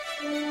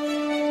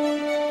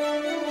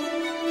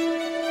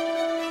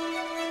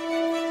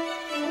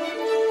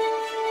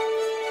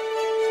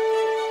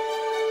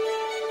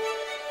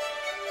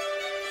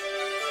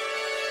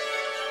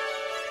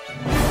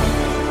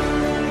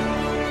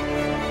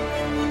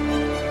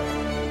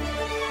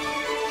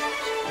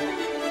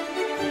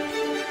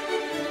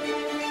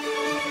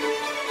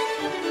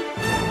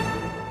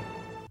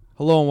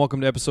Hello and welcome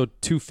to episode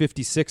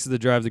 256 of the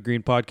Drive the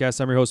Green podcast.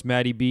 I'm your host,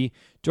 Matty B.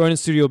 Joined in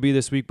Studio B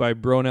this week by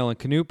Bronell and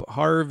Canoop.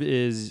 Harv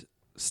is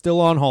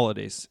still on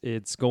holidays.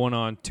 It's going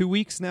on 2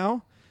 weeks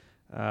now.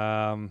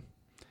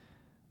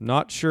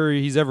 Not sure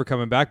he's ever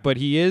coming back, but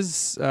he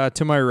is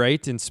to my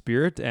right in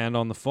spirit and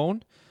on the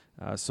phone.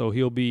 So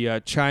he'll be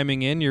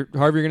chiming in.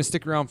 Harv, you're going to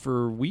stick around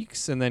for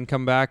weeks and then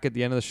come back at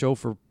the end of the show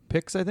for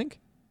picks, I think?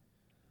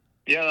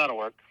 Yeah, that'll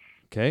work.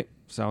 Okay,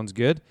 sounds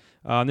good.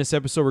 On this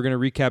episode, we're going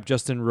to recap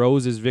Justin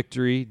Rose's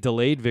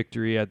delayed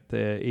victory at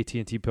the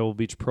AT&T Pebble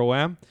Beach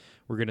Pro-Am.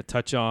 We're going to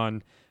touch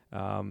on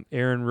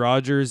Aaron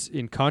Rodgers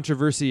in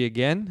controversy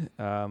again,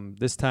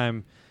 this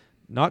time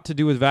not to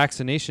do with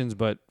vaccinations,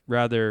 but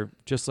rather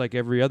just like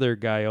every other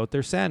guy out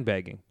there,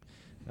 sandbagging.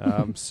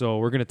 So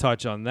we're going to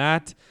touch on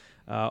that.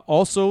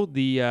 Also,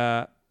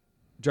 the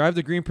Drive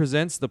the Green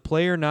presents the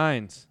Player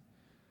Nines,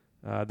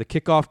 the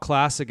kickoff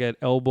classic at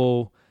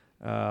Elbow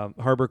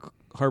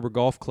Harbor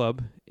Golf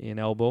Club in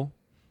Elbow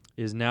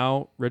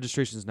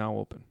registration is now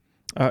open.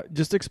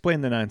 Just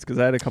explain the nines because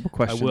I had a couple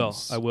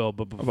questions. I will,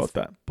 but about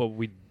that. But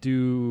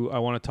I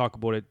want to talk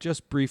about it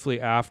just briefly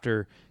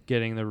after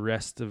getting the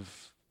rest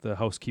of the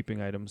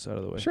housekeeping items out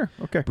of the way. Sure.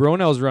 Okay.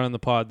 Bronell's running the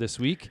pod this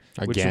week,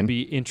 which will Again.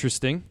 be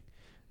interesting,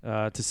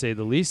 to say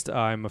the least.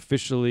 I'm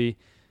officially.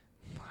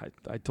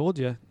 I told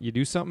you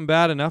do something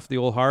bad enough, the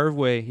old Harv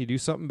way. You do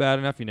something bad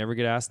enough, you never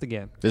get asked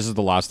again. This is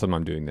the last time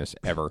I'm doing this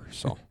ever,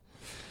 so.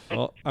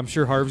 Well, I'm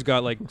sure Harv's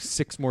got like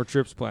 6 more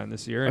trips planned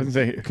this year, and I was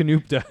gonna say,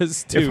 Canoop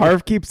does too. if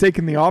Harv keeps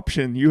taking the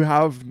option, you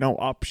have no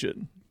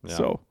option. Yeah.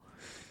 So,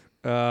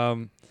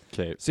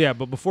 Okay. So yeah,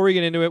 but before we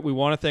get into it, we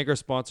want to thank our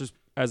sponsors.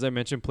 As I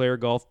mentioned, Player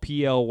Golf,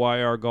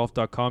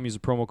 plyrgolf.com. Use the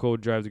promo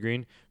code Drive the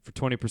Green for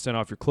 20%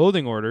 off your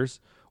clothing orders,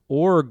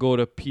 or go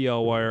to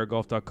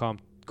plyrgolf.com,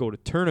 go to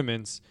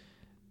tournaments,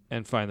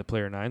 and find the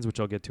Player Nines, which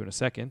I'll get to in a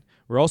second.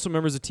 We're also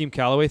members of Team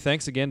Callaway.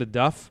 Thanks again to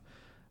Duff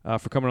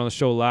for coming on the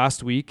show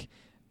last week.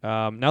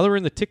 Now that we're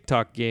in the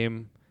TikTok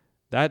game,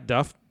 that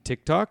Duff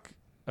TikTok,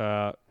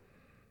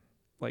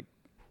 like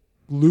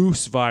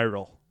loose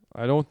viral.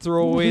 I don't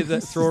throw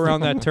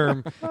around that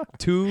term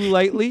too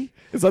lightly,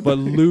 is that but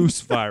loose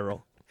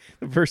viral.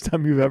 the first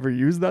time you've ever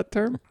used that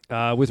term?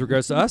 With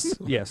regards to us,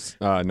 yes.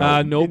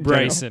 No. No, in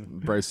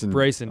Bryson.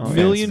 Bryson. Oh,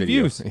 Million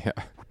video. views. Yeah.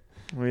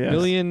 Well, yes.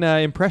 Million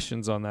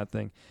impressions on that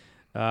thing.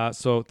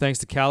 So thanks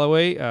to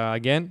Callaway.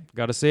 Again,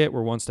 got to say it,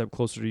 we're one step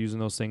closer to using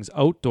those things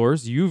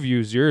outdoors. You've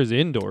used yours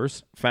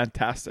indoors.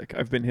 Fantastic.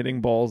 I've been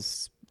hitting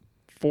balls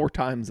 4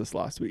 times this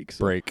last week.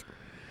 So Break.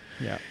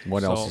 Yeah.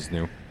 What else is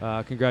new?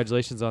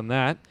 Congratulations on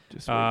that.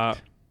 just wait.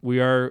 We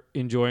are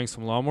enjoying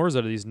some lawnmowers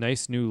out of these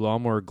nice new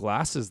lawnmower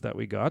glasses that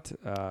we got.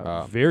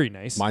 Very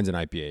nice. Mine's an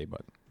IPA,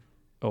 but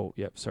Oh,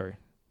 yep, sorry.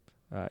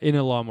 In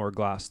a lawnmower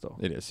glass, though.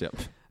 it is, yep.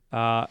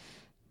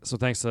 So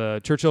thanks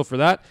to Churchill for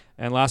that.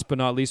 And last but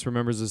not least,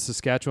 remembers the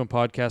Saskatchewan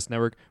Podcast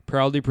Network,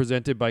 proudly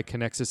presented by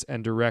Connexus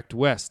and Direct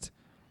West.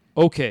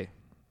 Okay,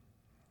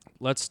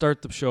 let's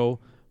start the show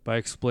by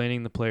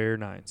explaining the Player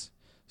Nines.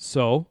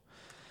 So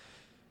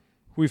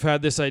we've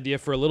had this idea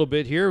for a little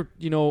bit here.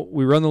 You know,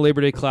 we run the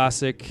Labor Day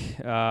Classic,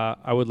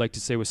 I would like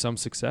to say with some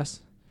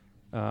success,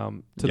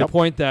 to the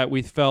point that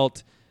we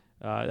felt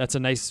that's a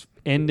nice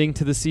ending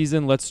to the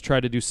season. Let's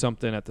try to do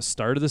something at the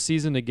start of the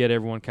season to get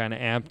everyone kind of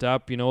amped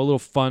up, you know, a little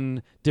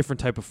fun, different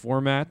type of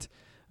format.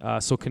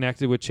 So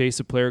connected with Chase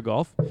at Player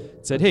Golf,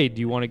 said, hey, do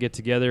you want to get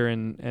together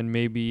and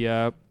maybe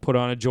put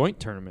on a joint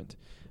tournament?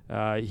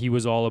 He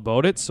was all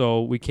about it,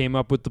 so we came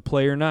up with the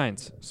Player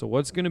Nines. So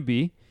what's going to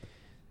be?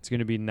 It's going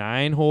to be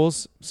 9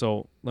 holes.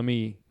 So let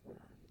me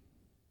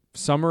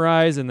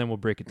summarize, and then we'll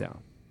break it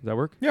down. Does that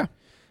work? Yeah.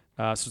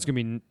 So it's going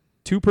to be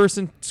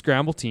 2-person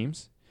scramble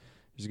teams.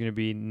 There's going to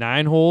be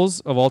 9 holes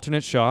of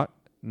alternate shot,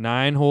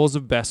 9 holes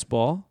of best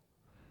ball.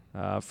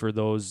 For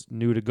those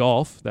new to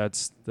golf,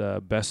 that's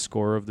the best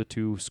score of the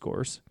 2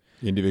 scores.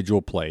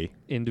 Individual play.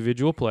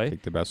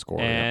 Take the best score.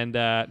 And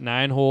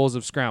 9 holes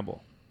of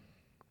scramble.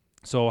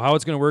 So how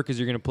it's going to work is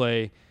you're going to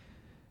play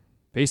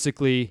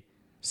basically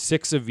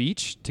 6 of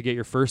each to get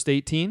your first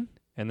 18,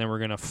 and then we're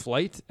going to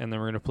flight, and then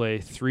we're going to play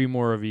 3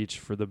 more of each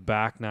for the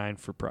back 9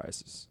 for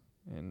prizes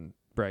and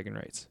bragging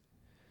rights.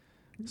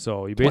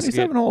 So you basically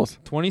 27 holes.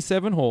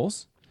 27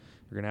 holes.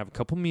 You're going to have a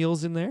couple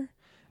meals in there.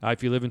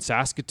 If you live in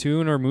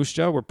Saskatoon or Moose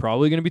Jaw, we're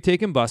probably going to be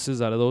taking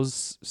buses out of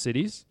those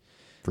cities.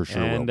 For sure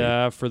And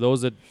will be. for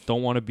those that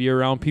don't want to be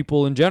around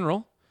people in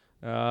general,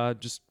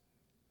 just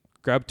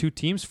grab 2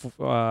 teams,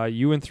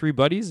 you and 3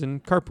 buddies,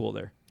 and carpool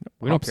there.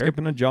 We don't care.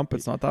 Skipping a jump.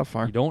 It's not that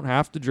far. You don't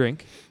have to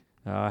drink.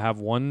 Have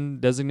one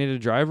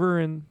designated driver,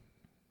 and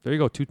there you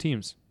go, 2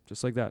 teams,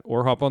 just like that.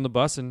 Or hop on the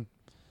bus and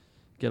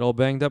get all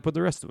banged up with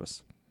the rest of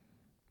us.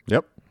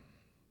 Yep.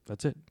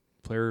 That's it.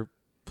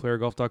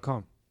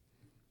 Playergolf.com.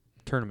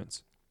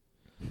 Tournaments.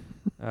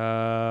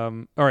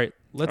 All right,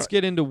 let's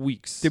get into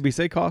weeks. Did we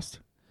say cost?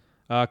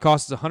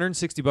 Costs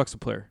 $160 a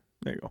player.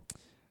 There you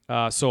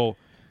go. So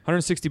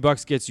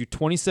 $160 gets you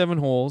 27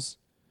 holes,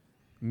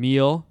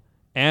 meal,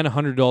 and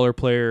 $100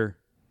 player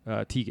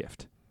tee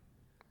gift.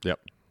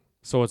 Yep.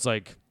 So it's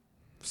like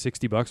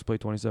 $60 to play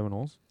 27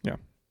 holes. Yeah.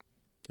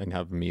 And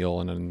have a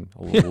meal and then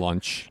a little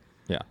lunch.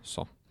 Yeah,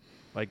 so.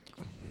 Like,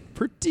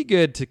 pretty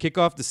good to kick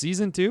off the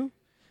season, too,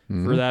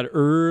 Mm-hmm. for that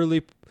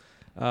early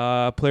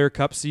Player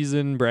Cup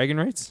season bragging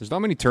rights. There's not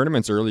many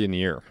tournaments early in the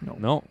year.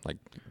 No. Like,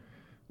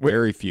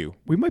 very few.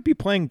 We might be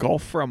playing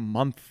golf for a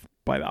month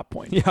by that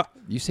point. Yeah.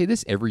 You say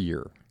this every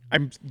year.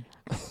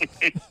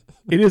 It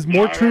is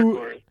more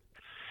true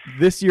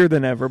this year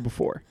than ever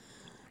before.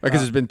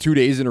 Because it's been 2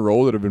 days in a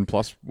row that have been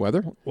plus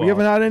weather. We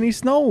haven't had any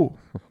snow.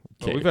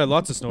 Well, we've had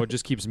lots of snow. It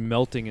just keeps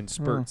melting in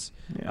spurts.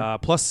 Yeah.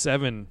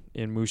 +7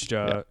 in Moose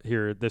Jaw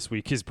here this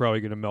week is probably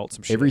going to melt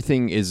some shit.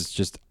 Everything is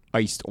just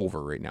iced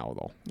over right now,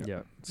 though.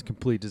 Yeah, it's a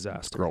complete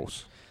disaster.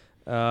 Gross.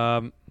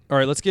 All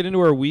right, let's get into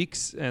our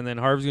weeks, and then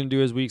Harv's going to do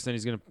his weeks, then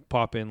he's going to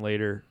pop in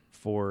later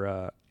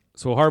for...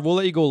 so, Harv, we'll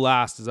let you go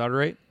last. Is that all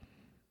right?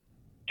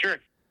 Sure.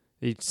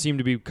 You seem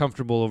to be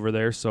comfortable over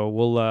there, so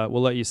we'll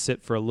let you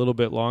sit for a little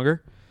bit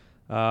longer.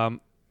 I'm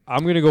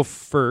going to go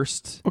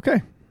first.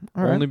 Okay.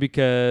 All right. Only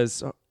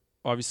because...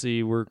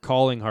 obviously, we're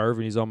calling Harv,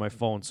 and he's on my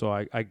phone, so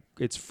I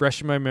it's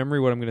fresh in my memory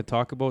what I'm going to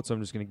talk about, so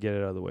I'm just going to get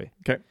it out of the way.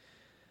 Okay.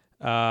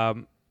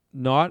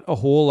 Not a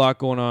whole lot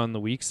going on in the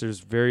weeks. There's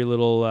very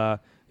little.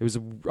 It was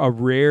a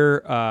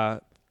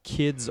rare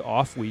kids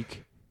off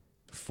week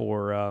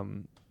for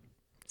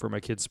my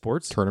kids'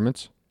 sports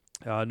Tournaments?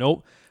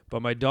 Nope,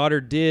 but my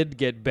daughter did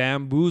get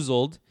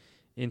bamboozled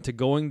into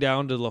going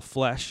down to La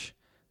Flèche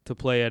to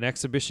play an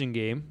exhibition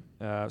game.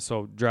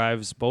 So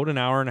drives about an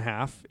hour and a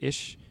half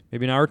ish,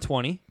 maybe an hour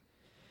 20.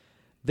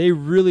 They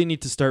really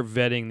need to start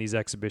vetting these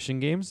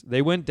exhibition games.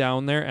 They went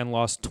down there and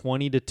lost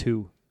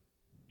 20-2.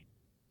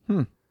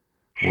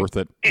 Worth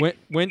it.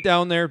 Went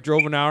down there,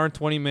 drove an hour and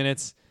 20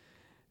 minutes.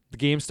 The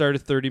game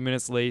started 30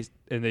 minutes late,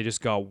 and they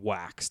just got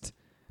waxed.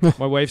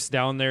 My wife's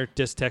down there,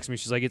 just texted me.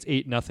 She's like, it's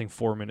 8-0,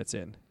 4 minutes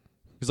in.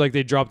 It's like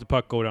they dropped the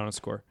puck, go down and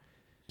score.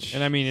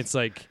 And I mean, it's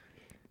like,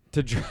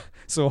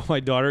 so my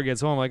daughter gets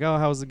home, I'm like, oh,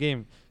 how was the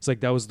game? It's like,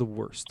 that was the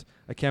worst.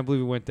 I can't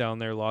believe we went down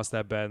there, lost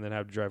that bad, and then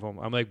had to drive home.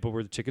 I'm like, but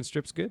were the chicken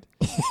strips good?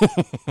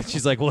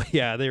 She's like, well,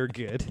 yeah, they were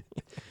good.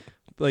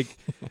 Like,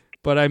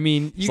 but I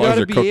mean, you got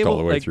to be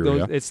able, like, through,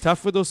 those, it's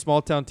tough with those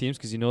small town teams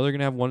because you know they're going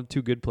to have 1 or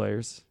 2 good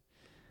players.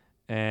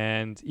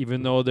 And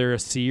even though they're a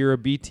C or a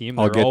B team,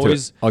 I'll they're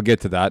always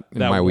get to that in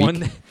my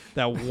week.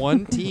 That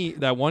one team,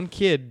 that one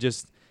kid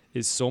just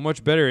is so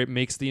much better. It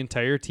makes the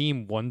entire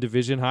team 1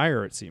 division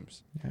higher, it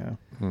seems. Yeah.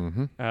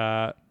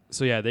 Mm-hmm.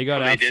 So yeah, they got.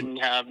 They didn't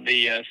have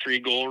the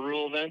 3-goal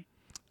rule then.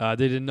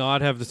 They did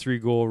not have the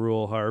 3-goal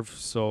rule, Harv.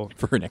 So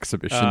For an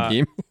exhibition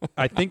game.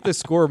 I think the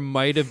score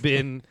might have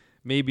been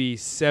maybe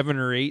 7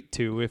 or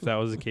 8-2 if that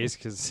was the case,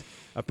 because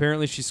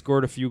apparently she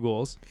scored a few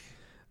goals.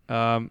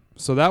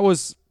 So that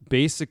was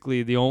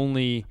basically the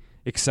only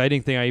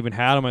exciting thing I even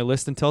had on my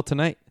list until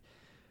tonight.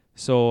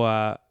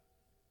 So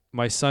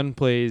my son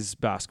plays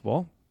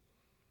basketball,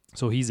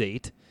 so he's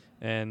 8,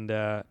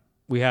 and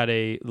we had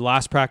a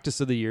last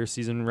practice of the year.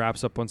 Season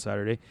wraps up on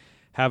Saturday.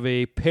 Have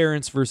a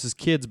parents versus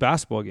kids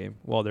basketball game.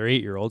 Well, they're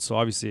 8-year-olds, so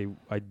obviously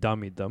I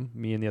dummied them.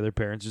 Me and the other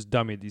parents just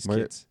dummied these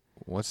kids.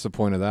 What's the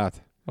point of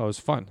that? Oh, it was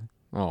fun.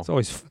 Oh, It's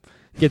always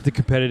get the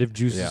competitive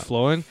juices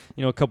flowing.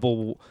 You know, a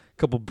couple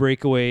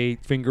breakaway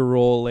finger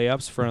roll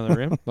layups front of the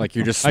rim. like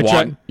you're just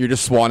swatting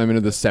him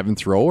into the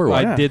 7th row, or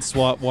what? I did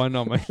swat one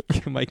on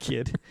my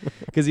kid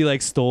because he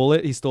like stole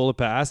it. He stole a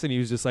pass and he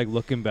was just like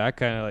looking back,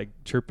 kind of like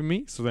chirping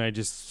me. So then I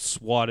just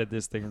swatted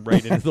this thing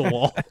right into the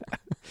wall.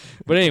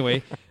 But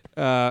anyway,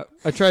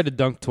 I tried to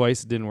dunk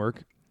twice. It didn't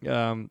work.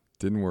 Didn't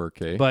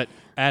work, eh? But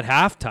at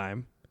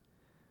halftime,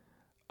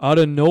 out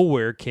of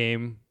nowhere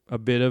came a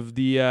bit of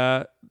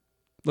the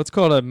let's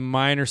call it a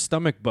minor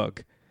stomach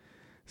bug.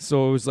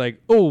 So it was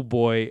like, oh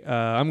boy,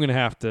 I'm going to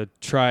have to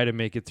try to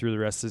make it through the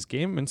rest of this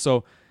game. And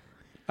so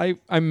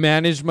I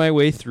managed my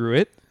way through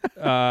it.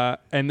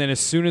 And then as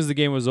soon as the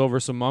game was over,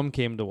 so mom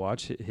came to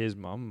watch, his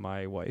mom,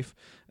 my wife.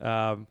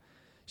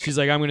 She's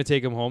like, I'm going to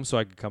take him home so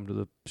I could come to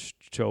the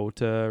show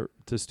to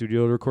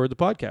studio to record the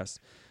podcast.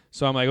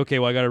 So I'm like, okay,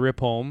 well, I got to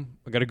rip home.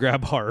 I got to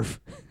grab Harv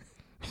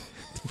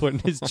to put in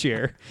his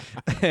chair.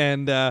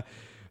 And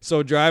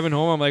so driving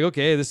home, I'm like,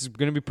 okay, this is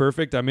going to be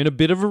perfect. I'm in a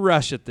bit of a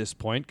rush at this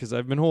point because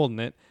I've been holding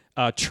it.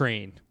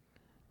 Train.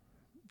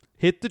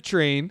 Hit the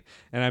train,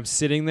 and I'm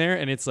sitting there,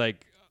 and it's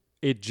like,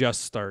 it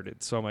just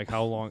started. So I'm like,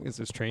 how long is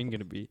this train going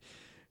to be?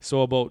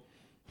 So about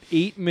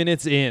 8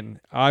 minutes in,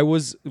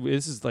 this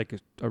is like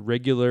a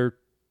regular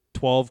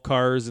 12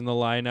 cars in the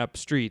lineup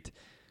street.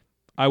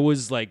 I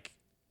was like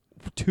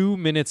 2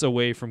 minutes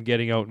away from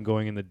getting out and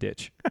going in the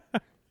ditch.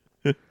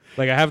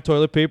 Like, I have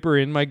toilet paper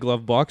in my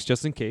glove box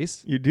just in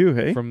case. You do,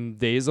 hey? From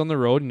days on the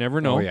road, you never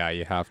know. Oh, yeah,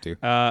 you have to.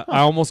 I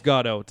almost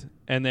got out.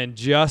 And then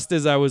just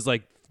as I was,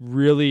 like,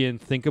 really in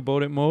think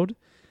about it mode,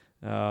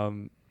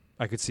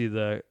 I could see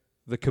the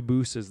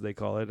caboose, as they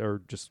call it,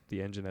 or just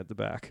the engine at the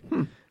back.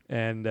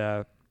 And,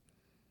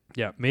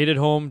 yeah, made it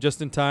home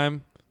just in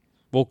time.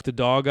 Woke the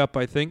dog up,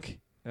 I think,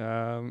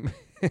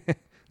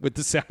 with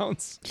the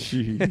sounds.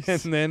 Jeez.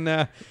 And then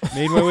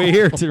made my way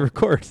here to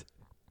record.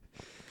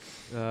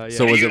 Yeah.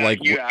 So was it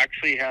like you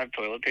actually have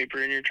toilet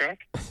paper in your truck?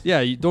 Yeah,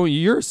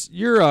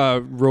 you're a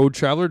road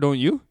traveler, don't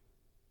you?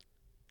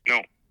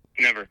 No,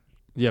 never.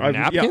 You have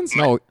napkins?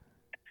 no?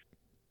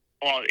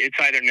 Well, it's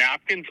either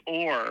napkins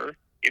or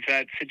if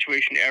that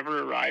situation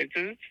ever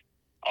arises,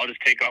 I'll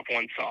just take off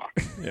one sock.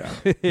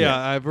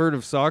 Yeah. I've heard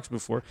of socks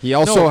before. He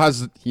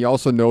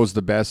also knows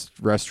the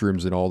best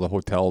restrooms in all the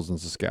hotels in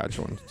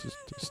Saskatchewan. Just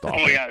stop.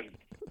 Oh, yeah.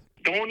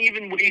 Don't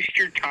even waste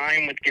your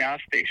time with gas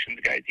stations,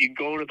 guys. You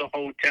go to the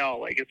hotel,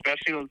 like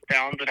especially those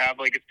towns that have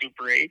like a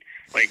Super 8,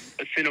 like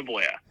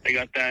Assiniboia. They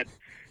got that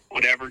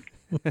whatever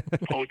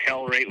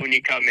hotel right when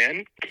you come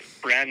in,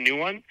 brand new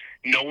one.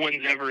 No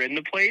one's ever in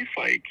the place.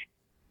 Like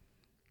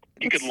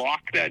you could lock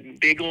that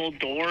big old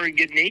door and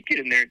get naked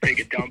in there and take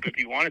a dump if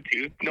you wanted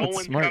to. No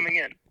one's smart. coming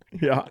in.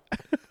 Yeah.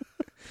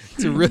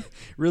 It's a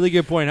really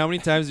good point. How many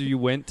times have you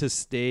went to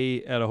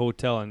stay at a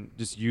hotel and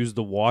just use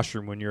the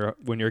washroom when you're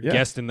a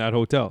guest in that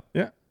hotel?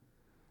 Yeah.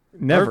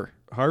 Never.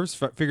 Harv's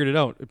figured it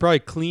out. It's probably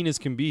clean as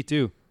can be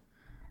too.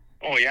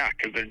 Oh yeah,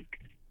 because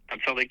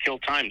that's how they kill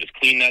time. Just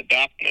clean that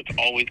bath, and it's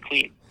always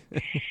clean.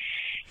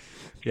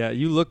 Yeah,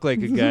 you look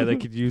like a guy that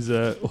could use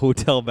a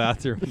hotel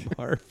bathroom,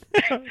 Harv.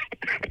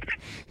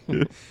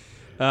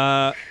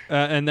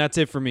 And that's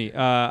it for me.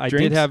 I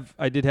did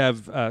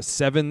have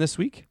 7 this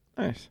week.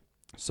 Nice.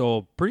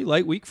 So pretty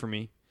light week for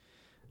me.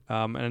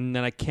 And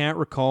then I can't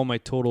recall my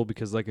total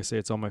because, like I say,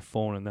 it's on my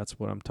phone, and that's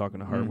what I'm talking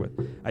to Harv with.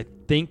 I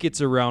think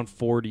it's around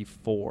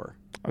 44.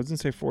 I was going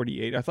to say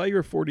 48. I thought you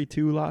were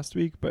 42 last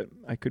week, but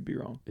I could be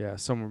wrong. Yeah,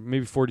 somewhere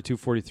maybe 42,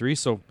 43.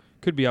 So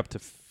could be up to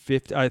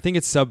 50. I think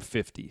it's sub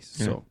 50.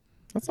 So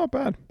that's not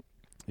bad.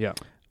 Yeah.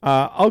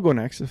 I'll go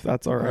next if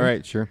that's all right. All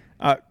right, sure.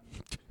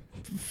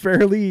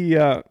 Fairly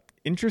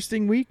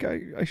interesting week,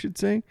 I should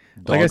say.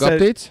 Dog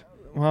updates?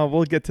 Well,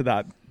 we'll get to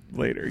that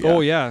later. Yeah.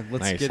 Oh, yeah.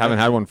 Let's Nice. get Haven't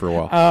had one for a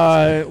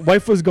while.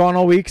 Wife was gone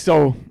all week,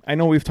 so I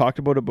know we've talked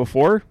about it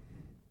before.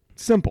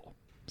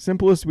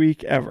 Simplest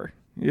week ever.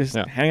 You just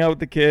hang out with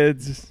the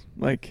kids.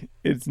 Like,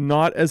 it's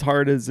not as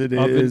hard as it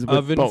is with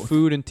oven, both.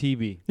 food, and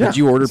TV. Yeah, Did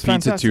you order it's pizza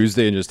fantastic.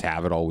 Tuesday and just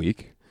have it all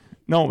week?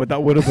 No, but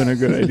that would have been a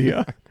good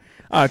idea.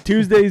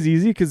 Tuesday's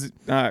easy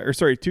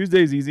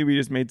Tuesday's easy. We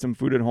just made some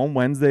food at home.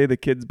 Wednesday, the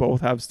kids both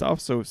have stuff,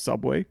 so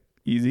Subway,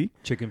 easy.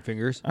 Chicken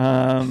fingers.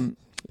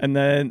 And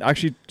then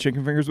actually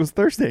chicken fingers was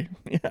Thursday.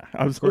 Yeah,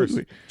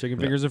 absolutely. Chicken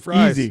fingers and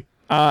fries. Easy.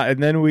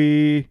 And then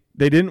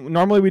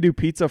normally we do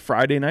pizza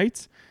Friday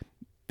nights.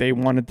 They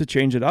wanted to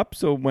change it up,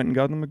 so went and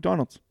got them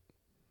McDonald's.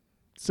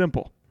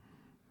 Simple.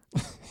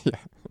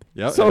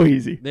 Yeah. So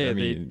easy. They it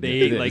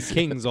ate is. like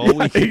kings all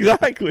week.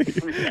 Exactly.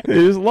 They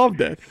just loved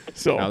it.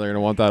 So Now they're going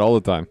to want that all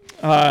the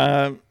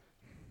time.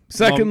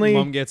 secondly,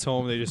 Mom gets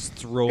home, they just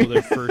throw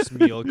their first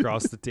meal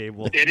across the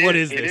table. What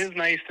is It this? is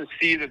nice to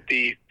see that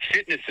the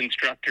fitness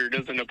instructor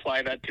doesn't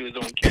apply that to his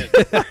own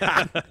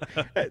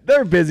kids.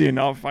 they're busy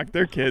enough. Fuck,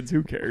 they're kids.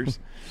 Who cares?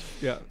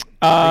 Yeah.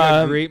 They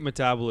got Um, great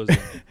metabolism.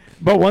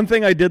 But one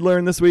thing I did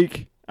learn this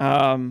week,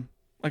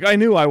 like I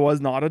knew I was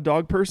not a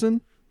dog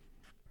person.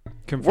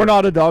 Confirmed. We're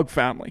not a dog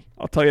family.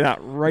 I'll tell you that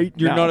right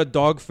now. You're not a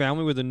dog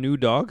family with a new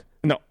dog?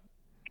 No.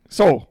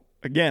 So,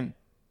 again,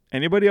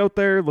 anybody out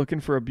there looking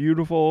for a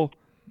beautiful,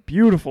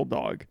 beautiful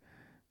dog,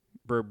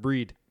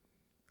 Breed.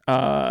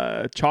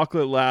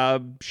 chocolate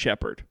lab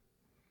shepherd.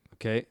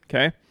 Okay.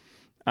 Okay.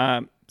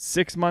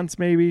 6 months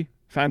maybe.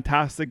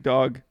 Fantastic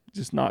dog.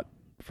 Just not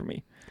for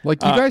me.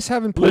 Like, you guys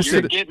haven't You're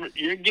posted...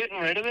 getting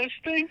rid of this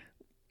thing?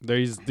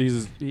 There's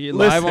live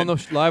Listen.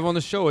 on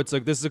the show. It's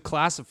like this is a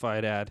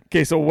classified ad.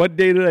 Okay, so what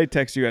day did I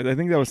text you guys? I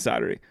think that was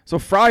Saturday. So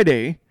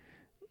Friday,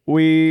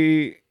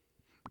 we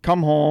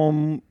come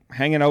home,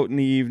 hanging out in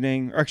the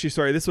evening. Or actually,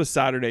 sorry, this was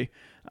Saturday.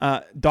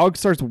 Dog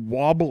starts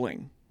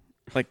wobbling,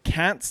 like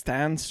can't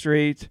stand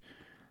straight.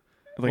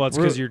 Like, Well, it's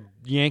because you're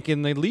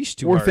yanking the leash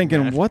too we're hard.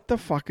 thinking, man. what the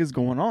fuck is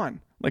going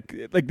on?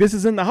 Like this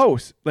is in the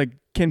house. Like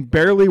can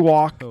barely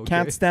walk, Okay.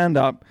 can't stand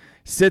up,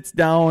 sits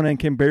down and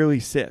can barely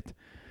sit.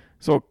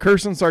 So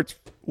Kirsten starts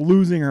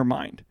losing her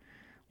mind.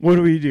 What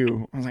do we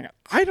do? I was like,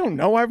 I don't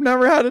know. I've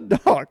never had a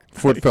dog.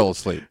 Foot fell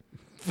asleep.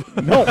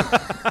 No.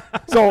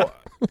 So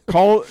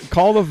call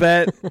the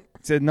vet.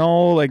 Said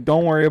no. Like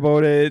don't worry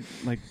about it.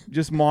 Like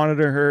just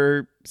monitor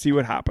her. See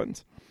what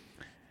happens.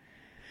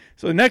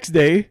 So the next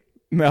day,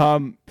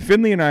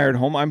 Finley and I are at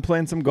home. I'm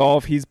playing some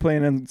golf. He's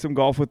playing some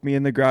golf with me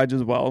in the garage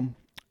as well.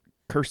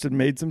 Kirsten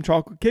made some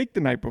chocolate cake the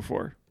night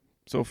before.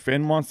 So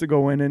Finn wants to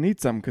go in and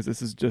eat some because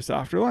this is just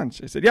after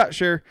lunch. I said, yeah,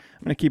 sure.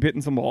 I'm going to keep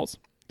hitting some balls.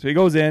 So he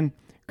goes in,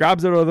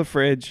 grabs it out of the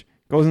fridge,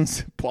 goes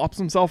and plops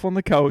himself on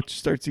the couch,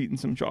 starts eating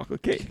some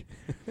chocolate cake.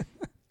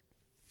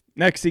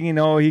 Next thing you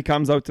know, he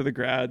comes out to the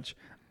garage.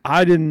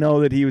 I didn't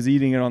know that he was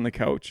eating it on the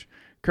couch.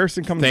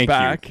 Kirsten comes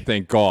back. You.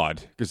 Thank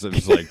God. Because it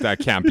was like, that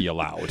can't be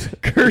allowed.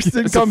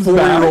 Kirsten It's comes a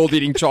 4-year-old back.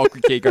 eating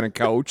chocolate cake on a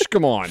couch.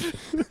 Come on.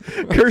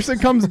 Kirsten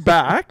comes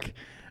back,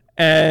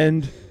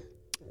 and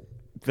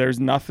there's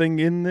nothing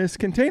in this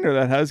container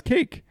that has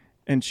cake.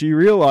 And she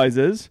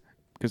realizes,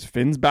 because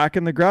Finn's back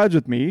in the garage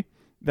with me,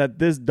 that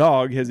this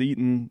dog has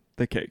eaten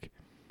the cake.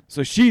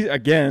 So she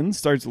again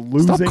starts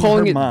losing Stop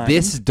calling her it mind.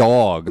 this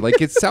dog.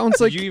 Like, it sounds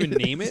like. Did you even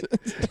name it?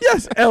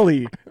 Yes,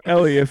 Ellie.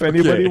 Ellie, if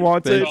anybody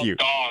wants thank it. you.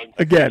 Dog.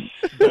 Again.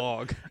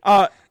 Dog.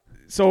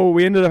 So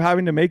we ended up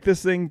having to make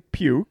this thing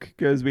puke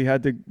because we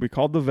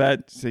called the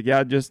vet, said,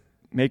 yeah, just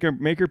make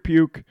her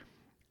puke.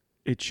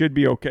 It should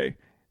be okay.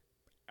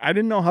 I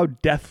didn't know how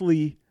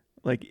deathly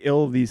like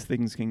ill these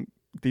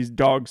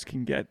dogs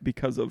can get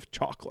because of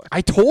chocolate.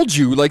 I told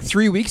you like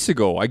 3 weeks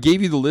ago. I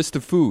gave you the list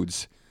of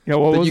foods Yeah,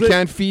 what that was you it?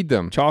 can't feed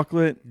them.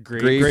 Chocolate,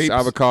 Grapes,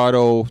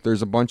 avocado.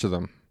 There's a bunch of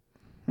them.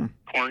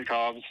 Corn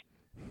cobs.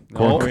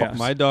 No, Oh, yes.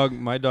 my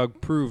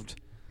dog proved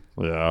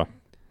Yeah.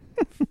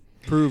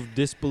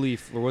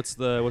 disbelief. Or what's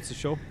the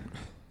show?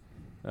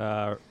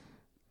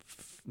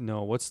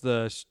 No, what's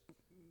the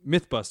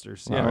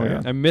Mythbusters? Yeah, Oh,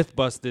 yeah. I myth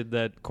busted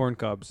that corn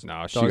cobs.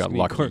 No, she dogs got can eat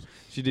lucky.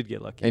 She did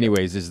get lucky.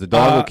 Anyways, is the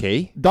dog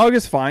okay? Dog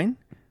is fine.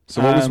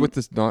 So what was um, with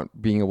this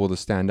not being able to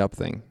stand up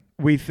thing?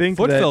 We think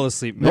Foot that fell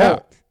asleep.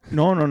 No,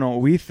 no.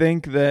 We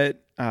think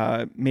that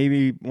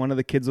maybe one of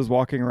the kids was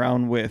walking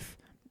around with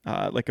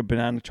like a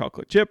banana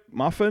chocolate chip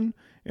muffin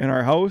in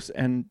our house,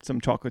 and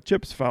some chocolate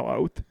chips fell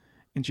out.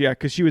 And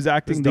because she was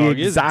acting This the dog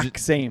is exact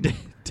same.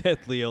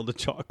 Deathly ill to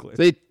chocolate.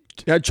 They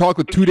had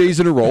chocolate 2 days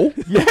in a row?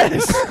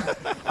 Yes,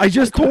 I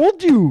just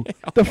told you.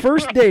 The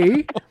first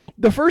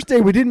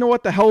day we didn't know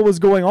what the hell was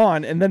going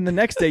on, and then the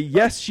next day,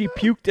 yes, she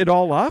puked it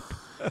all up,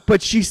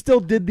 but she still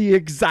did the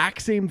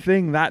exact same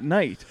thing that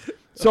night.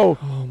 So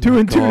two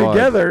and two God.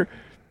 together,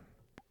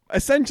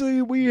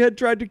 essentially, we had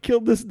tried to kill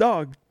this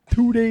dog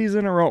 2 days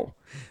in a row.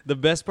 The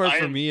best part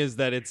for I- me is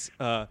that it's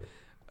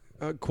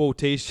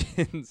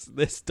quotations.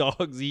 This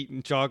dog's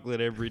eating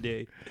chocolate every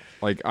day.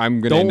 Like, I'm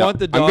gonna Don't end want up,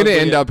 the I'm dog, gonna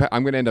but end yeah. up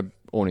I'm gonna end up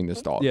owning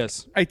this dog.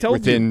 Yes. I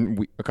told you.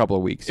 Within a couple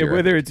of weeks. Here.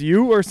 Whether it's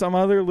you or some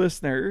other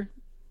listener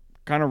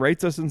kind of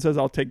writes us and says,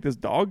 I'll take this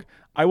dog,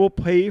 I will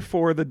pay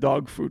for the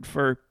dog food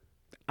for,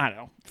 I don't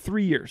know,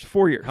 3 years,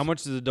 4 years. How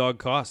much does a dog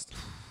cost?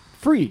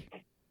 Free.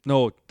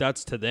 No,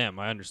 that's to them.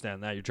 I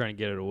understand that. You're trying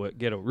to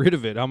get rid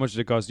of it. How much did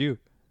it cost you?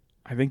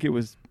 I think it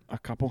was a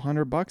couple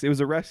 $100. It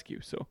was a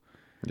rescue, so.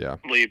 Yeah.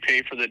 Will you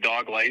pay for the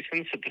dog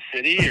license at the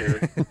city? Or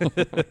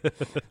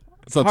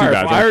It's not Hard. too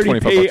bad. It's I like already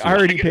 25 paid. bucks a I month.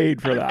 already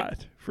paid for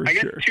that for I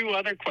got sure. two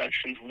other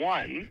questions.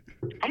 One,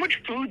 how much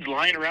food's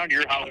lying around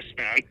your house,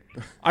 man?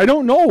 I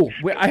don't know.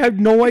 I have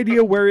no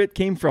idea where it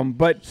came from,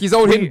 but He's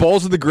out hitting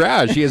balls in the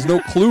garage. He has no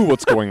clue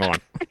what's going on.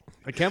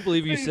 I can't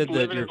believe you said that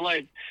Living his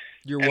life.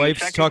 your And the wife's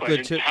second chocolate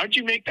question, chip. How'd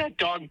you make that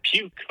dog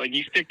puke? Like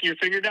you stick your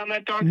finger down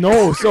that dog's No.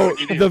 throat, or So what'd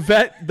you do?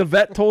 the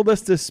vet told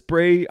us to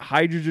spray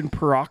hydrogen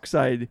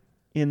peroxide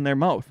in their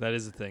mouth. That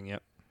is a thing.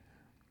 Yep.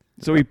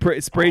 So we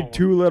sprayed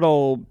 2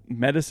 little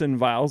medicine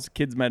vials,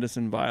 kids'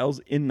 medicine vials,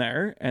 in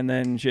there, and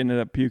then she ended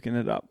up puking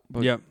it up.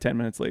 About Yep. 10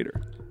 minutes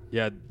later.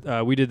 Yeah,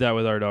 we did that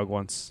with our dog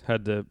once.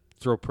 Had to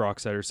throw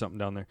peroxide or something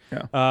down there.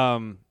 Yeah.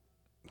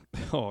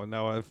 Oh,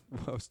 now I've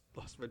lost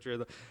my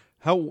train of thought.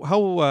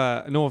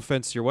 How no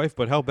offense to your wife,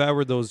 but how bad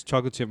were those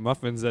chocolate chip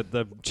muffins that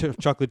the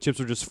chocolate chips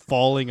were just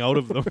falling out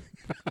of them?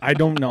 I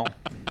don't know.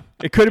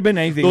 It could have been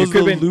anything. Those it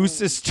could are the have been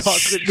loosest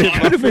chocolate It chip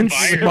could have been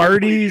Fire.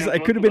 Smarties. Please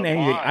It could have look been at the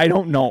anything. box. I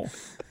don't know.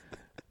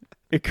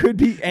 It could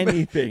be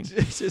anything.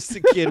 It's just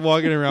a kid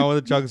walking around with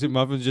a chocolate chip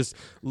muffin just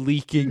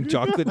leaking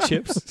chocolate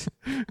chips.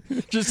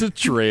 Just a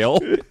trail.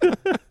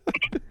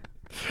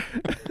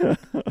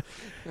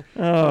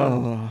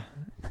 Oh.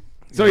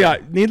 So yeah,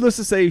 needless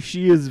to say,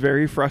 she is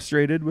very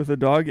frustrated with the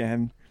dog,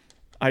 and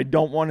I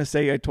don't want to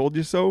say I told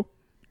you so.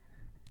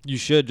 You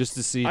should just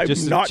to see, I'm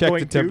just to not check the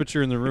going to.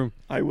 temperature in the room.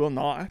 I will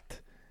not.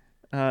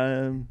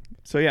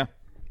 So yeah,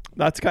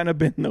 that's kind of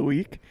been the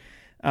week.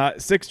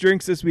 6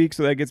 drinks this week,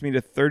 so that gets me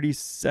to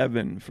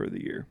 37 for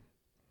the year.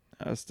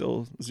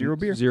 Still 0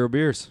 beer. 0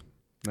 beers.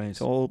 Nice.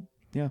 So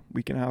yeah,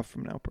 week and a half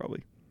from now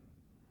probably.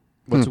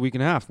 What's a week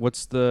and a half?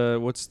 What's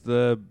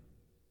the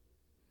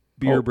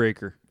beer Oh.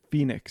 breaker?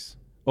 Phoenix.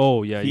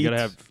 Oh yeah, you Heat. gotta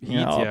have heat.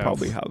 Yeah, I'll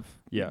probably have.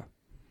 Yeah,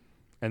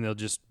 and they'll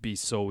just be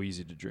so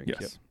easy to drink.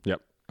 Yes.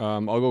 Yep.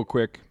 I'll go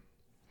quick.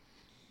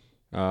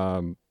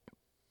 I don't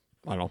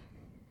know.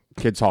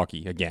 Kids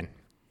hockey again.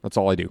 That's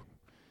all I do.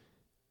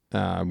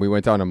 We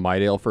went down to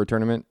Mydale for a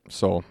tournament.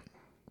 So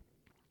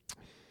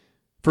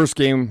first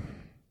game,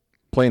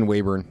 playing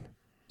Weyburn.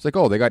 It's like,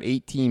 oh, they got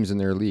 8 teams in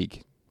their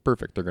league.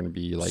 Perfect. They're going to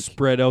be like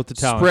Spread out the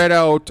talent. spread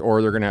out,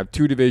 or they're going to have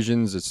 2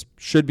 divisions. It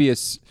should be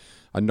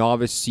a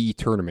novice C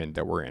tournament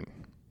that we're in.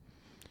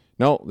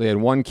 No, they had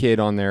 1 kid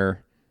on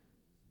there.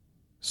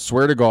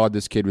 Swear to God,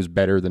 this kid was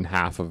better than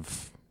half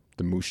of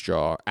the Moose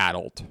Jaw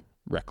adult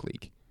rec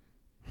league.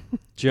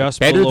 Just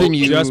Better below, than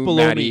you, just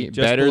below Maddie. me.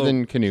 Just Better below,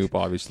 than Canoop,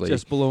 obviously.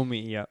 just below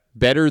me. Yeah.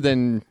 Better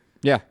than,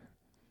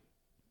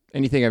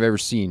 anything I've ever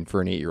seen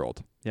for an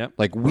 8-year-old. Yep.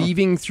 Like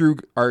weaving through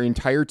our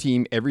entire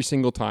team every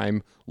single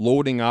time,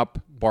 loading up,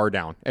 bar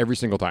down, every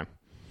single time.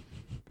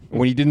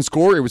 When he didn't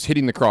score, it was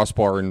hitting the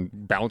crossbar and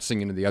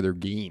bouncing into the other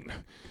game.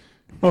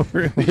 Oh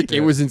really? Like,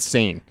 it was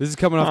insane. This is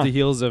coming off the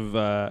heels of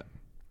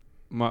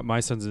my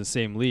son's in the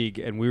same league,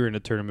 and we were in a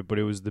tournament, but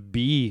it was the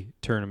B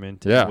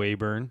tournament Yeah. in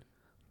Weyburn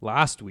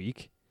last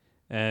week.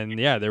 And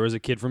yeah, there was a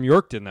kid from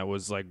Yorkton that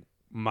was like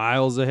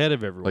miles ahead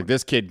of everyone. Like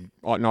this kid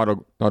not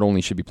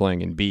only should be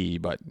playing in B,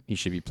 but he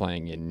should be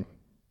playing in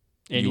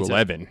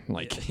U11.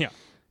 Like, yeah,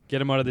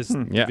 get him out of this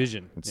yeah,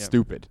 division. it's Yeah.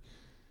 stupid.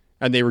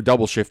 And they were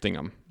double shifting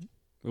him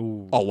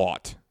Ooh. a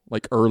lot,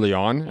 like early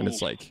on, and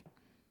it's like,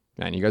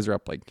 man, you guys are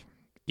up like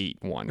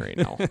 8-1 right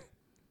now.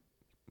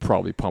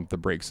 Probably pump the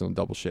brakes on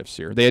double shifts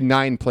here. They had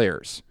 9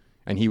 players,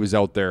 and he was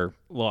out there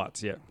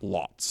Lots, yeah.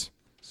 lots.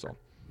 So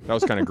that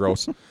was kind of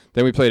gross.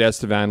 Then we played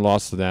Estevan,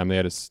 lost to them. They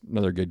had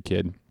another good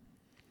kid.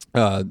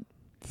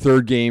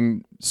 Third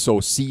game, so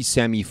C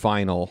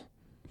semifinal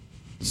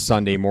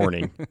Sunday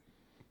morning.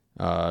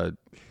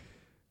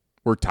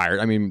 We're tired.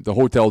 I mean, the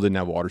hotel didn't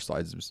have water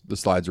slides. The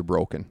slides are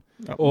broken.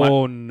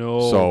 Oh, no.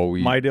 So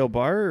we Mydale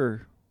Bar?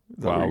 Or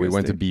is that where wow, you we guys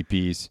went to stayed?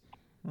 BP's.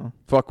 Oh.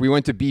 Fuck, we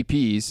went to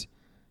BP's.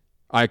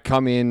 I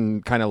come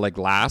in kind of like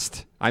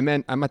last. I'm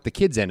at the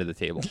kids' end of the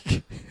table.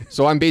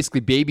 So I'm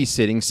basically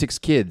babysitting 6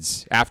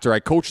 kids after I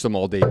coached them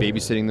all day,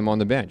 babysitting them on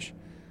the bench.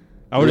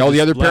 I would've All the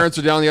just other left. parents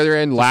are down the other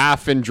end,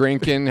 laughing,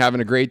 drinking,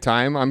 having a great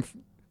time. I'm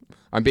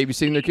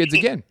babysitting their kids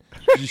again.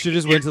 You should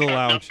just went to the Cutting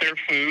up lounge. their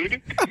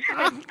food.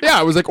 Yeah,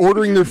 I was like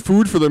ordering their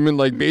food for them and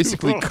like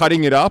basically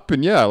cutting it up,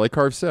 and yeah, like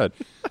Harv said,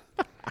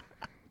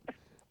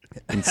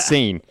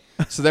 insane.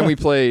 So then we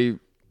play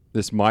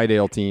this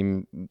Mydale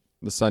team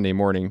the Sunday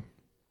morning.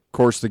 Of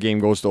course, the game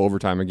goes to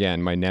overtime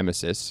again. My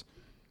nemesis.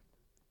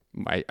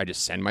 I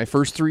just send my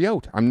first 3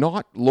 out. I'm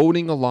not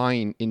loading a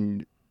line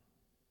in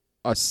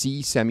a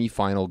C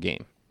semifinal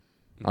game.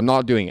 I'm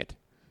not doing it.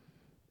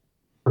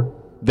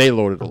 They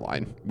loaded a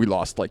line. We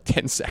lost like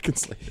 10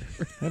 seconds later.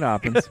 It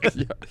happens.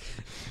 Yeah.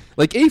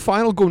 Like A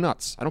final, go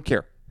nuts. I don't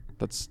care.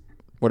 That's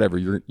whatever.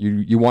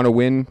 You want to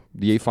win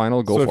the A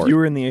final, go So for if it. you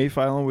were in the A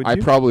final, would I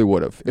you? probably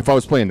would have. If I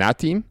was playing that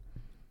team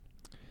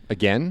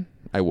again,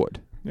 I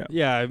would.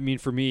 Yeah, I mean,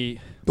 for me,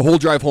 The whole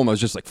drive home, I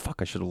was just like,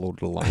 fuck, I should have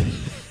loaded a line.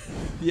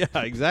 yeah,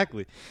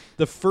 exactly.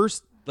 The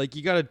first, like,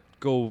 you got to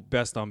go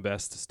best on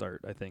best to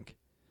start, I think.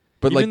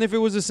 But Even like, if it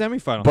was a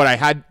semifinal. but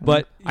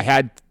I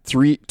had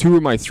 2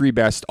 of my 3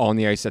 best on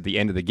the ice at the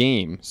end of the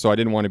game, so I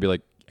didn't want to be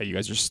like, hey, you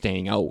guys are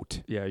staying out.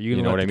 yeah,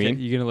 You know what I mean?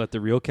 You going to let the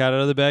real cat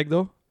out of the bag,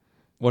 though?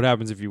 What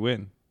happens if you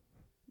win?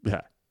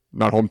 Yeah.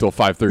 Not home till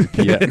 5:30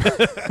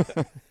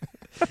 p.m.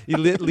 He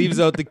leaves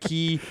out the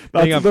key.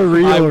 That's thing of, the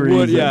real I would,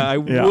 reason. Yeah, I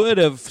Yeah. would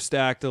have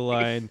stacked a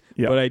line,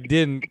 Yeah. but I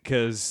didn't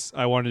because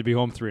I wanted to be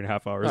home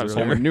 3.5 hours I was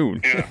home earlier. at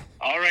noon. Yeah.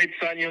 All right,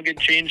 son, you'll get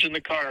changed in the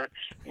car.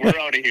 We're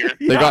out of here.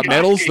 They got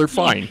medals. They're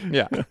fine.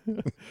 Yeah.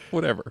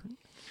 Whatever.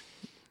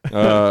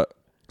 So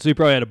you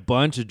probably had a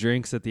bunch of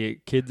drinks at the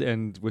kids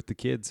and with the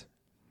kids.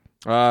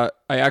 I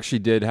actually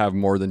did have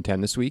more than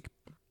 10 this week,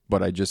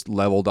 but I just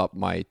leveled up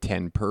my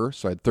 10 per,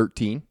 so I had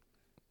 13.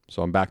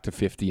 So I'm back to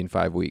 50 in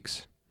 5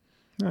 weeks.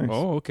 Nice.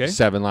 Oh, okay.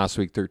 7 last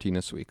week, 13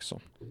 this week.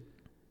 So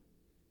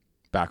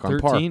back on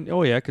 13.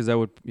 Oh yeah, because I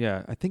would.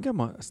 Yeah, I think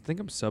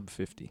I'm sub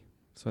 50.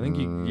 So I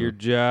think you're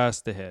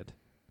just ahead.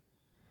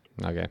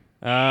 par. Okay.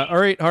 All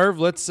right, Harv.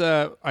 Let's.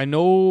 I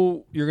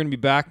know you're going to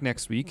be back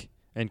next week,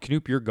 and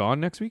Knoop, you're gone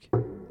next week.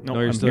 No,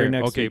 you're I'm still here here.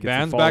 next Okay, week. It's the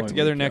band's back following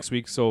together week, next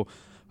week. So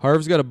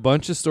Harv's got a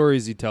bunch of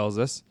stories he tells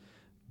us,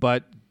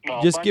 but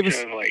Well, just a give bunch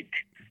us. of, like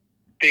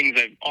things,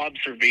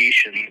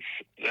 observations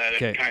that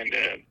Okay. have kind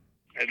of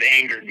have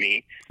angered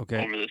me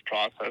Okay. over this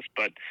process.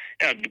 But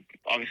yeah,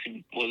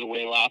 obviously was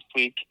away last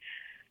week.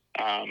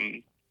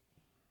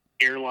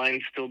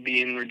 Airlines still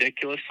being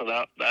ridiculous, so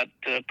that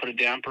put a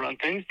damper on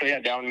things. But yeah,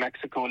 down in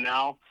Mexico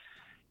now.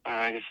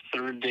 I guess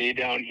 3rd day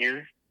down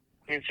here.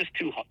 I mean, it's just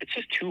too hot. It's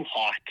just too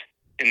hot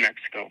in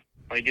Mexico.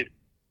 Like it's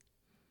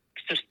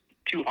just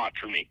too hot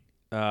for me.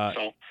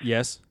 So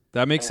Yes,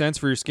 that makes sense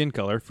for your skin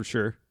color for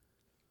sure.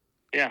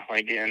 yeah,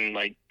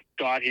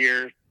 got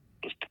here, it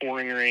was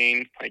pouring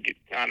rain. I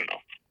don't know.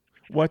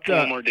 What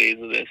 4 more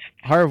days of this.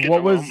 Harv? Getting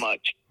What a little was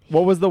much?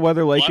 what was the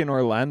weather like What? in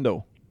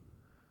Orlando?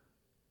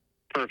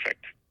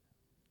 Perfect.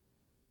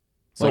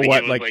 So Like,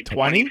 what, it was like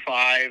 20?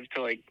 25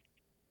 to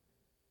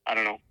I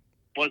don't know.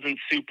 Wasn't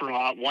super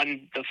hot.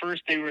 The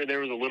first day we were there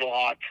was a little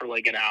hot for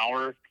like an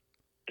hour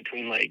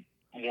between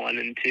 1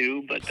 and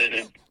 2, but then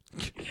it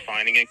was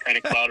fine again, kind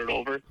of clouded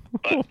over.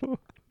 But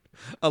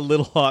A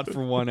little hot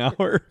for 1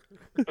 hour.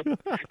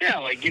 yeah,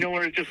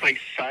 where it's just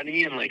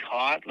sunny and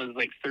hot was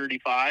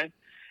 35.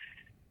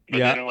 But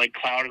Yeah. then it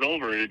clouded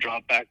over and it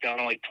dropped back down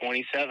to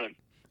 27.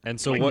 And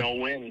so what? No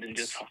wind and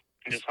just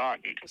hot.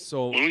 And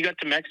So when we got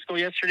to Mexico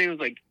yesterday, it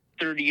was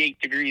 38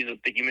 degrees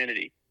with the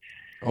humidity.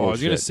 I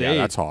was gonna shit. say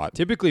Yeah, that's hot.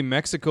 Typically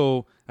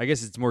Mexico, I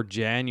guess it's more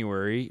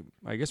January.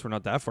 I guess we're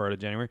not that far out of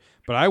January,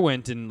 but I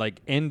went in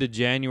end of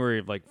January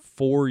of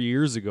 4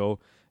 years ago,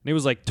 and it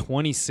was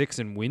 26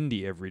 and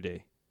windy every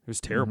day. It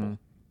was terrible. Mm-hmm.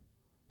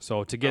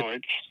 So to No,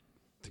 get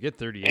it's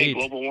 38,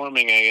 global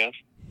warming, I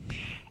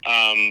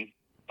guess.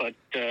 But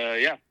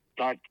yeah,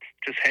 not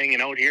just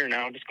hanging out here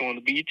now, just going to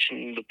the beach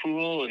and the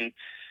pool and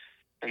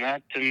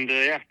that, and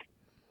yeah,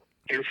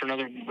 here for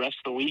another rest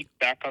of the week.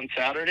 Back on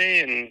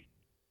Saturday, and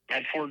I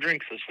had 4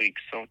 drinks this week.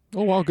 So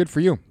Oh, wow. Good for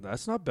you.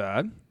 that's not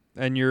bad.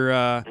 And you're,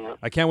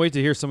 I can't wait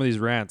to hear some of these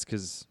rants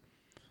because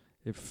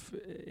If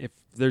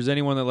there's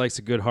anyone that likes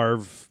a good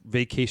Harv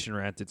vacation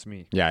rant, it's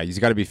me. Yeah, he's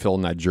got to be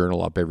filling that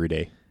journal up every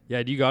day.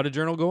 Yeah, do you got a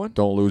journal going?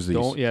 Don't lose these.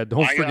 Don't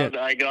forget.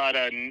 I got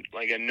a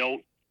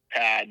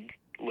notepad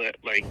lit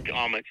like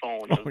on my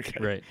phone of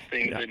Right.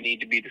 things that need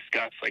to be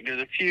discussed. Like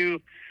there's a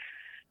few,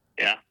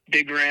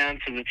 big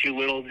rants. There's a few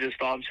little just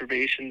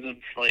observations of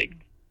like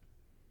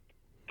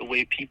the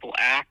way people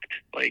act.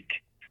 Like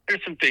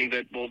there's some things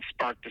that will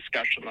spark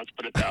discussion. Let's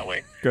put it that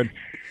way. Good.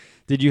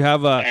 Did you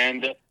have a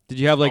And Did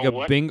you have like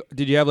what?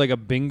 Did you have like a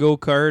bingo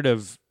card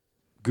of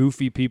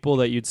goofy people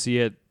that you'd see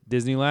at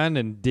Disneyland,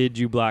 and did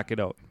you black it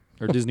out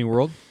or Disney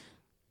World?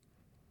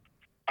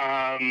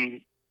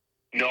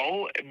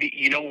 no,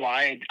 you know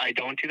why I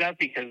don't do that?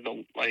 Because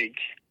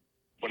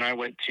when I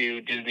went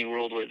to Disney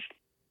World with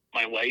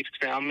my wife's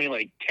family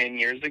like 10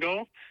 years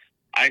ago,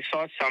 I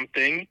saw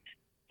something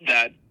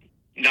that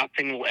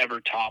nothing will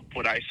ever top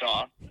what I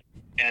saw,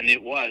 and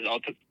it was I'll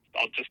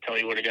just tell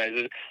you what it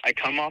is. I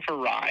come off a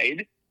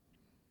ride.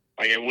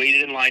 Like I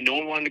waited in line. No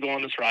one wanted to go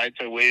on this ride,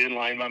 so I waited in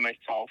line by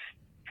myself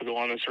to go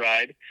on this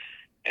ride.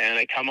 And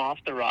I come off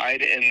the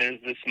ride, and there's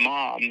this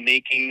mom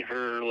making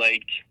her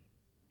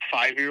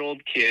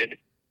 5-year-old kid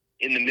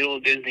in the middle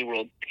of Disney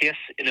World piss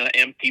in an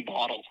empty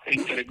bottle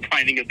instead of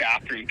finding a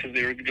bathroom because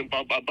they were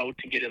about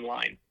to get in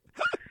line.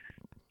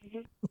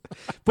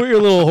 Put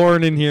your little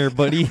horn in here,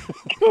 buddy.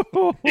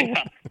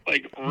 Yeah,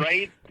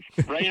 right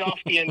off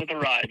the end of the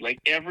ride. Like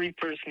every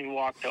person who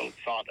walked out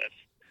saw this.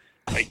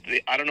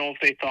 I don't know if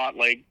they thought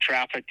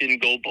traffic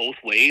didn't go both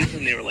ways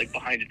and they were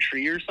behind a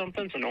tree or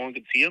something, so no one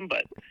could see them.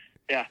 But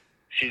yeah,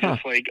 she's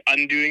just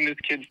undoing this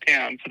kid's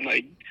pants and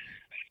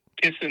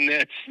kissing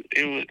this.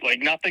 It was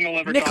nothing will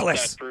ever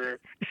Nicholas. top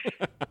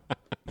that for.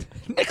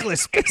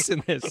 Nicholas,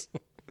 pissing this.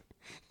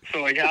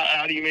 So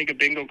how do you make a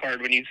bingo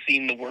card when you've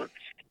seen the works?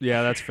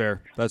 Yeah, that's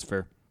fair.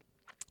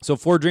 So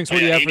 4 drinks. What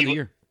do you have for the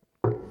year?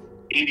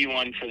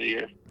 81 for the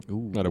year.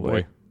 Ooh, Atta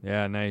boy.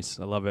 Yeah, nice.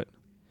 I love it.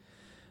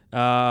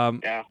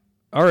 Yeah.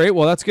 All right.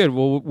 Well, that's good.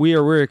 Well,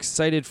 we're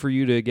excited for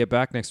you to get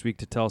back next week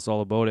to tell us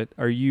all about it.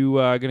 Are you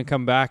going to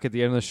come back at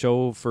the end of the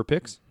show for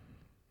picks?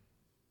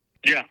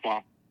 Yeah,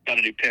 well, got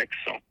to do picks,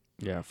 so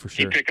Yeah, for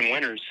keep sure. picking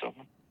winners. So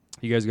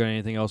You guys got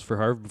anything else for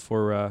Harv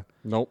before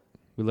Nope.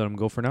 we let him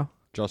go for now?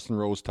 Justin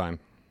Rose time.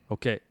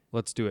 Okay,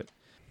 let's do it.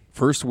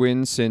 First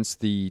win since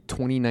the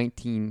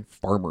 2019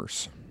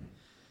 Farmers.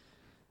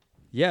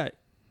 Yeah,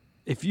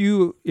 if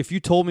you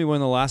told me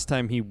when the last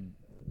time he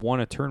won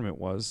a tournament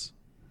was,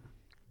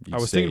 I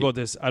was thinking about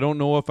this. I don't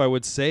know if I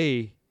would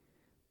say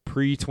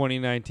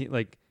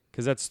pre-2019,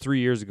 because that's 3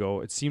 years ago.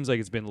 It seems like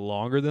it's been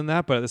longer than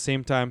that, but at the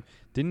same time,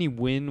 didn't he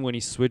win when he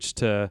switched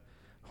to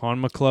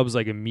Hanma clubs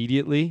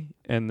immediately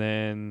and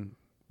then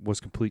was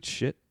complete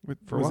shit?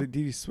 Did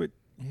he switch?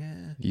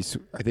 Yeah.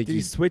 Did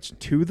He switch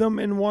to them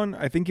in one?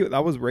 I think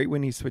that was right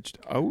when he switched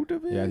out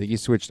of it. Yeah, I think he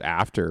switched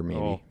after maybe.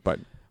 Oh. But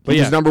But he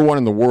yeah. was number 1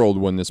 in the world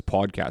when this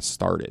podcast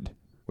started,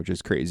 which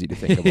is crazy to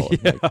think about.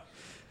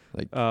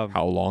 Yeah.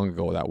 How long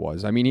ago that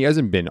was. I mean, he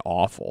hasn't been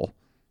awful.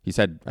 He's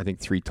had, I think,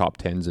 3 top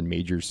 10s in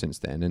majors since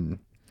then and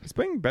He's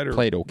playing better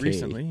played okay.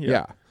 recently.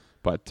 Yeah.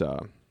 But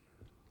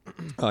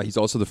he's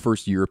also the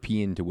first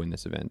European to win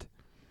this event.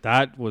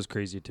 That was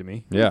crazy to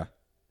me. Yeah.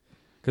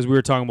 Because we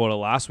were talking about it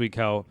last week,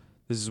 how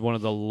this is one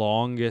of the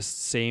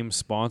longest same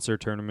sponsor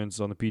tournaments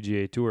on the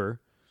PGA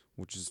Tour,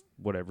 which is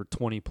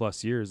 20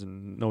 plus years,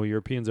 and no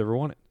Europeans ever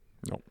won it.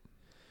 Nope.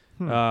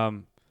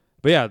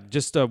 But yeah,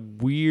 just a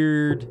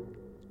weird.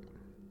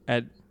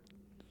 I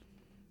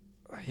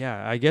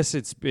guess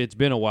it's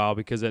been a while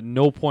because at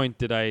no point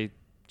did I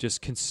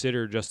just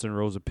consider Justin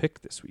Rose a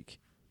pick this week.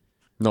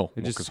 No, It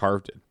because just-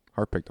 Harv did.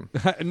 Harv picked him.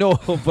 No,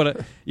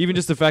 but even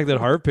just the fact that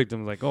Harv picked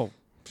him, oh,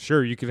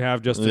 sure, you can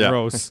have Justin Yeah.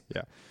 Rose.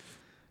 Yeah.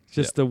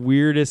 Just the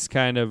weirdest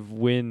kind of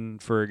win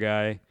for a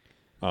guy.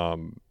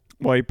 Well,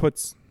 he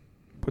puts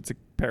a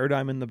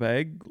paradigm in the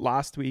bag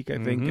last week, I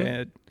think,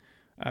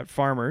 at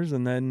Farmers,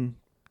 and then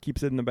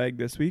keeps it in the bag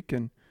this week.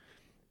 And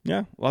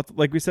yeah,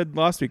 like we said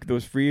last week,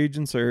 those free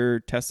agents are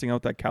testing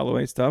out that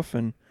Callaway stuff,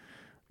 and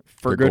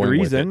for They're good going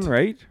with reason, it.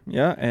 right?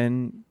 Yeah,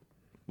 and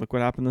look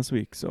what happened this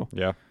week. So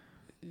Yeah.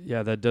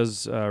 Yeah, that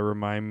does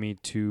remind me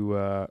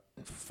to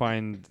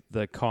find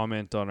the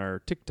comment on our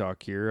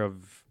TikTok here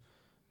of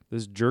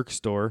this jerk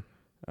store.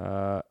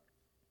 What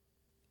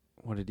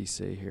did he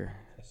say here?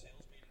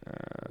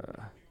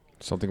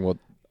 Something about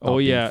Oh, not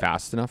being yeah.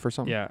 fast enough or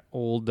something. Yeah,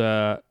 old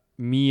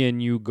Me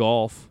and You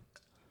Golf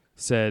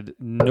said,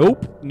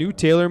 nope, new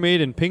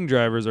TaylorMade and Ping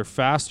drivers are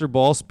faster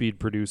ball speed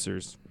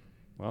producers.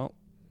 Well,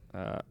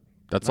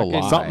 That's a Okay,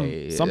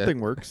 lie.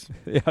 something works.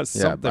 yeah, Yeah,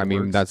 something I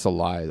mean works. that's a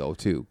lie though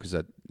too, because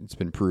it's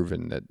been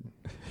proven that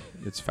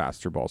it's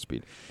faster ball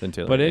speed than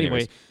Taylor. But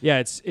anyway, yeah,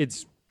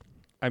 it's.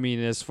 I mean,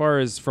 as far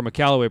as from a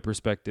Callaway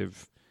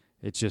perspective,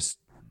 it's just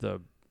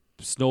the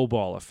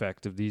snowball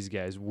effect of these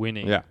guys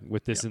winning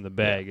with this in the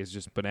bag is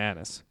just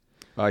bananas.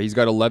 he's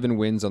got 11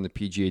 wins on the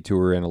PGA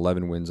Tour and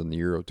 11 wins on the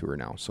Euro Tour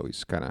now, so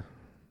he's kind of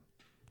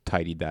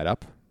tidied that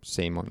up.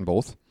 Same on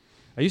both.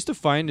 I used to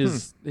find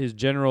his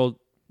general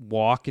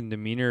walk and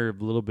demeanor a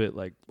little bit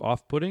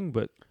off-putting,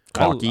 but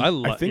cocky. I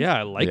like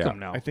Yeah. him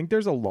now. I think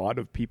there's a lot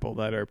of people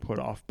that are put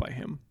off by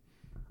him,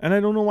 and I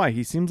don't know why.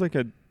 He seems like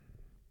a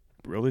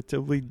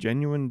relatively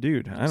genuine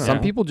dude. I don't know.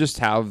 Some people just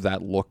have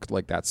that look,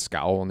 like that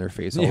scowl on their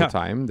face all Yeah. the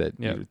time that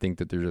Yeah. you think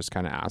that they're just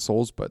kind of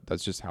assholes, but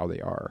that's just how they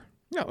are.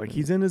 Yeah, like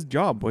he's in his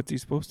job. What's he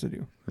supposed to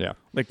do? Yeah.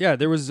 Yeah,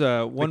 there was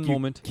one Like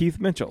moment. Keith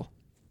Mitchell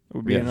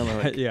would be Yeah.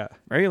 another, like, Yeah,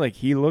 right? Like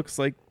he looks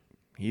like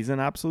he's an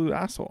absolute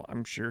asshole.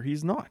 I'm sure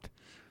he's not.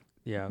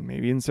 yeah.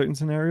 Maybe in certain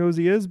scenarios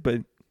he is,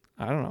 but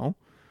I don't know.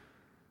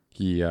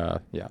 He, yeah.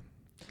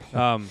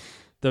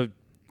 The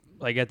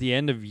like at the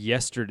end of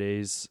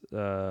yesterday's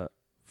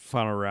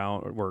final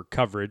round or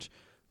coverage,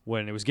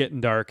 when it was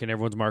getting dark and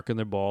everyone's marking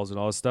their balls and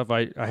all this stuff,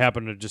 I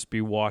happened to just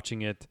be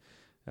watching it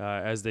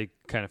as they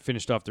kind of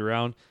finished off the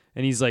round,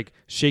 and he's like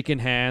shaking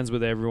hands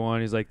with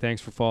everyone. He's like,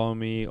 "Thanks for following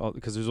me,"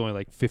 because there's only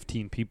like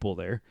 15 people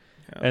there,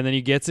 Yeah. and then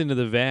he gets into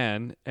the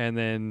van, and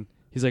then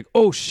he's like,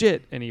 "Oh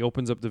shit!" and he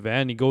opens up the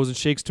van, and he goes and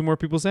shakes 2 more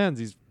people's hands.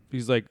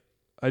 He's like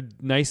a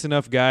nice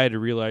enough guy to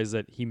realize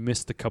that he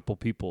missed a couple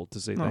people to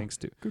say Oh. thanks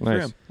to. Good Nice.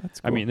 for him. That's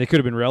cool. I mean, they could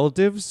have been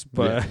relatives,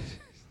 but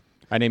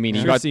And I mean,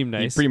 Sure he seemed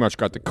nice. pretty much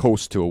got the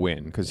coast to a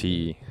win because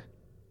he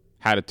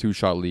had a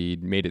 2-shot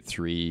lead, made it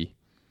 3.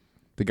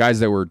 The guys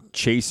that were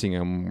chasing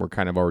him were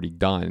kind of already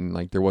done.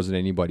 Like there wasn't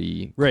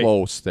anybody Right.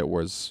 close that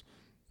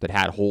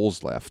had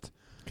holes left.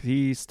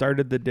 he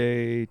started the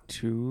day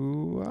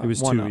 2. it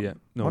was one 2. up. Yeah,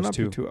 no, One it was up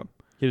 2. or 2 up.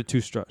 He had a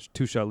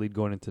 2-shot lead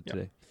going into Yeah.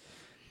 today,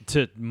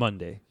 to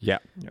Monday. Yeah.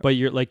 Yeah. But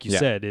you're like you Yeah.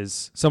 said,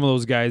 is some of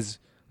those guys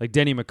like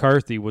Denny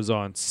McCarthy was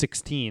on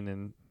 16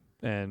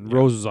 and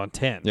Rose was on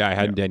 10. Yeah, I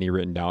had Yeah. Denny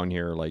written down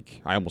here.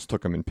 Like I almost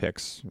took him in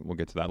picks. We'll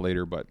get to that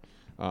later, but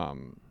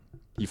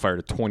he fired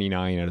a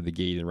 29 out of the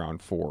gate in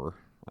round 4,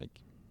 like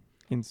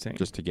Insane.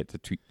 just to get to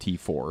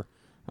T4.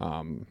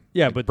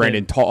 Yeah, Like, but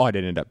Brandon Todd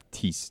ended up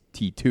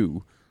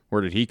T2.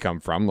 Where did he come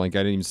from? Like I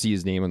didn't even see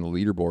his name on the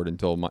leaderboard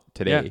until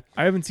today,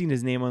 I haven't seen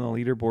his name on the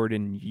leaderboard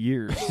in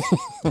years.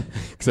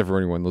 except for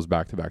when he won those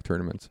back-to-back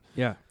tournaments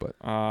yeah.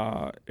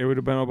 It would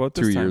have been about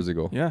this 2 time. years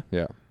ago. Yeah.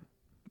 Yeah,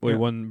 Well, Yeah.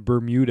 he won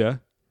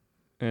Bermuda,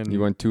 and he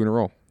won 2 in a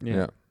row. Yeah.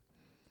 Yeah.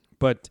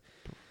 But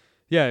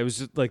yeah, it was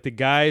just like the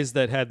guys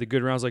that had the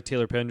good rounds, like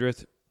Taylor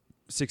Pendrith,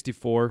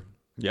 64.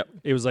 Yep.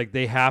 It was like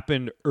they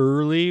happened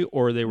early,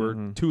 or they were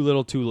Mhm. too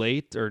little, too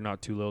late, or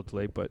not too little, too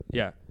late, but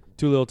yeah,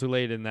 too little, too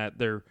late. In that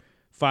their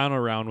final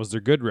round was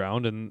their good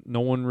round, and no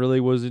one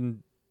really was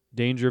in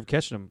danger of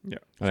catching them. Yeah.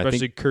 And I Especially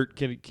think, Kurt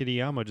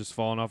Kitayama just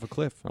falling off a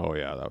cliff. oh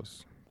yeah, that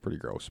was pretty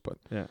gross. But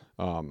Yeah,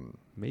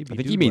 maybe. I think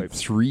dude he made life.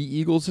 3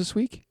 eagles this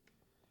week.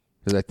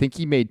 Because I think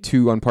he made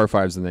 2 on par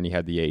 5s, and then he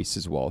had the ace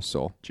as well.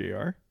 So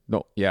JR.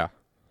 no, yeah.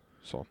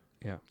 So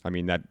Yeah. I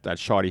mean that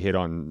shot he hit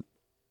on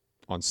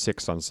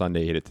 6 on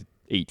Sunday, hit it to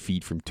 8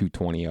 feet from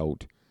 220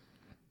 out.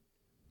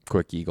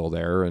 Quick eagle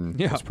there, and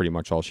Yeah. that's pretty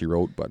much all she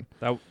wrote. But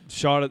That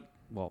shot at,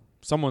 well,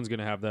 someone's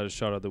gonna have that as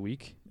shot of the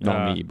week.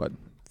 not me, but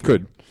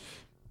good.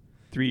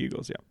 3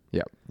 eagles,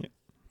 yeah.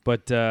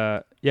 But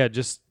yeah,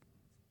 just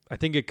I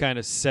think it kind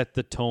of set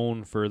the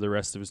tone for the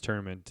rest of his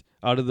tournament.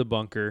 Out of the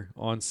bunker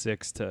on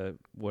 6 to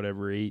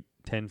whatever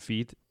 8-10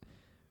 feet,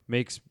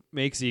 makes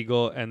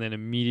eagle, and then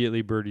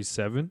immediately birdies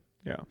 7.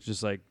 Yeah. It's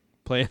just like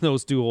playing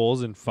those 2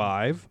 holes in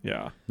 5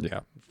 Yeah.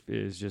 Yeah,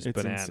 is just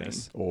It's bananas.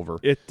 insane. over.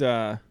 It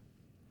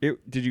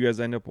did you guys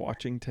end up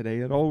watching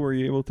today at all? Were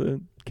you able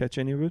to catch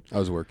any of it? I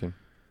was working.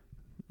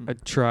 I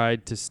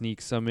tried to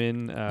sneak some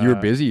in. You were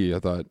busy. I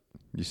thought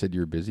you said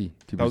you were busy.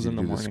 Too That was busy in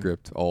to the do the morning.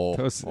 script. Oh,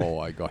 That was-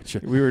 I got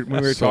you. We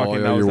were So, talking. yeah,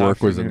 that your was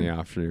work was in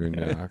afternoon. the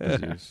afternoon. Yeah,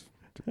 because you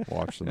was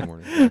watched in the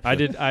morning.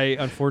 I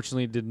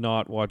unfortunately did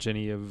not watch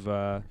any of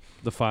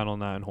the final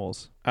 9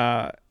 holes.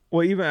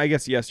 Well, even I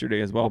guess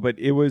yesterday as well, but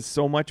it was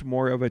so much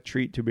more of a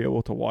treat to be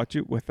able to watch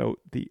it without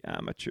the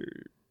amateur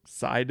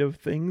side of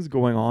things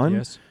going on.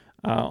 Yes,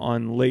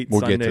 On late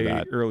We'll get Sunday, to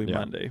that. early Yeah.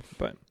 Monday,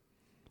 but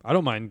I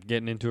don't mind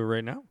getting into it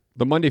right now.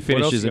 The Monday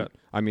finish else you isn't. got?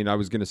 I mean, I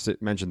was going to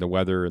mention the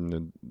weather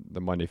and the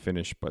Monday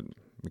finish, but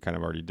we kind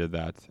of already did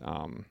that.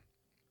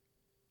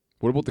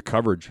 What about the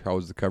coverage? How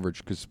was the coverage?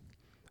 Because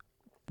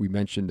we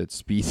mentioned that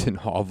Spieth and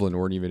Hovland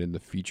weren't even in the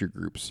feature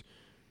groups.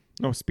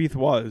 no, Spieth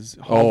was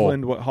Oh.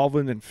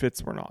 Hovland and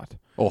Fitz were not.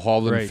 Oh,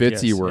 Hovland Right, and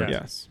Fitzy yes, were yeah.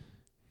 Yes,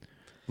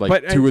 like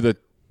But- 2 of the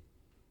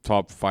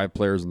top 5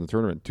 players in the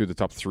tournament, 2 of the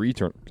top 3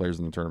 players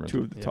in the tournament.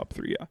 2 of the Yeah. top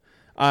 3.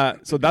 Yeah.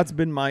 So that's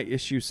been my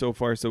issue so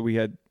far. So we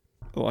had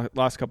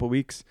last couple of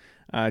weeks.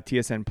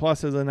 TSN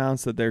Plus has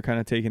announced that they're kind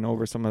of taking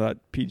over some of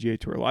that PGA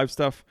Tour Live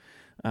stuff,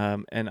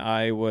 and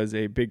I was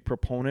a big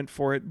proponent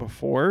for it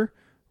before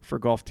for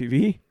Golf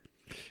TV.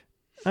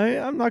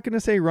 I'm not going to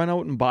say run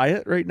out and buy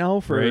it right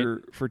now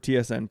for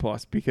TSN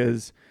Plus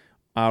because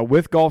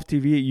with Golf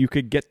TV you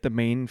could get the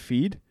main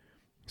feed,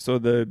 so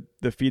the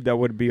feed that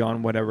would be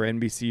on whatever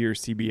NBC or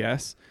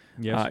CBS,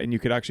 Yes. and you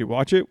could actually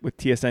watch it. With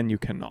TSN you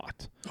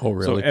cannot. Oh,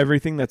 So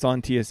everything that's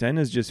on TSN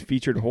is just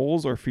featured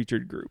holes or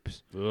featured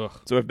groups. Ugh.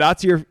 So if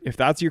that's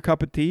your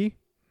cup of tea,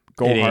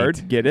 go It hard,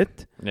 ain't. get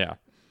it. yeah.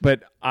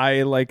 But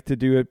I like to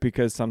do it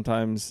because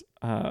sometimes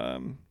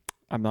I'm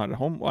not at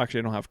home. Well, actually,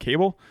 I don't have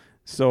cable,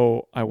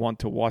 so I want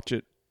to watch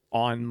it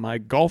on my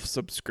golf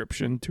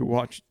subscription to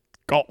watch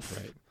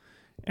golf,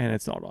 and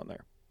it's not on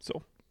there.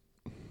 So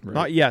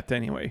not yet,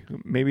 anyway.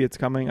 Maybe it's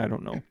coming. I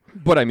don't know.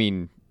 But I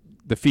mean,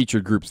 the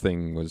featured groups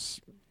thing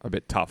was a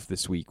bit tough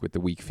this week with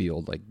the weak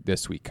field. Like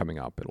this week coming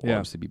up, it'll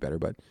obviously be better.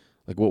 But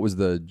like, what was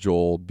the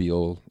Joel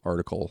Beal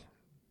article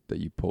that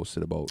you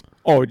posted about?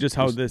 Oh, just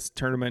how this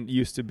tournament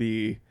used to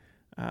be.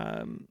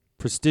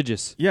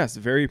 Prestigious. Yes,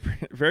 very,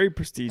 very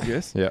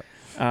prestigious. Yeah.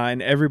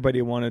 And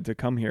everybody wanted to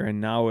come here, and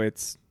now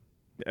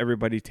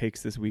everybody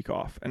takes this week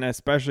off, and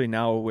especially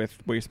now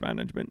with Waste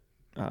Management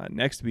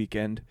next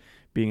weekend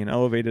being an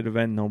elevated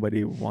event,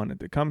 nobody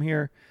wanted to come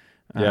here.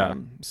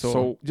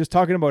 So just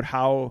talking about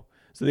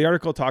so the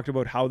article talked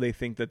about how they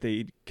think that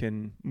they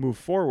can move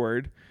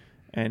forward,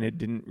 and it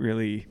didn't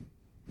really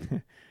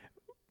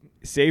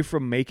say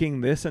from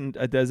making this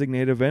a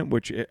designated event,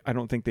 which I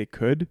don't think they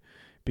could,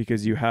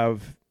 because you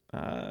have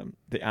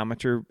the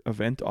amateur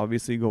event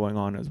obviously going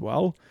on as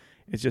well.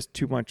 It's just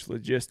too much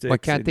logistics. Why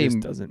can't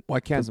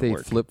they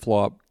work.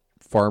 flip-flop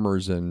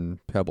Farmers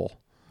and Pebble?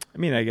 I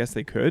mean, I guess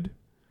they could.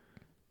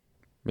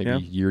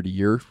 Maybe year to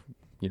year,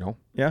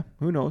 Yeah,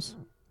 who knows?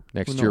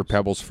 Next Who year knows?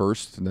 Pebble's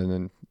first, and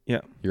then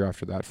Yeah, year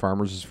after that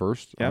Farmers is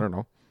first. Yeah. I don't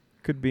know.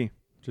 could be.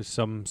 Just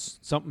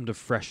something to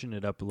freshen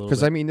it up a little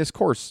Because bit. I mean, this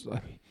course,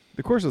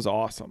 The course is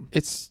awesome.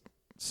 it's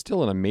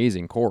still an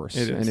amazing course,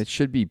 It is. and it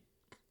should be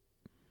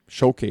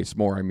showcased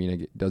more. I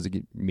mean, it doesn't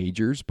get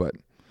majors, but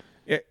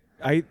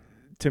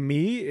To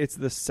me, it's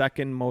the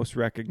second most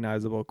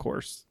recognizable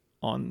course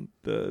on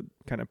the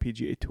kind of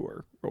PGA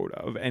Tour road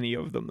of any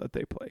of them that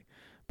they play,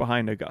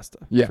 behind Augusta.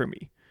 Yeah. For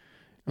me,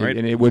 right,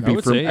 and it would be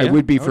would for say, it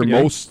would be I for would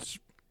agree. most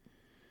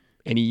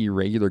any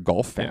regular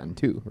golf fan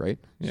too, right?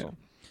 Yeah.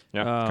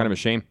 So, kind of a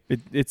shame.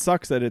 it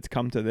sucks that it's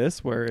come to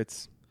this where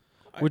it's.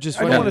 Which is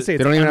I funny. don't want to say They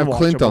it's don't even have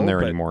Clint on unwatchable, there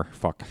but- anymore.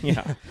 Fuck.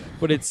 Yeah,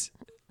 But it's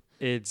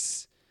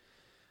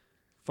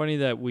funny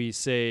that we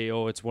say,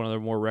 oh, it's one of the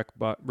more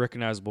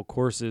recognizable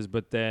courses,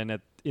 but then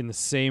in the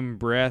same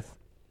breath,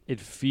 it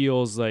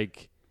feels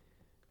like,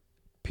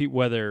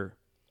 whether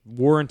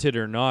warranted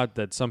or not,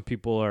 that some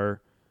people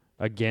are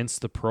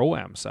against the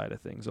Pro-Am side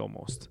of things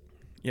almost.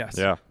 yes,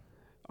 Yeah.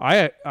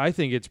 I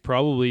think it's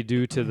probably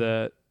due to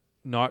the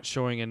not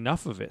showing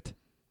enough of it.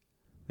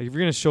 Like if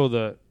you're going to show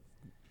the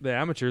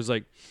amateurs,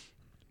 like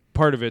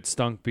part of it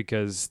stunk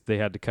because they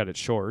had to cut it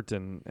short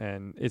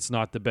and it's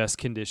not the best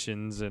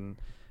conditions and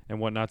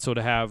whatnot. So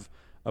to have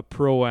a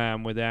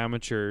Pro-Am with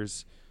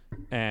amateurs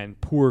and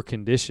poor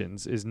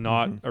conditions is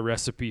not a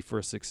recipe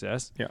for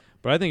success. Yeah.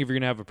 But I think if you're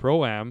going to have a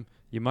Pro-Am,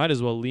 you might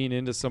as well lean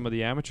into some of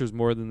the amateurs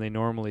more than they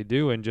normally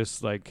do and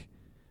just like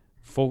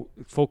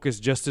focus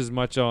just as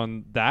much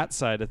on that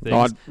side of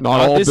things.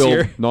 Not all this Bill,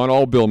 year. not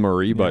all Bill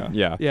Murray, but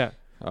yeah. Yeah.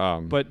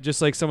 But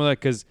just like some of that,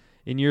 because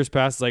in years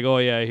past, it's like, oh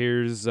yeah,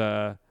 here's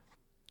the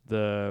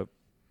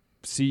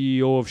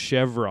CEO of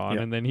Chevron,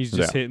 Yeah. and then he's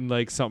just hitting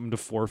like something to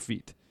 4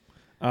 feet.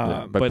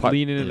 But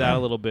lean into that a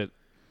little bit.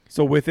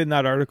 So within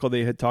that article,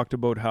 they had talked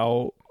about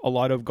how a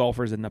lot of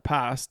golfers in the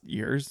past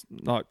years,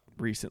 not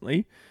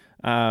recently,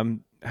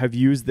 have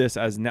used this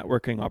as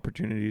networking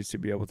opportunities to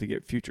be able to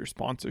get future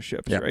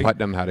sponsorships. Yeah, right?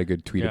 Putnam had a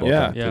good tweet about Yeah.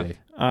 that Yeah. today.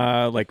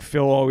 Like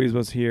Phil always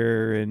was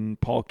here and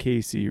Paul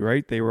Casey,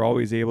 right? They were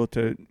always able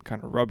to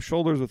kind of rub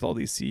shoulders with all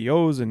these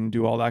CEOs and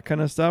do all that kind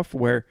of stuff,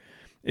 where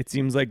it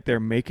seems like they're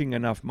making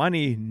enough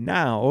money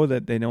now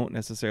that they don't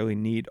necessarily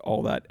need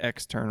all that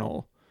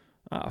external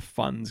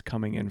funds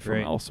coming in from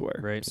Right.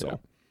 elsewhere. Right. So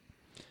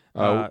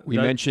We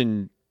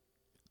mentioned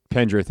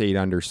Pendrith 8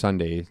 under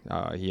Sunday.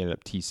 He ended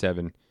up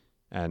T7.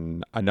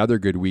 And another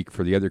good week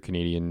for the other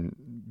Canadian,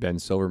 Ben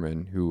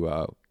Silverman, who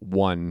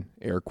won,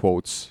 air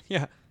quotes,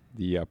 Yeah.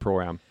 the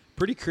Pro-Am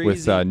Pretty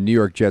crazy. with New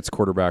York Jets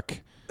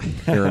quarterback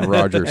Aaron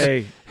Rodgers.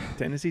 hey,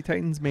 Tennessee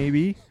Titans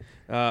maybe.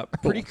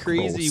 Pretty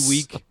crazy Gross.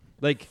 week.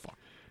 Like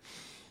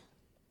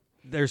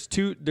there's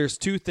two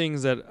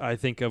things that I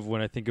think of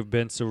when I think of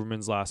Ben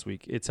Silverman's last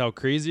week. It's how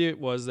crazy it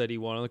was that he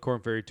won on the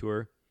Corn Ferry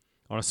Tour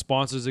on a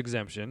sponsor's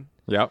exemption,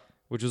 Yep.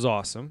 which was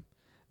awesome.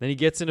 Then he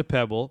gets into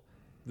Pebble.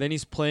 Then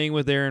he's playing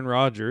with Aaron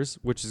Rodgers,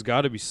 which has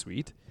got to be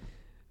sweet.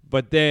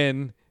 But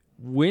then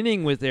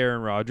winning with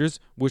Aaron Rodgers,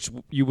 which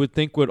you would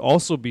think would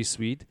also be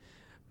sweet.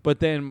 But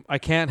then I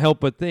can't help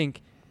but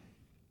think,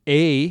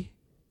 A,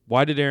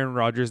 why did Aaron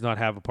Rodgers not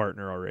have a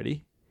partner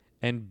already?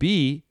 And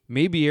B,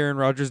 maybe Aaron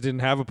Rodgers didn't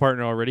have a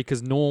partner already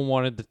because no one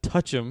wanted to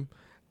touch him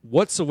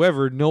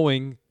whatsoever,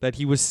 knowing that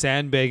he was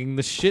sandbagging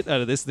the shit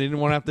out of this. They didn't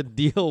want to have to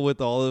deal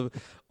with all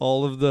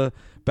of the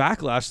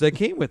backlash that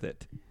came with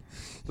it.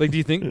 Like, do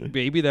you think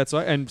maybe that's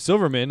why? And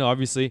Silverman,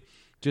 obviously,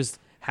 just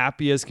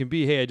happy as can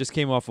be. Hey, I just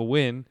came off a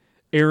win.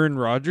 Aaron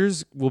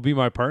Rodgers will be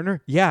my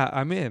partner. Yeah,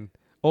 I'm in.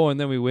 Oh, and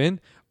then we win.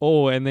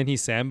 Oh, and then he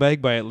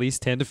sandbagged by at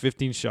least 10 to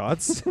 15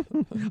 shots.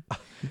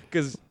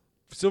 Because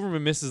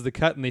Silverman misses the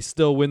cut and they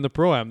still win the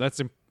Pro-Am. Has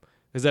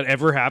that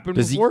ever happened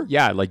before?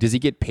 Does he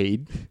get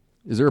paid?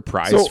 Is there a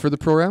prize So- for the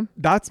Pro-Am?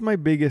 That's my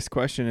biggest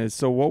question is,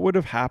 so what would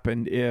have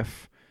happened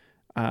if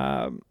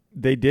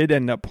they did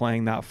end up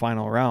playing that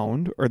final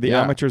round, or the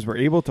Yeah. amateurs were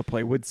able to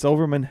play, would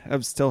Silverman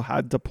have still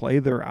had to play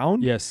the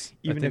round? Yes, I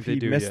Even think if they he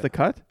do, missed yeah. the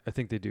cut? I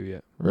think they do. Yeah.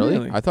 Really?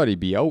 Really? I thought he'd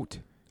be out.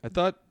 I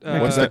thought.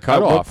 What's at the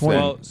cutoff what point?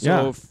 then? Well, so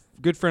Yeah.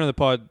 good friend of the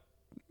pod,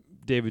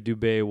 David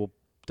Dubé, will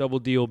Double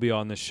D will be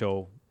on the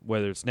show,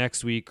 whether it's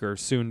next week or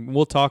soon.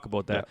 We'll talk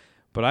about that. Yeah.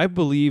 But I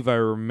believe I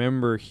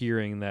remember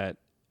hearing that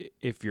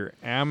if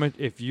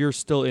you're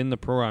still in the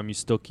program, you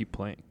still keep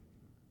playing.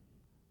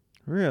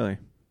 Really?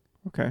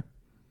 Okay.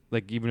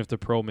 Like even if the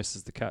pro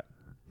misses the cut,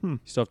 Hmm. you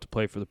still have to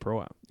play for the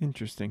pro am.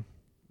 Interesting.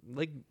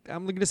 Like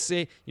I'm going to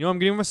say, I'm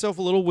giving myself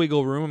a little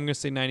wiggle room. I'm going to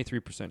say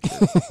 93%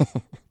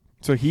 sure.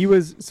 So he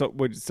was,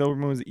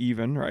 Silverman was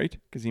even, right?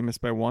 Because he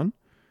missed by 1.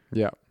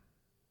 Yeah.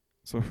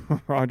 So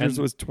Rogers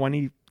And- was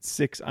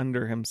 26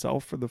 under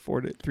himself for the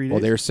 3 days. Well,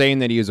 they were saying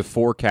that he was a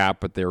 4 cap,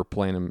 but they were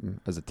playing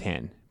him as a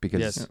 10 because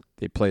Yes.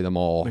 they play them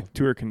all like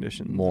tour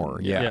conditions. more.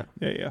 Yeah.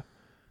 Yeah.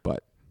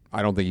 But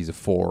I don't think he's a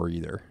 4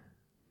 either.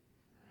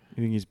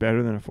 You think he's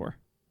better than a 4?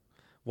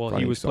 Well, I he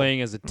think was so.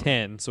 playing as a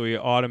 10, so he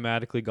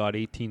automatically got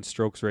 18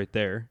 strokes right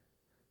there,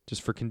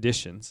 just for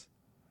conditions.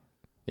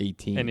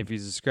 18. And if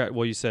he's a scratch,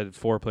 well, you said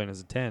 4 playing as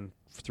a 10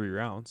 for 3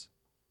 rounds,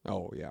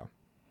 Oh, yeah.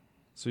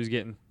 so he's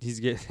getting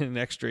an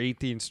extra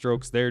 18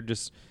 strokes there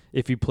just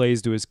if he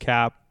plays to his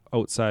cap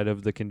outside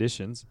of the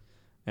conditions,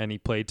 and he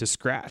played to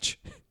scratch,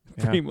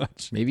 pretty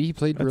much. Maybe he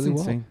played That's really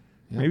insane.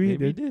 Yeah. Maybe he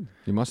Maybe he did. did.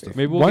 He must have.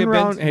 Maybe we'll One get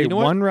round, Ben, hey, you know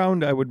what? one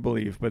round I would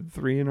believe, but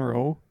 3 in a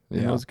row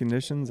in Yeah. those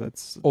conditions,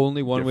 that's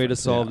Only one way to different,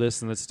 solve yeah.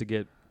 this, and that's to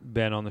get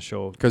Ben on the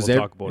show. Because we'll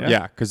talk about it.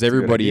 yeah, because a good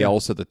everybody idea.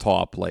 else at the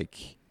top,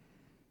 like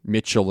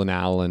Mitchell and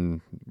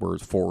Allen, were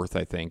 4th,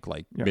 I think.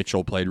 Like Yeah.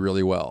 Mitchell played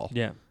really well.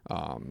 Yeah.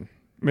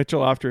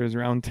 Mitchell, after his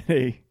round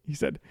today,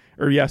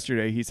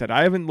 yesterday, he said,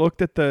 I haven't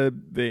looked at the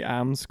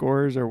AM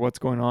scores or what's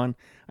going on.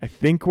 I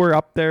think we're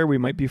up there. We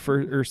might be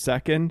first or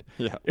second.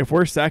 Yeah. If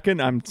we're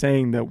second, I'm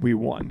saying that we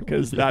won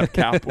because that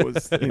cap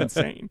was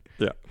insane.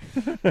 Yeah.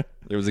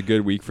 It was a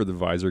good week for the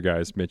visor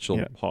guys, Mitchell,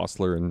 Yeah.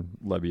 Hostler, and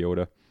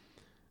Lebiota.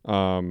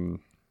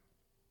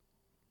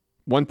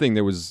 One thing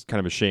that was kind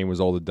of a shame was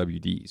all the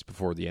WDs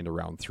before the end of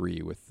round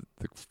 3 with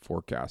the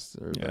forecast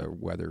or Yeah. the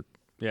weather.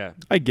 Yeah.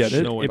 I get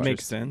it. No It interest.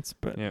 makes sense,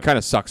 but Yeah. Kind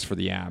of sucks for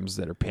the AMs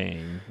that are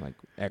paying like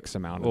X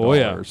amount of Oh,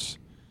 yeah. dollars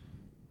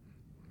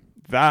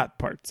that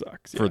part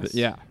sucks. for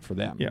yes. for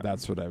them. Yeah.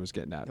 That's what I was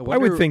getting at. I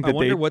would think that I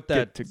wonder they what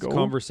that get to go.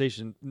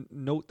 conversation.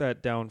 Note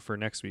that down for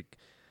next week.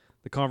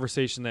 The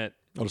conversation that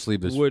I'll just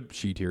leave this Would-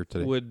 sheet here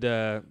today. would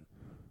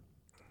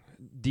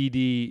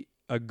DD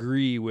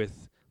agree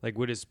with, like,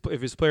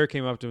 if his player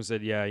came up to him and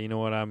said, "Yeah, you know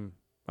what, I'm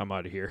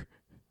out of here."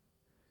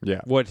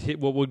 yeah. What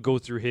would go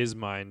through his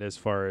mind as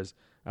far as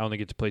I only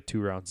get to play 2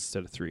 rounds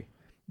instead of 3?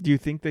 Do you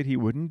think that he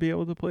wouldn't be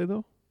able to play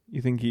though?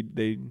 You think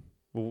they'd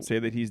Well, say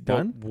that he's well,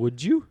 done?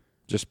 would you?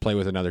 Just play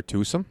with another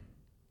twosome.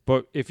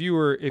 But if you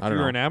were I don't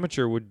know. an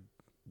amateur, would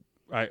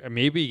I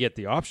maybe you get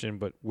the option?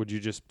 But would you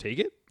just take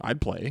it? I'd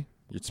play.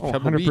 It's Oh,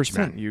 Pebble Beach, 100%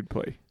 man. you'd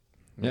play.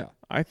 Yeah.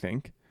 I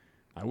think.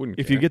 I wouldn't.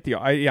 If care. you get the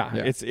Yeah.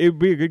 it'd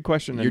be a good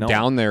question to you're know.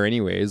 down there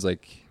anyways.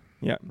 Like,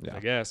 Yeah. yeah, I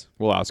guess.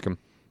 we'll ask him.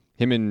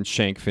 Him and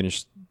Shank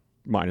finished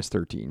minus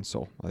 13,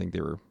 so I think they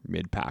were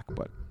mid pack,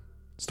 but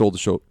stole the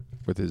show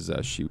with his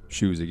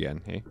shoes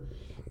again. Hey,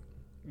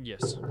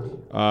 Yes.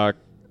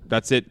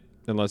 that's it.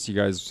 Unless you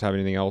guys have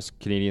anything else,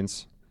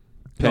 Canadians.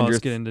 Now let's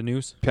Pendrith, get into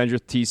news.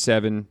 Pendrith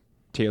T7,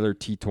 Taylor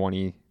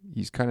T20.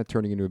 He's kind of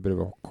turning into a bit of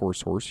a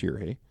course horse here.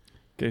 Hey,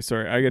 Okay,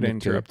 sorry, I got to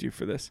Nick interrupt you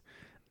for this.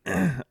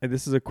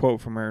 This is a quote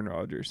from Aaron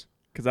Rodgers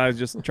because I was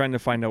just trying to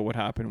find out what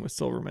happened with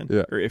Silverman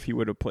Yeah. or if he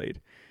would have played,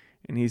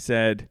 and he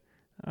said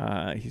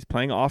he's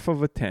playing off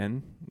of a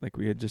 10, like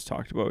we had just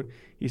talked about.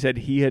 He said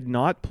he had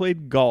not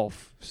played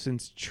golf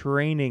since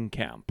training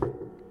camp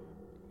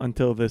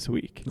until this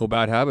week. no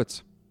bad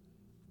habits.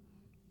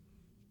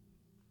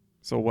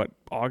 So what?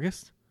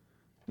 August?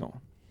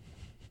 No,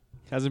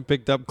 Hasn't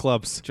picked up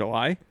clubs.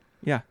 July.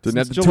 Yeah, Didn't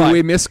have since the July.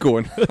 two-way miss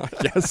going.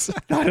 Yes.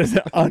 That is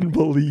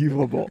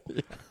unbelievable.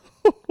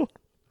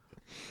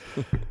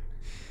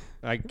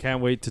 I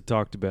can't wait to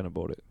talk to Ben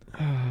about it.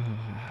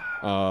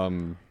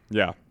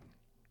 Yeah,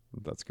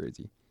 that's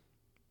crazy.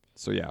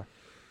 So yeah,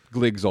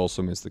 Gliggs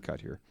also missed the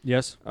cut here.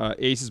 Yes.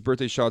 Ace's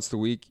birthday shots of the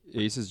week.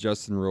 Ace's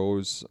Justin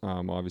Rose,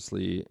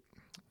 obviously,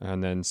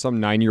 and then some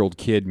 9-year-old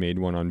kid made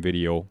one on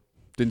video.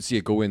 Didn't see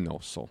it go in though.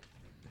 So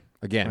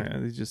again, Yeah,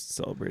 they just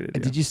celebrated. and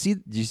Yeah. did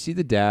you see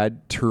the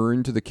dad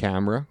turn to the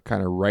camera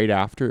kind of right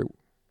after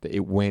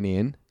it went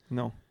in?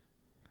 No.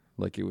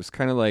 Like it was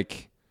kind of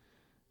like,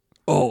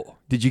 oh,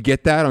 did you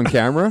get that on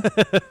camera?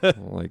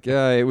 I'm like,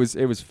 yeah, it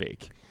was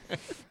fake.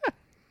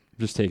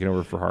 Just taking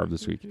over for Harv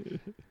this week.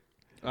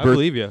 I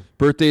believe you.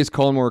 Birthdays: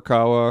 Colin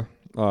Morikawa,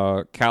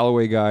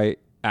 Callaway guy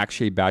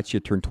Akshay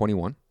Bhatia turned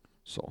 21.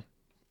 So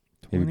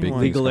maybe big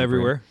 21. things Legal coming for him.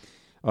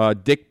 everywhere.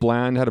 Dick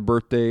Bland had a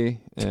birthday,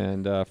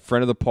 and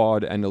friend of the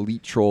pod and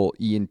elite troll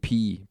Ian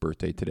P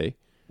birthday today,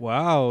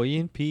 Wow,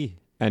 Ian P.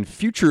 and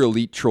future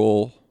elite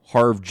troll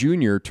Harv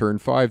Jr.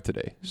 turned 5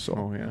 today. So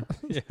Oh yeah.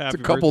 Yeah, it's a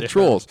couple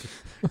trolls.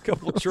 A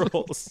couple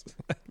trolls.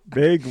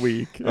 Big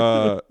week.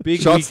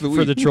 Big shots week of the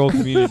for the week. troll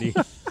community.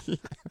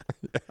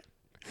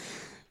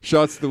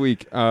 Shots of the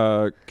week.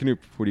 Canoop,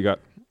 what do you got?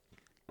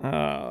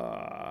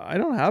 I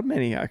don't have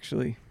many,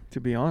 actually, to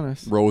be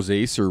honest. Rose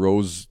ace or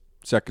Rose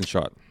second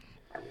shot?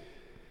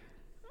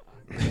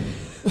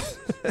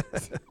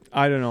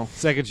 I don't know.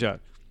 Second shot.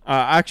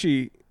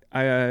 Actually,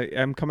 I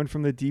am coming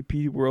from the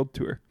DP World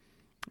Tour.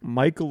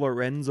 Michael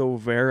Lorenzo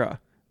Vera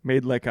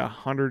made like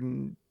 100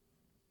 and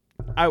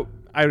I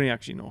don't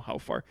actually know how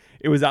far.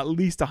 It was at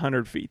least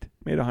 100 feet.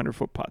 Made a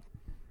 100-foot putt.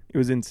 It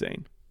was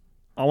insane.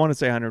 I want to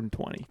say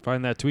 120.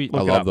 Find that tweet. I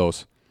Look it love up.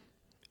 those.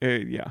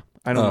 Yeah,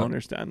 I don't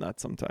understand that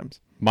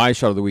sometimes. My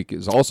shot of the week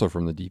is also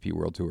from the DP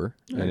World Tour,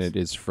 and Nice. it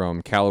is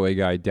from Callaway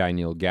guy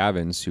Daniel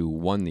Gavins, who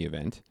won the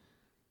event.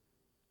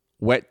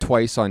 Wet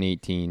twice on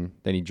 18,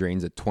 then he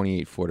drains a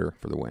 28-footer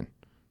for the win.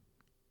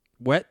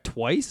 Wet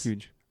twice?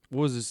 Huge.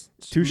 What was his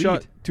Two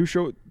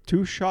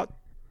lead? shot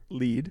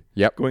lead.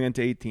 Yep. Going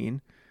into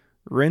 18.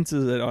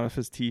 Rinses it off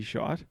his tee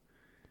shot.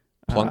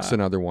 Plunks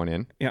another one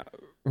in. Yeah,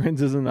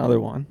 rinses another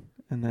one,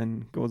 and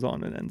then goes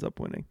on and ends up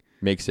winning.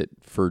 Makes it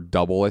for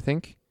double, I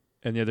think.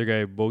 And the other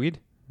guy bogeyed?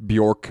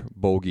 Bjork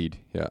bogeyed.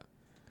 Yeah.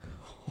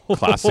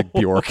 Classic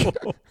Bjork.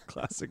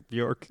 Classic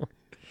Bjork.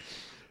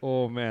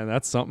 Oh, man,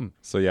 that's something.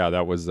 So, yeah,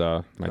 that was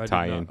my did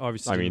tie-in. not-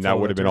 obviously I didn't mean, that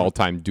follow would have that been tournament.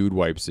 all-time dude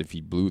wipes if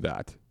he blew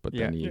that. But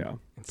then he Yeah.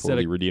 Instead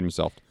totally of, redeemed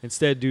himself.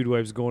 instead, Dude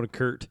Wipes going to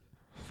Kurt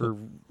for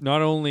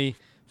not only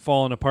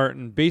falling apart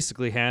and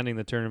basically handing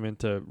the tournament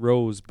to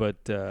Rose,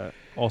 but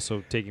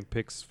also taking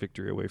Pick's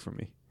victory away from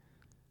me.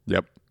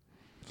 Yep.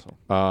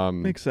 So.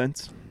 Makes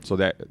sense. So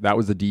that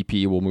was the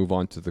DP. We'll move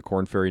on to the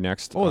Corn Ferry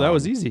next. Oh, that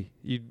was easy.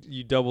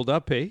 You doubled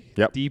up, hey?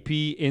 Yep.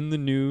 DP in the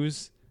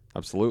news,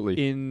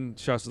 Absolutely. in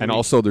Shots of the And Week.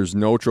 also, there's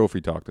no trophy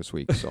talk this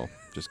week, so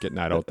just getting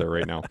that out there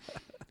right now.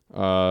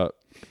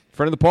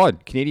 Friend of the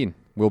pod, Canadian,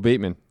 Will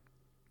Bateman.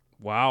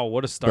 Wow,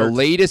 what a The start.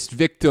 latest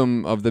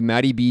victim of the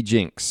Matty B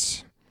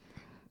jinx.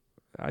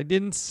 I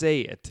didn't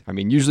say it. I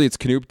mean, usually it's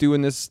Canoop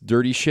doing this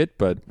dirty shit,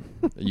 but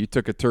you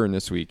took a turn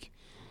this week.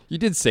 You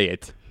did say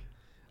it.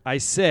 I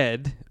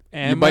said,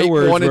 and You my might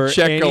words wanna were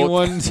check out-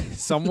 anyone,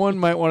 someone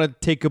might want to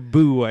take a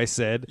boo, I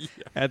said,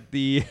 at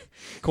the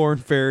Corn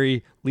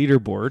Ferry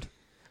leaderboard.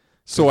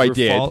 So I We're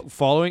did.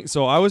 following.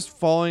 So I was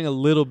following a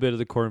little bit of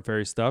the Corn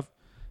Ferry stuff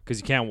because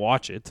you can't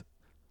watch it.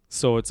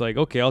 So it's like,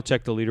 okay, I'll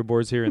check the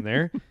leaderboards here and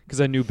there because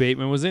I knew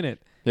Bateman was in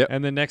it. Yep.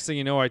 And the next thing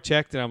you know, I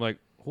checked and I'm like,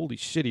 holy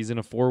shit, he's in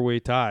a 4-way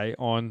tie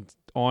on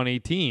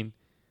 18.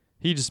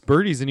 He just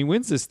birdies and he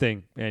wins this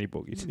thing. And he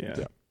bogeyed.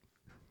 Yeah.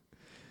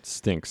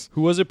 Stinks.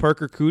 Who was it?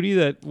 Parker Cootie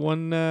that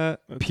won?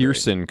 That's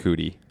Pearson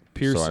Cootie.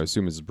 Pearson. So I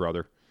assume it's his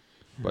brother.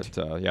 But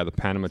yeah, the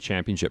Panama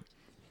Championship.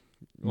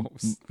 Oh,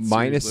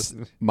 Minus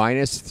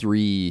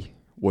 -3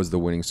 was the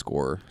winning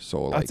score.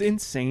 So like That's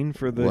insane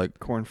for the like,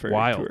 Corn Ferry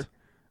wild. Tour.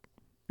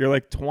 You're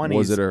like 20s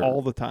Was it a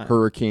all the time.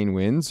 hurricane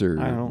winds or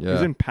I don't know. It yeah.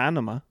 was in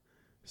Panama,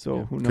 so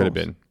Yeah. who knows? Could have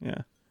been.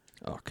 Yeah.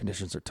 Oh,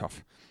 conditions are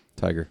tough.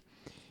 Tiger.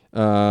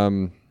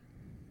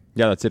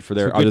 Yeah, that's it for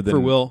there. So good for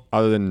Will.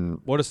 Other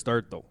than What a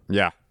start, though.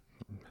 yeah,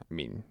 I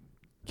mean,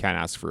 can't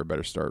ask for a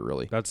better start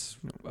really. That's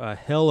a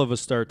hell of a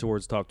start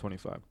towards top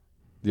 25.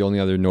 The only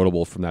other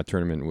notable from that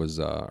tournament was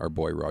our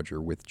boy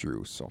Roger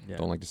withdrew. So Yeah.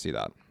 don't like to see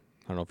that.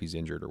 I don't know if he's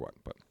injured or what,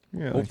 but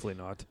Yeah. Hopefully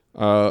not.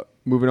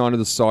 moving on to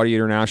the Saudi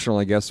International,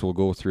 I guess we'll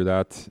go through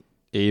that.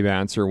 Abe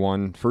Answer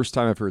won. First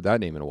time I've heard that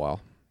name in a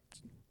while.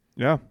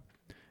 Yeah.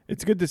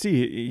 It's good to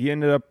see. He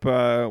ended up,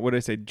 what did I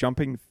say,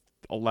 jumping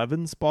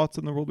 11 spots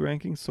in the world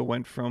rankings. So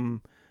went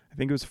from, I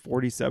think it was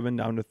 47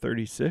 down to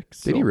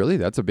 36. Did he really?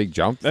 That's a big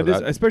jump. That for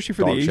is, especially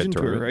for the dog shit Asian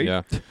tour, tournament.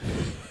 right?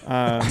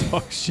 Yeah.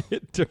 Talk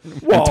shit.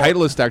 Tournament. Well, and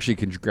Titleist actually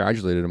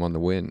congratulated him on the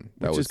win.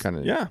 That which was is- kind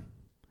of yeah.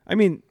 I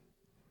mean,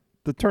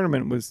 the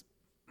tournament was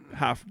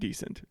half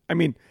decent. I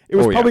mean, it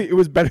was Oh, yeah. probably it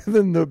was better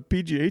than the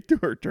PGA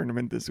Tour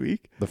tournament this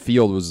week. The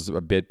field was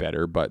a bit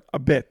better, but A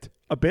bit.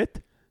 but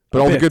A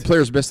all the bit. good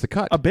players missed the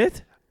cut. A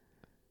bit.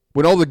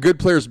 When all the good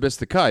players missed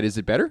the cut, is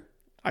it better?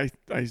 I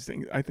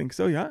think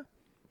so. Yeah.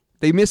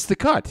 They missed the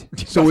cut.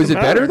 So is it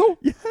better though?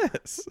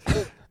 Yes.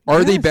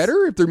 Are they Yes.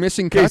 better if they're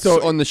missing Okay, cuts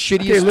so- on the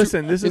shittiest? Okay,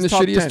 listen. This in is the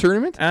top shittiest 10.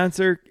 tournament.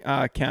 Answer: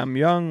 Cam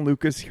Young,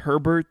 Lucas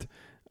Herbert,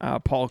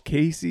 Paul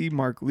Casey,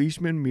 Mark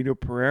Leishman, Mito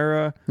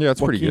Pereira. Yeah,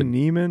 that's pretty Joaquin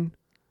Neiman.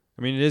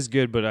 I mean, it is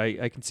good, but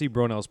I can see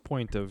Bronell's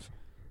point of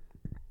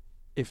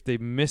if they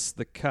miss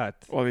the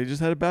cut. Well, they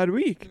just had a bad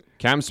week.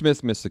 Cam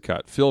Smith missed the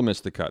cut. Phil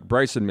missed the cut.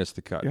 Bryson missed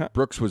the cut. Yeah.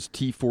 Brooks was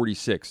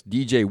T46.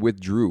 DJ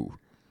withdrew.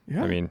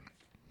 Yeah. I mean,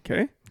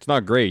 okay. it's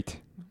not great.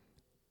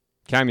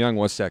 Cam Young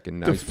was second.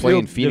 Now The he's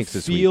playing field- Phoenix the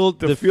this week. field,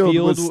 The field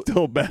was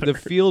still the better.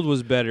 field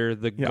was better.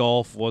 The Yeah.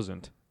 golf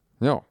wasn't.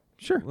 No,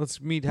 Sure. Let's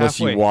meet unless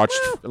halfway.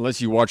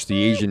 you watched the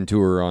Asian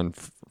tour on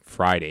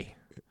Friday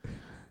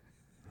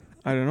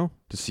I don't know.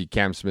 to see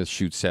Cam Smith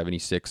shoot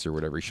 76 or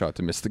whatever he shot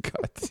to miss the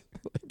cut.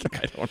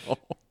 Like, I don't know.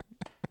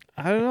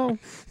 I don't know.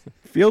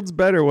 Field's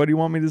better. What do you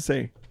want me to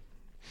say?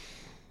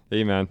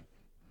 Hey, man.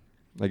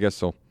 I guess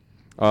so.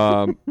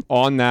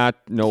 On that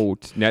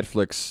note,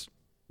 Netflix,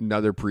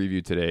 another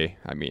preview today.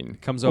 I mean,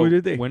 Comes Oh, out.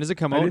 did they? When does it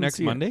come I out? didn't Next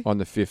see it. Monday? on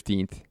the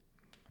 15th.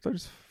 thought it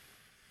was,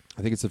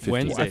 I think it's the 15th.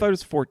 Wednesday. I thought it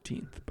was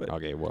 14th, but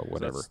Okay, well,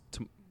 whatever. That's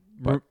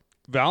But-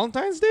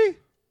 Valentine's Day?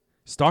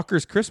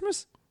 Stalker's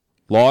Christmas?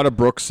 A lot of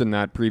Brooks in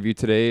that preview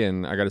today,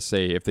 and I got to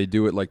say, if they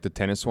do it like the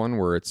tennis one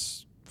where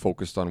it's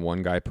focused on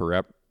one guy per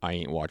ep, I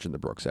ain't watching the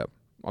Brooks ep.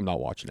 I'm not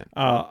watching it.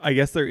 I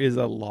guess there is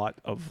a lot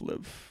of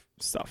live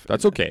stuff.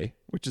 That's in it, okay.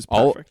 which is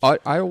I'll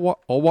perfect.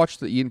 I'll watch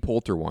the Ian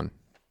Poulter one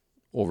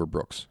over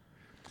Brooks.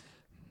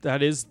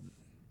 That is,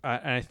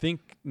 I think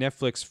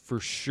Netflix for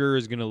sure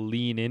is going to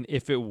lean in.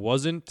 If it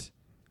wasn't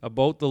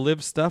about the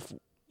live stuff,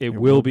 it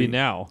will be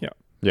now. Yeah.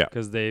 Yeah.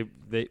 Because they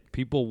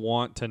people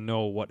want to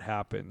know what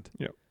happened.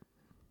 Yep.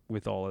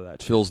 With all of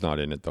that shit. Phil's not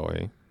in it though,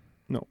 eh?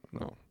 No.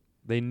 No.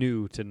 They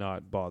knew to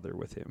not bother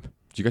with him.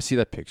 Did you guys see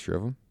that picture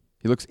of him?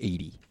 He looks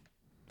 80.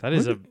 That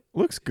is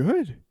Looks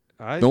good.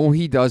 No,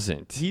 he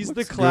doesn't. He's the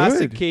Looks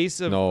classic good. case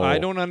of No. I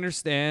don't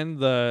understand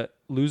the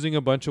losing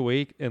a bunch of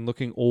weight and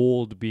looking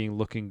old being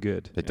looking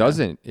good. It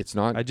doesn't. It's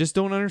not I just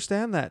don't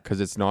understand that. because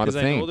it's not a Because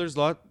I know thing. there's a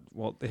lot.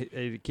 Well,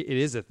 it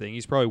is a thing.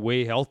 He's probably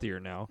way healthier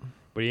now,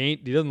 but he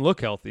doesn't look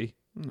healthy.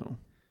 No.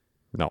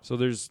 No. So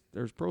there's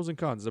pros and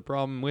cons. The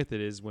problem with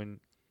it is when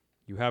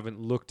you haven't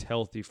looked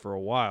healthy for a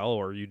while,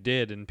 or you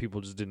did and people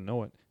just didn't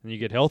know it, and you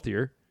get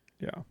healthier,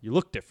 Yeah. you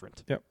look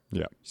different. Yep.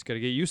 Yeah. Just got to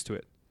get used to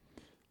it.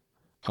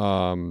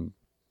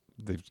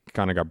 They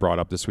kind of got brought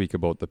up this week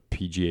about the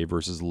PGA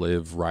versus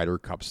Live Ryder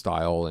Cup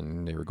style,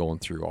 and they were going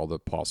through all the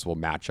possible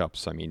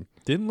matchups. I mean,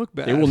 Didn't look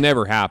bad. it will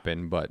never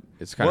happen, but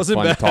it's kind of Wasn't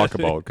fun bad. to talk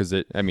about because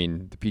the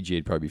PGA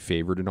would probably be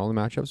favored in all the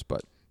matchups,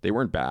 but they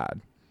weren't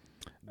bad.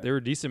 They were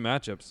decent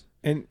matchups.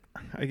 And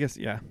I guess,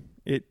 yeah,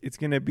 it's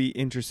going to be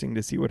interesting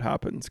to see what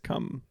happens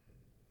come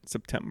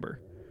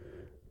September.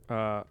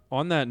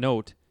 On that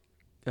note,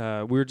 we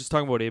were just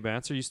talking about Abe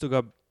Answer. You still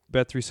got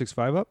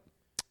Bet365 up?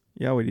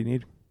 Yeah, what do you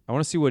need? I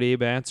want to see what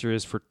Abe Answer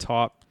is for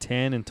top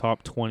 10 and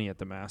top 20 at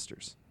the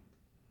Masters.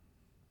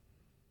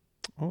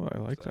 Oh, I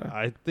like that.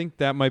 I think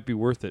that might be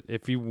worth it.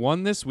 If he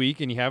won this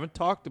week and you haven't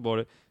talked about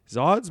it, his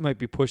odds might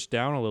be pushed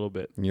down a little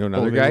bit. You know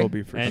another they guy? will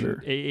be for And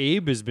sure.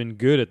 Abe has been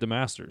good at the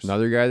Masters.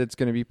 Another guy that's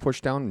going to be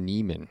pushed down,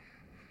 Neiman.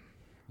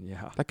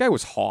 Yeah. That guy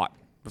was hot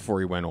before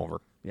he went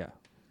over. Yeah.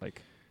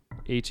 Like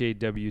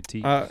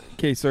HAWT.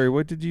 Okay, sorry.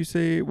 What did you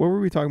say? What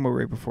were we talking about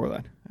right before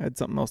that? I had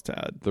something else to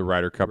add. The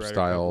Ryder Cup Ryder Cup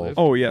style. Live.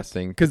 Oh yes,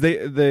 thing. because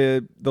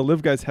the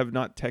live guys have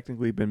not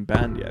technically been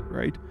banned yet,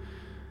 right?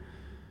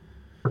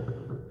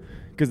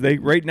 Because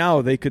right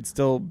now they could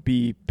still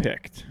be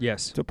picked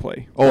yes. to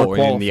play. Oh, or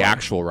in the qualify.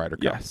 actual Ryder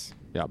Cup. Yes.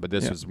 Yeah, but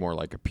this Yeah. was more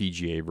like a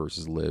PGA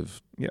versus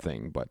Live Yeah.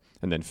 thing.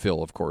 And then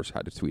Phil, of course,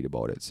 had to tweet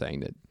about it, saying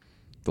that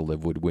the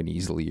Live would win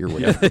easily or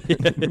whatever.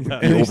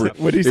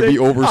 What do you It'd say? be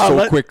over Ah, so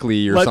let-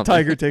 quickly or Let something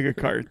Tiger take a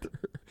cart.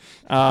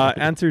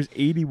 Answer's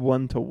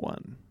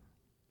 81-1.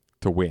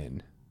 to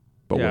win.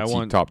 But Yeah, what's I he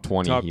want top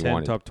 20 top he 10,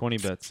 wanted? top 20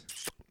 bets.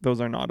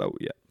 Those are not out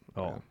yet.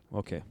 Oh,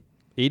 okay.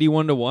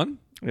 81-1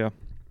 Yeah.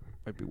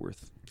 might be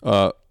worth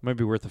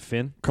a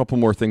fin. Couple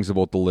more things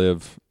about the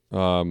Live.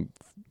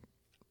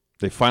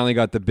 They finally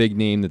got the big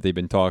name that they've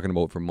been talking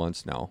about for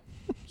months now.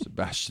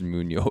 Sebastian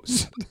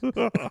Munoz.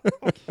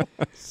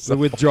 The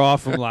withdrawal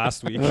from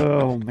last week.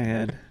 Oh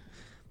man.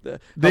 How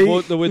They-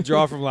 about the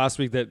withdrawal from last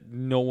week that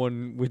no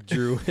one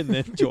withdrew and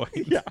then joined?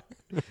 Yeah.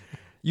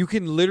 You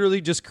can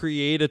literally just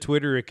create a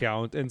Twitter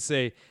account and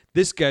say,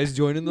 this guy's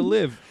joining the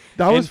Live.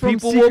 That and was from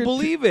people Secret- will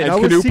believe it. That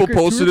was Canupa Secret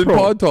posted Tour in Pro.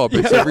 Pod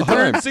Topics every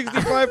time.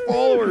 165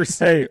 followers.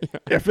 Hey,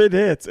 if it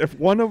hits, if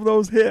one of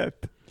those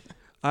hit,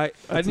 I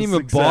That's didn't a even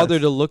success. bother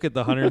to look at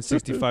the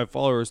 165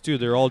 followers too.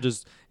 They're all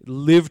just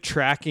Live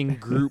tracking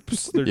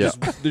groups. They're Yeah.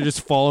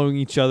 just following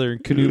each other,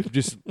 and Canute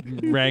just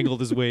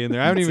wrangled his way in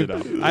there. I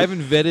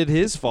haven't vetted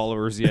his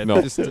followers yet.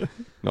 No. Just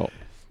No.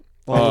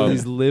 follow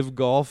these Live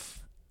golf.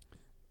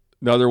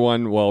 Another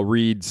one,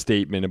 Reed's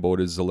statement about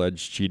his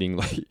alleged cheating,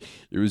 like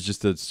it was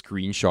just a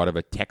screenshot of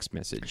a text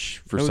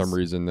message for That some was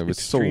reason. That was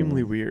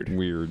extremely so weird.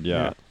 Weird,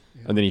 yeah.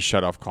 Yeah. And then he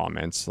shut off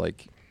comments.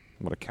 Like,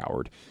 what a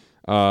coward.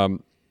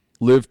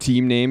 Live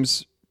team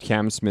names.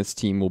 Cam Smith's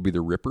team will be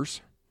the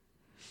Rippers.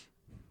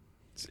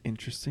 It's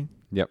interesting.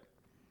 Yep.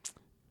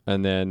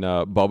 And then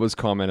Bubba's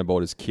comment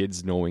about his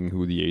kids knowing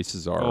who the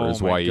Aces are Oh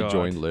is my why God. he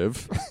joined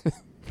Live.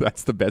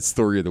 That's the best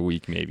story of the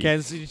week, maybe.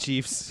 Kansas City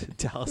Chiefs,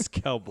 Dallas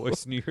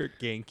Cowboys, New York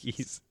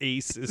Yankees,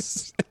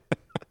 Aces.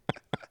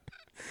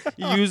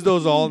 You use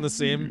those all in the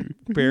same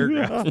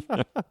paragraph.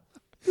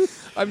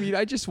 I mean,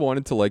 I just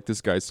wanted to like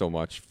this guy so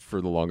much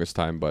for the longest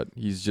time, but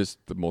he's just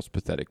the most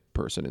pathetic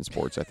person in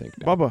sports, I think.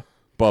 Now.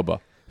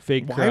 Bubba.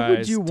 Fake Why cries,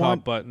 would you top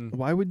want- button,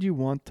 Why would you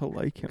want to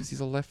like him? Because he's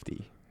a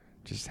lefty.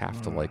 Just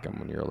have to like him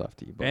when you're a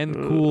lefty. But and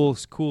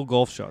cool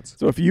golf shots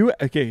So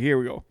okay, here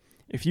we go.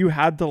 If you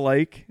had to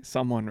like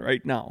someone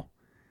right now,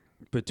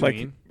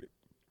 between.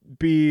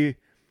 be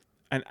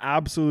an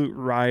absolute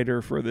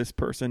rider for this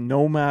person,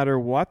 no matter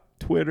what,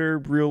 Twitter,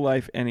 real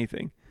life,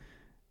 anything.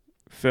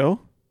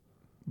 Phil,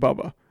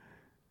 Bubba.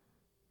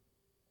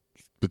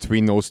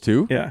 between those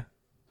two? Yeah.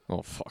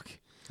 Oh, fuck.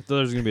 I thought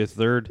there was gonna be a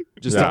third,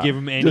 just Yeah. to give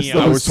him any. Just I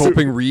those was two.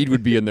 hoping Reed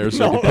would be in there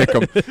so I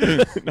could pick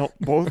him. No,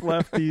 both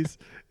lefties.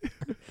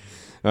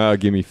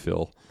 Give me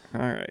Phil. All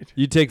right.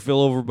 You take Phil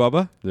over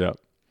Bubba? Yeah.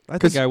 I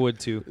 'Cause- think I would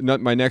too.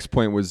 My next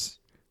point was,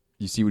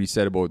 you see what he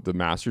said about the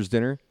Masters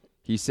dinner?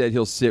 He said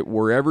he'll sit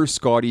wherever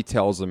Scotty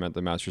tells him at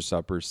the Masters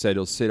supper. Said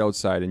he'll sit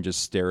outside and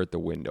just stare at the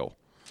window.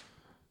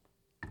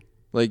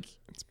 Like,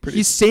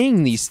 he's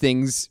saying these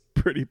things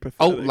Pretty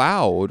pathetic. out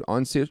loud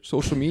on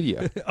social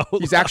media.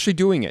 He's actually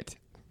doing it.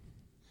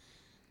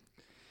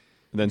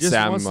 And then Just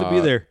Sam wants to be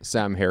there.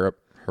 Sam Harrop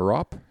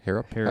Harrop,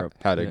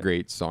 had a yeah.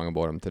 great song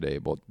about him today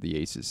about the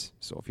Aces.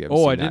 So if you haven't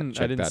Oh, seen I that, didn't.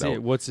 check I didn't that see out.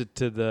 it. What's it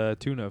to the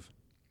tune of?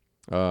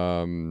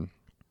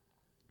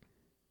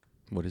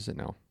 What is it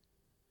now?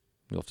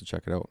 You'll have to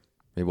check it out.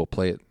 Maybe we'll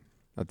play it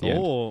at the end.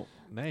 Oh,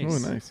 nice.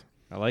 Oh, nice.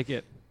 I like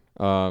it.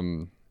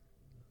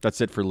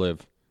 That's it for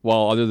Live.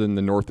 Well, other than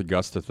the North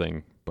Augusta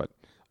thing, but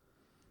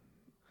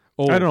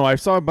Oh, I don't know. I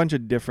saw a bunch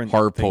of different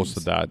Harv things.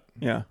 posted that.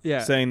 Yeah.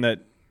 Yeah. Saying that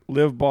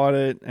Liv bought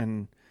it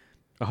and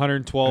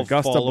 112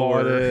 Augusta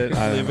follower bought it.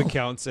 I don't Live know.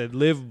 account said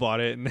Liv bought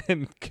it, and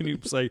then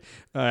Knoop's like,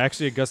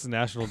 actually Augusta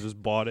National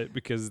just bought it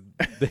because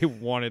they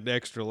wanted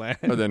extra land.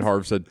 And then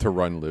Harv said to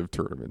run Live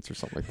tournaments or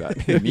something like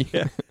that. didn't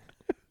he?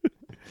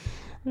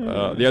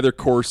 The other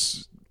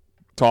course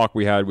talk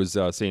we had was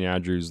St.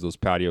 Andrews, those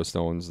patio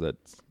stones that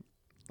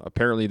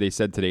apparently they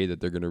said today that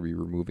they're going to be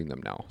removing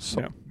them now.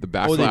 So Yeah. the they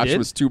backlash did?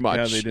 was too much.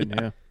 yeah, they did.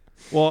 Yeah.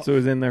 Well, So it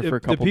was in there for a the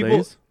couple people-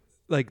 days.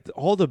 like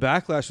all the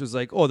backlash was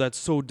like, oh, that's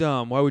so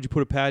dumb. Why would you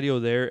put a patio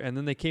there? And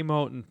then they came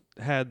out and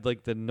had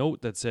like the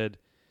note that said,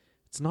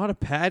 it's not a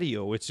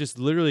patio. It's just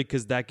literally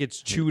because that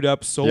gets chewed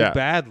up so Yeah.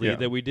 badly Yeah.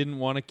 that we didn't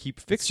want to keep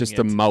fixing It's just it.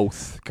 the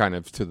mouth kind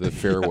of to the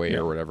fairway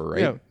or whatever,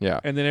 right? Yeah. Yeah.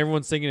 And then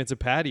everyone's thinking it's a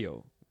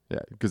patio. Yeah,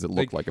 because it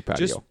looked like a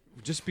patio.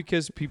 Just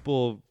because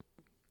people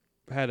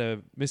had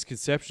a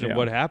misconception Yeah. of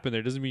what happened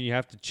there doesn't mean you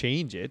have to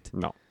change it.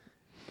 No.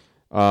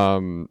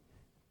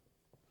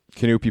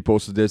 Canopy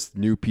posted this.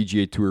 New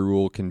PGA Tour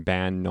rule can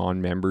ban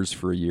non-members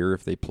for a year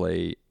if they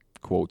play,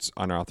 quotes,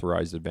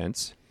 unauthorized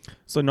events.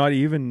 So not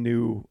even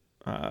new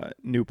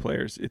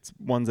players. It's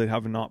ones that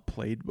have not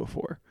played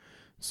before.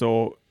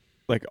 So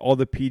like all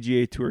the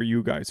PGA Tour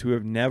you guys who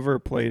have never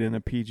played in a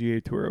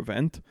PGA Tour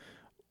event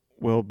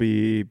will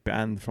be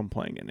banned from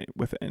playing in it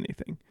with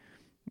anything,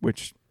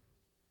 which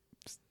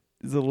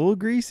is a little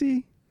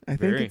greasy. I think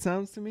Very. it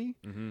sounds to me,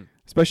 Mm-hmm.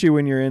 especially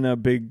when you're in a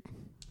big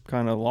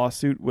kind of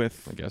lawsuit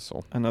with I guess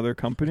so. another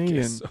company,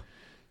 and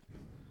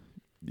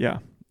yeah,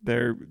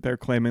 they're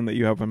claiming that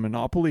you have a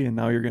monopoly, and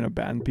now you're going to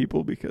ban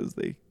people because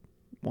they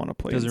want to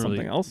play in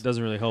something else.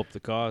 Doesn't really help the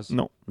cause.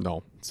 No,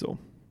 No. so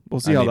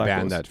we'll see And how they that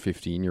banned goes that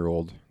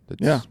 15-year-old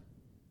that's Yeah.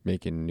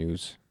 making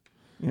news.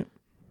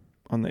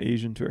 on the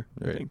Asian tour.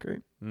 I Right. think,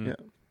 right? Mm.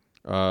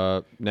 Yeah.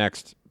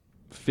 Next,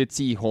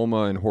 Fitzy,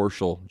 Homa, and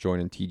Horschel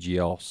joining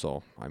TGL.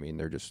 So, I mean,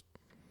 they're just...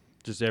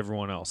 Just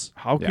everyone else.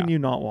 How can Yeah. you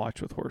not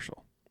watch with Horschel?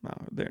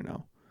 There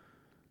now.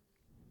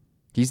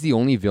 He's the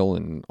only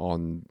villain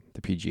on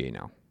the PGA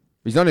now.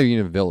 He's not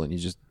even a villain.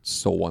 He's just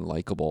so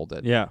unlikable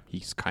that Yeah.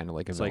 he's kind of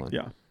like a It's like-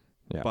 villain.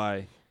 Yeah.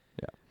 Yeah.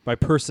 By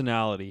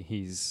personality,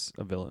 he's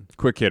a villain.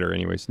 Quick hitter,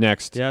 anyways.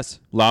 Next, Yes.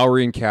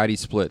 Lowry and Caddy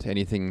split.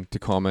 Anything to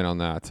comment on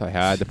that? I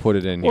had to put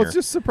it in Well, here. it's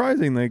just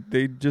surprising. Like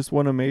they just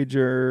won a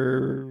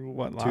major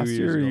last years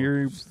year,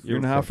 ago. year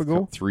and a half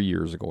ago. 3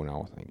 years ago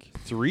now, I think.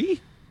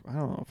 3? I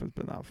don't know if it's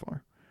been that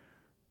far.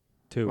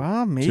 2.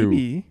 Well,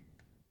 maybe.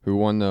 Who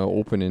won the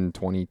Open in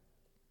 20...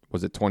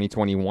 Was it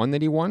 2021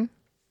 that he won?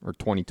 Or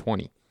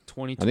 2020?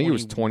 2020. I think it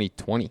was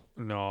 2020.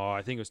 No,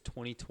 I think it was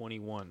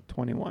 2021.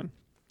 21.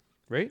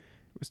 Right?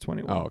 It was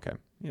 21. Oh, okay.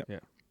 Yep. Yeah.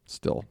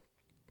 Still.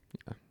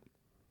 Yeah.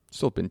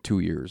 Still been 2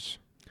 years.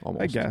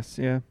 Almost. I guess.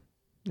 Yeah.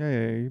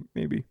 Yeah,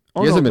 maybe.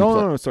 Oh, He no, hasn't been no,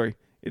 play- no, sorry.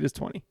 It is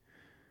 20. I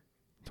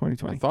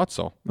 2020. thought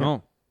so. Yeah.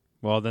 Oh.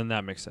 Well, then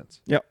that makes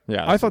sense. Yep.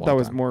 Yeah. I that's a thought that long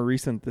was time. more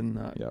recent than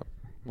that. Yeah.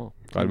 Well,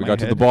 glad In we my got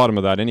to the head. bottom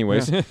of that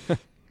anyways.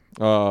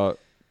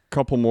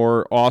 Couple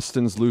more.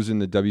 Austin's losing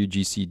the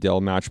WGC Dell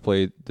match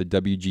play. The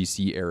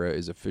WGC era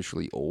is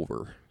officially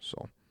over.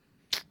 So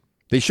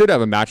they should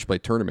have a match play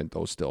tournament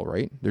though still,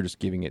 right? They're just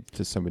giving it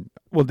to some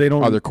Well, they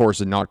don't. other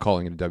course and not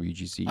calling it a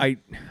WGC.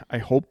 I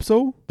hope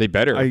so. they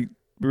better. I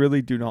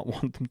really do not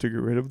want them to get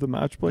rid of the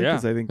match play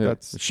because I think Yeah.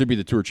 that's It should be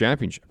the Tour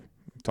Championship.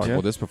 We talked Yeah.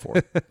 about this before.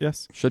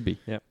 yes. Should be.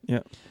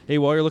 Hey,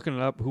 while you're looking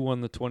it up, who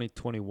won the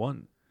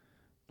 2021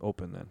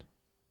 Open then?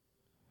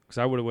 Because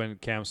I would have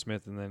went Cam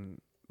Smith and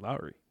then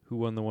Lowry. Who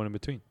won the one in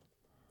between?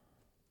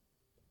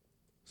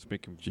 It's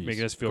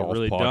making us feel golf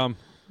really pod. dumb.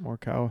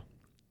 Morikawa.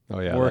 Oh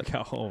yeah. Or that-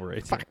 Cal,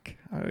 right? Fuck.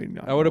 I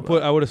I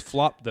would have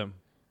flopped them.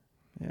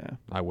 Yeah.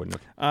 I wouldn't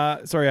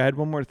have. Sorry, I had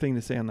one more thing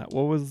to say on that.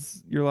 What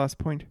was your last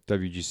point?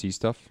 WGC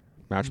stuff.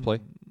 Match play.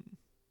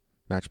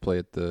 Match play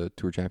at the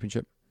Tour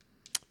Championship.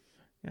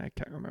 Yeah, I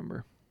can't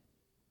remember.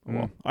 Mm.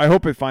 Well, I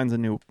hope it finds a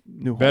new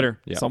home Better.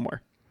 Yeah.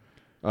 somewhere.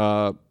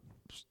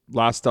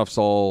 Last stuff's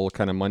all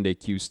kind of Monday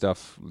Q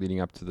stuff leading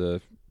up to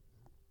the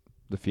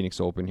Phoenix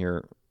Open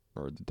here,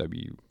 or the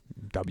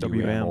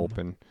WM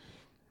Open.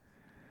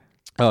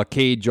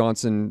 Cade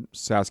Johnson,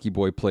 Sasky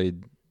boy,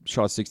 played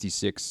shot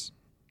 66,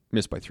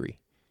 missed by 3.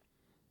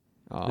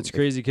 It's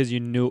crazy because you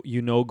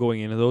know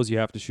going into those you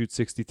have to shoot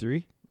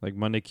 63. Like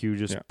Monday Q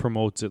just Yeah.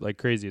 promotes it like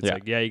crazy. It's Yeah.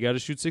 like, yeah, you got to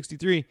shoot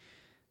 63,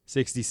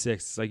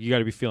 66. It's like you got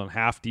to be feeling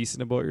half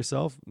decent about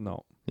yourself.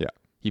 No. Yeah.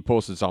 He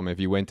posted something. If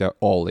you went to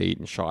all 8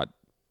 and shot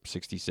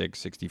 66,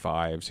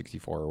 65,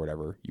 64 or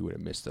whatever, you would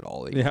have missed it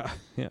all 8. Yeah.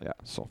 Yeah. Yeah.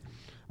 So,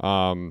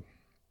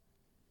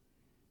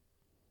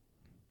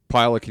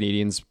 pile of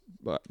Canadians.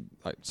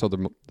 So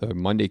the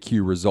Monday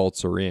Q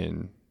results are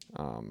in.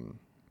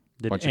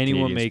 Did Bunch of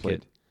anyone Canadians make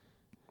played.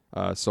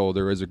 it? So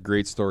there is a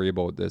great story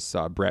about this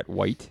Brett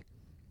White,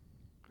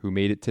 who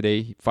made it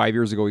today. 5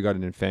 years ago, he got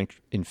an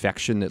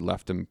infection that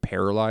left him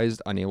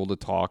paralyzed, unable to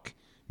talk,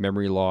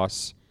 memory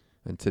loss,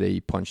 and today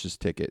he punched his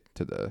ticket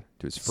to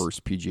his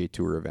first PGA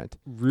Tour event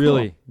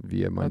Really?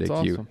 via Monday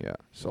That's Q. awesome. Yeah.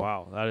 So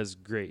Wow, that is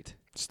great.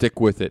 stick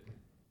with it.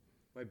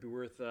 Might be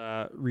worth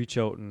reach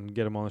out and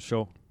get him on the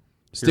show.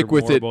 Stick Hear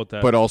with more it, about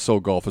that. but also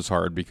golf is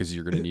hard because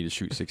you're going to need to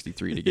shoot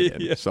 63 to get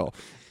in. Yeah. So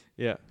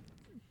Yeah.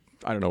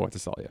 I don't know what to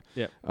tell you.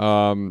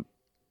 Yeah.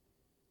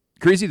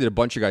 Crazy that a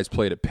bunch of guys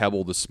played at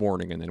Pebble this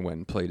morning and then went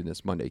and played in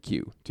this Monday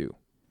Q too.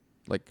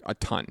 Like a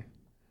ton.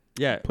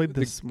 Yeah. Played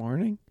this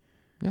morning.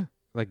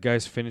 Like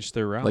guys finished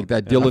their round. Like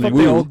that Yeah. I Dylan thought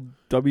they all Wu.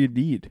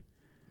 WD'd.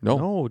 No,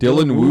 No,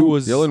 Dylan Wu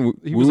was Dylan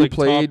he Wu was like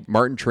played. top-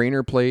 Martin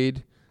Trainer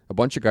played. A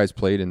bunch of guys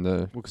played in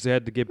the. Because they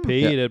had to get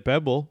paid at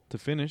Pebble to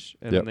finish,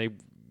 and Yep. then they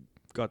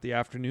got the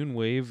afternoon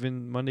wave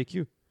in Monday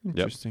Q.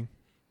 Interesting.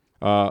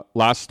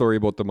 Last story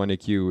about the Monday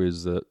Q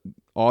is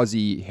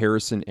Aussie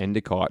Harrison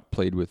Endicott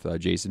played with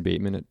Jason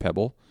Bateman at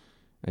Pebble,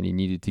 and he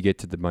needed to get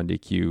to the Monday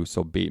Q,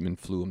 so Bateman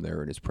flew him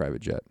there in his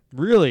private jet.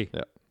 Really?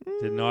 Yeah.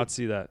 Did not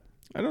see that.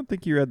 I don't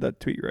think you read that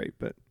tweet right,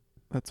 but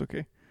that's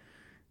okay.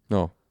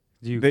 No,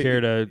 Do you They-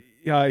 care to?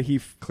 Yeah, he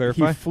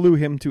Clarify? He flew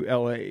him to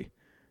L.A.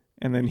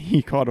 and then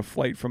he caught a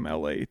flight from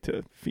L.A.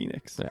 to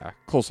Phoenix. yeah,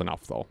 close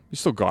enough though. You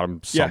still got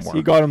him somewhere. Yes,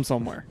 he got him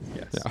somewhere.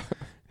 Yes,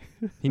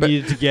 Yeah. He But-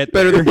 needed to get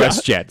better there. than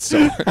WestJet.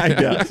 So, I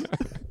guess.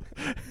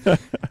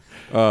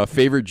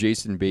 favorite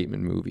Jason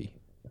Bateman movie.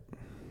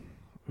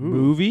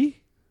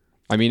 movie.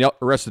 I mean,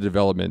 Arrested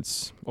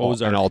Development's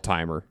Ozark. an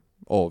all-timer.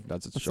 Oh,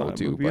 that's a That's show not a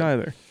too. movie but-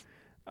 either.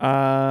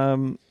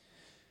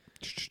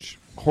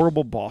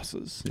 Horrible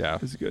Bosses. Yeah.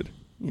 is good.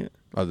 Yeah.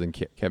 Other than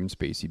Kevin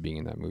Spacey being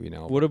in that movie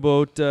now. What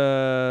about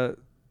the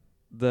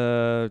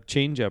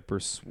change up or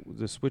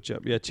the switch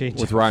up? Yeah, change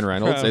With up. Ryan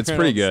Reynolds? It's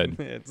pretty good.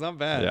 It's not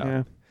bad. Yeah.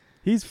 Yeah.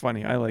 He's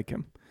funny. I like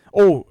him.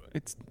 Oh,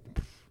 it's.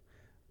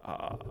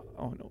 Oh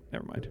no,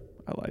 never mind.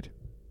 I lied.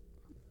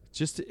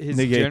 Just his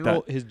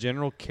Negate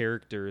general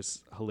character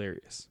is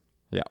hilarious.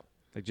 Yeah.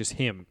 Like just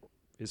him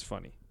is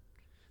funny.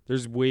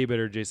 There's way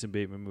better Jason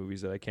Bateman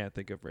movies that I can't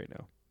think of right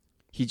now.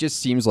 He just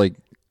seems like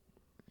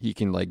he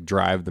can like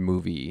drive the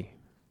movie.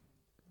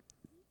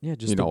 Yeah,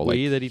 just You know, the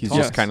way like that he he's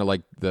talks. just kind of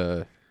like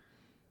the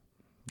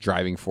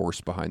driving force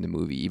behind the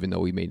movie, even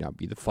though he may not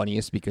be the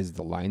funniest because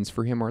the lines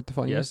for him aren't the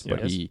funniest. Yes,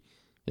 but yes. he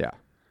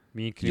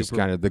Me and just Knupp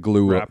kind of the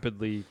glue up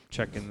rapidly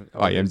checking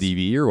out his-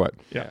 IMDb or what?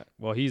 Yeah.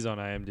 Well, he's on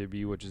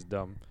IMDb, which is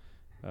dumb,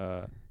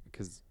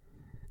 because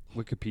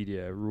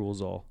Wikipedia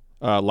rules all.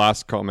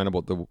 Last comment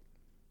about the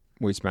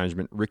Waste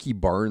Management. Ricky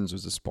Barnes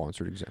was a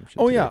sponsored exemption.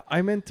 Oh today. yeah,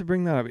 I meant to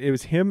bring that up. It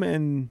was him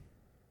and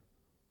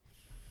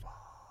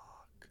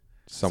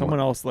someone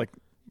else, like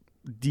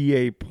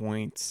DA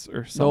points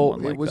or No,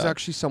 someone it like was that.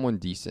 actually someone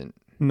decent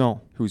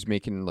No. who's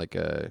making like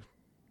a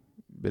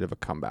bit of a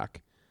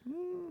comeback.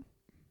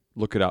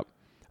 Look it up.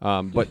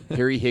 But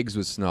Harry Higgs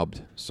was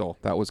snubbed, so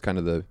that was kind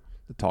of the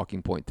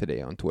talking point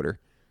today on Twitter.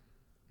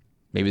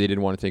 Maybe they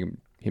didn't want to take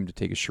him to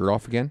take his shirt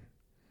off again.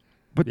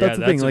 But Yeah, that's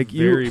the thing. a Like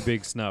very you,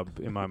 big snub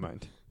in my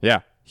mind.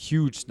 Yeah,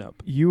 Huge snub.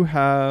 you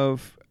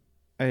have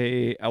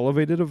a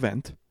elevated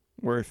event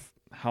worth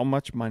how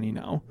much money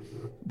now?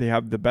 They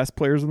have the best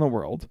players in the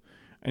world,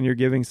 and you're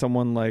giving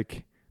someone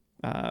like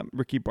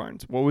Ricky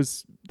Barnes.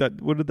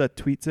 What did that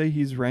tweet say?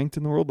 He's ranked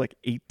in the world like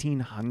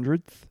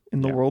 1800th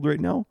in the Yeah. world right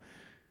now.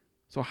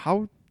 So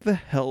how the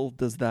hell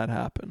does that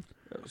happen?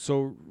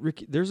 So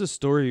Ricky, there's a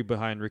story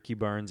behind Ricky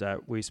Barnes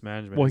at Waste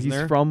Management. Well, isn't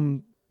he's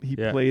there? he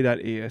Yeah. played at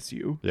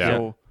ASU. Yeah.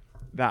 So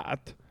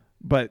that,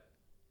 but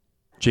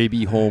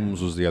JB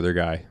Holmes was the other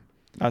guy,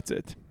 that's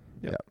it.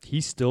 He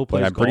still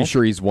plays but I'm pretty golf?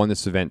 sure he's won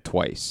this event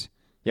twice.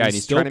 Yeah, He and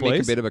he's still trying to make a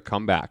plays? bit of a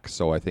comeback,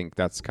 so I think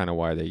that's kind of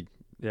why they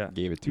Yeah.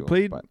 gave it to He him.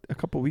 played but a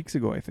couple weeks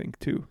ago, I think,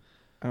 too.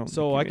 I don't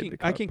So I think he can made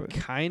the I cut, can but-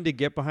 kind of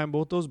get behind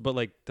both those, but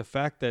like the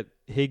fact that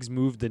Higgs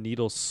moved the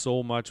needle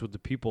so much with the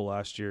people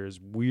last year is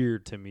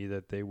weird to me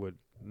that they would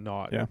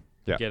not Yeah.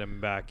 Yeah. get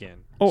him back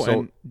in. Oh, So-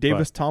 and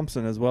Davis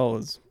Thompson as well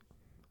as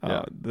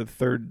Yeah. the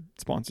third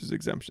sponsors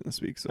exemption this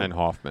week. So and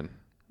Hoffman.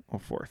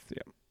 fourth,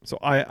 yeah. So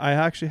I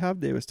actually have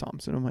Davis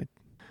Thompson on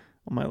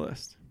my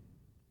list.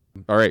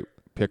 All right,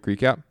 pick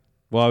recap.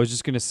 Well, I was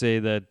just gonna say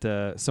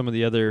that some of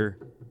the other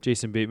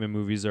Jason Bateman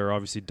movies are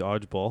obviously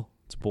Dodgeball.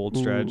 It's bold Ooh,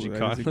 strategy. that is a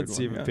Con. good Let's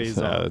see if one, it yeah. pays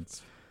off.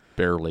 It's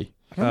barely.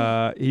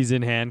 He's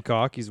in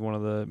Hancock. He's one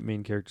of the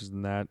main characters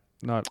in that.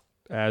 Not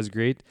as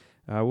great.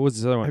 What was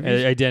this other one? Have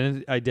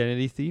you-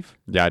 Identity Thief.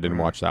 Yeah, I didn't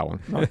watch that one.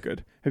 Not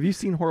good. Have you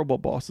seen Horrible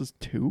Bosses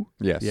 2?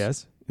 Yes.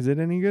 Yes, Is it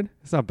any good?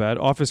 it's not bad.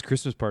 Office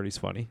Christmas Party's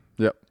funny.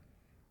 Yep.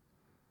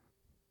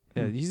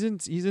 Yeah, he's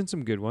in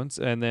some good ones.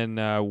 And then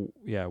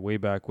way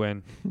back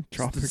when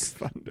Tropic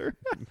Thunder.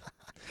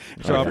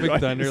 Tropic forgot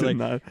Thunder, he's in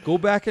like that. go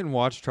back and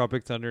watch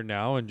Tropic Thunder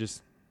now and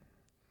just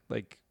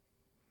like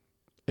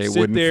It sit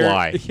wouldn't there,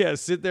 fly. Yeah,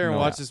 sit there and No.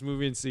 watch this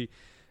movie and see.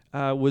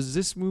 Was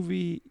this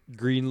movie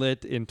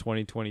greenlit in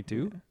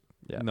 2022?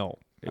 Yeah. No,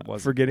 it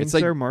wasn't. Forgetting It's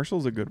like- Sarah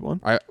Marshall's a good one.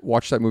 I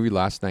watched that movie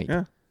last night.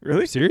 Yeah.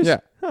 Really? Serious?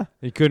 Yeah.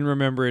 You couldn't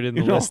remember it in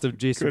the No, list of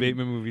Jason couldn't.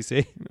 Bateman movies,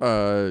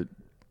 eh?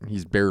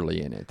 He's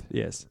barely in it.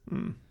 Yes.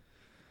 Mm.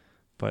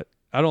 But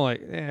I don't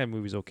like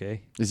movie's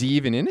okay. Is he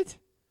even in it?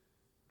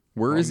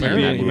 Where is he in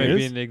Maybe that he he might movie?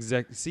 be is. an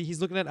exec. See, he's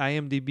looking at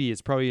IMDb.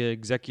 It's probably an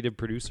executive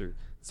producer.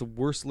 It's the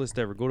worst list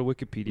ever. Go to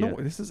Wikipedia. No,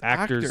 this is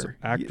Actors- actor.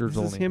 actors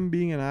This is only. him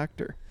being an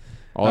actor.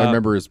 All I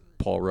remember is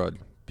Paul Rudd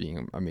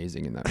being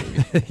amazing in that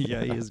movie.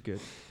 Yeah, he is good.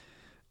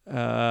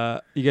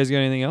 You guys got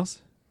anything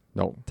else?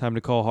 No. Time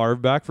to call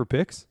Harv back for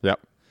picks? Yep.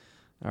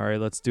 All right,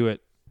 let's do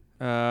it.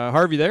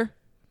 Harv, you there?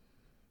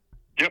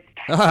 Yep.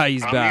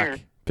 He's I'm back. here.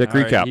 Pick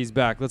All right, recap. he's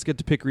back. Let's get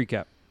to pick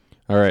recap.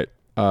 All right.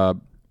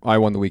 I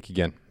won the week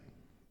again.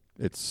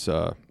 It's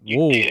You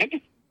Whoa.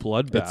 did?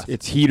 Bloodbath.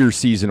 it's heater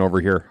season over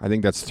here. I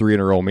think that's 3 in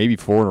a row, maybe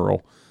 4 in a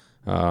row.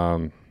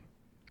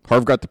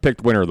 Harv got the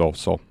picked winner though,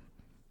 so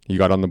he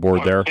got on the board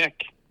What there. pick?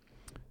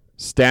 I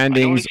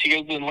Standings. noticed you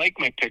guys didn't like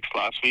my picks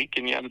last week,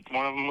 and yet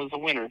one of them was a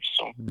winner.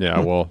 So, Yeah,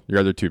 well, your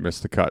other two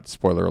missed the cut.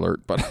 Spoiler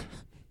alert, but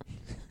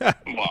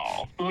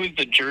wow, who's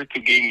the jerk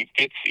who gave me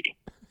Fitzy?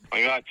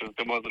 Like that just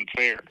it wasn't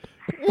fair.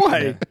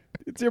 Why?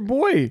 It's your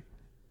boy.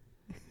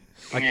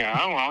 Yeah,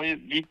 I don't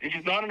know.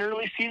 He's not an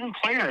early season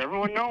player.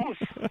 Everyone knows.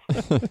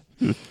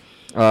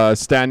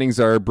 standings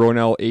are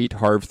Bronell 8,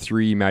 Harv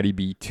 3, Matty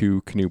B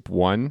 2, Knoop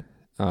 1.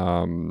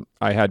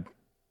 I had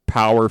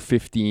Power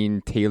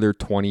 15, Taylor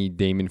 20,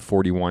 Damon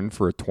 41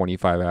 for a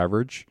 25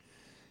 average.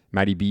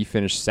 Matty B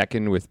finished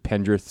second with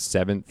Pendrith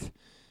 7th,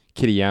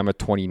 Kitayama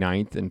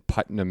 29th, and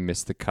Putnam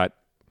missed the cut.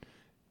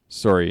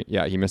 Sorry,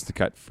 yeah, he missed the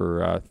cut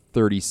for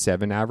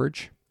 37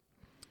 average.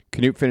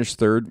 Knoop finished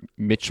third.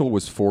 Mitchell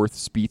was fourth.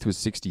 Spieth was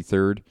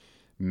 63rd.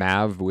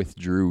 Mav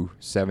withdrew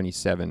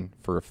 77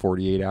 for a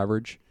 48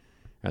 average.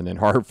 And then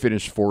Harv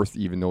finished fourth,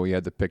 even though he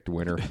had the picked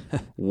winner.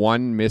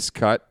 One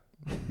miscut.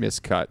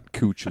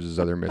 Cooch was his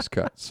other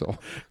miscut. So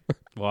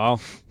Wow.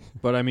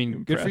 But I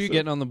mean, good for you Impressive.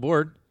 getting on the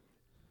board.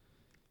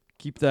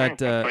 Keep that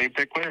That's why you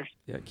pick winners.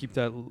 keep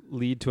that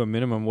lead to a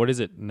minimum. What is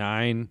it?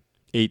 9.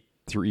 8,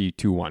 3,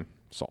 2, 1.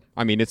 So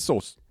I mean, it's so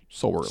early.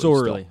 So still.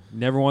 early.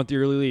 Never want the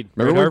early lead.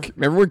 Remember Right, Harv?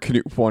 when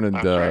Knoop wanted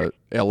That's right.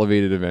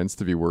 elevated events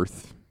to be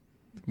worth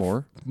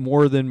more?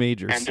 More than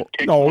majors. And to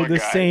pick No, more the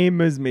guys.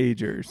 same as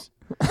majors.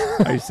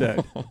 I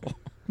said.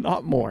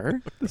 Not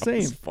more. The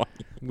same.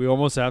 We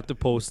almost have to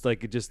post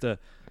like just a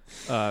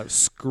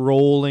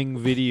scrolling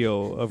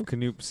video of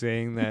Knoop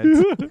saying that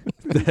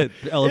that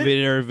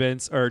elevator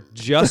events are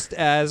just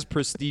as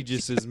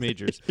prestigious as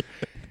majors.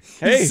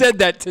 Hey, He said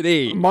that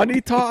today.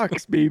 money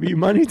talks, baby.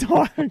 Money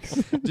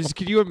talks. Just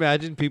could you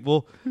imagine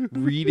people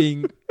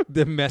reading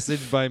the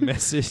message by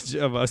message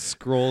of us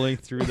scrolling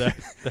through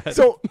that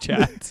So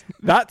chat?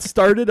 that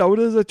started out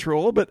as a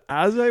troll, but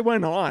as I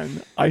went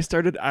on, I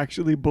started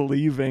actually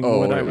believing Oh,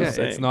 what I yeah. was Yeah,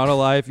 saying. it's not a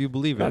lie if you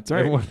believe it. That's right.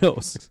 Everyone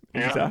knows.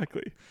 Yeah.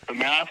 Exactly. The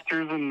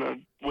Masters and the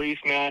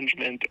Waste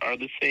Management are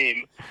the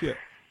same.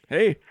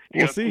 Hey, You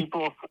we'll got see.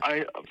 people.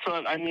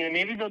 I mean,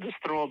 maybe they'll just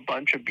throw a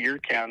bunch of beer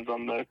cans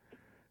on the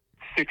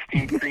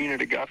 16th green at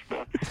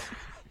Augusta.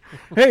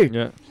 Hey,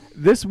 Yeah.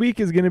 this week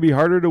is going to be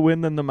harder to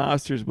win than the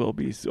Masters will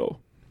be. So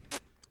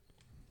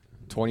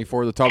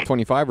 24 of the top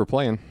 25 are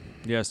playing.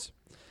 Yes.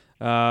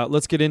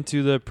 Let's get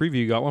into the preview.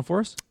 You got one for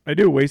us? I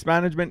do. Waste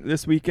Management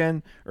this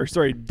weekend,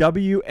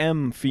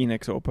 WM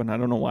Phoenix Open. I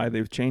don't know why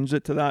they've changed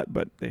it to that,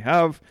 but they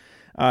have.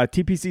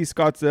 TPC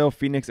Scottsdale,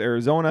 Phoenix,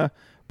 Arizona.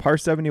 Par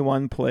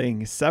 71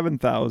 playing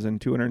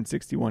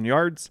 7,261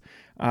 yards.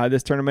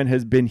 This tournament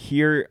has been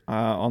here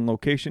on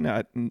location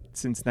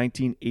since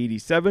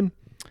 1987.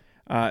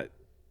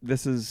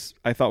 This is,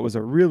 I thought, was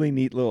a really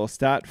neat little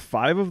stat.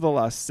 5 of the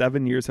last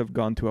 7 years have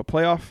gone to a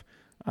playoff.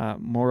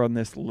 More on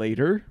this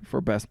later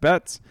for best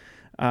bets,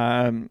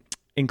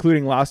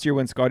 including last year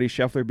when Scotty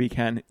Scheffler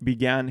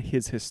began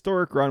his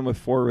historic run with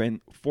 4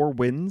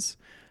 wins,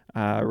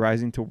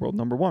 rising to world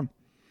number 1.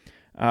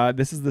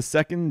 This is the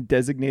second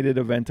designated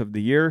event of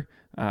the year,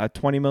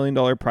 $20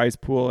 million prize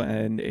pool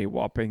and a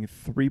whopping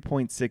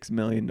 $3.6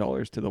 million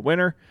to the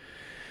winner.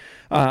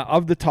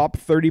 Of the top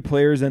 30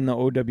 players in the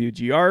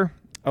OWGR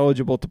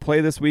eligible to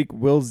play this week,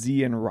 Will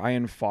Z and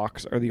Ryan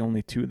Fox are the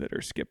only 2 that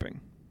are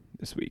skipping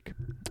this week.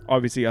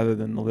 Obviously, other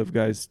than the live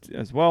guys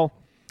as well.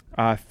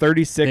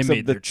 36 They made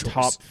of the their choice.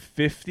 top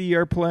 50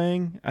 are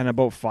playing, and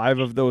about 5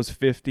 of those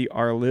 50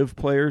 are live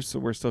players, so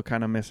we're still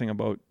kind of missing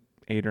about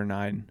 8 or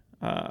 9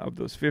 of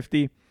those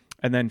 50.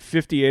 And then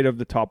 58 of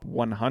the top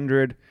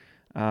 100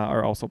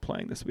 are also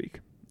playing this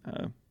week,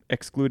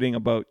 excluding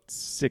about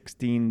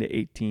 16 to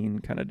 18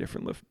 kind of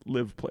different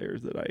live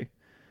players that I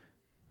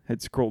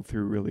had scrolled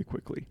through really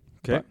quickly.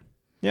 Okay. But,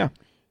 yeah.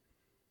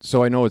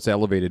 So I know it's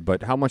elevated,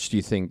 but how much do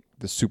you think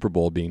the Super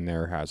Bowl being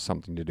there has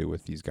something to do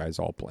with these guys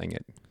all playing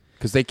it?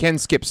 Because they can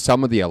skip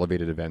some of the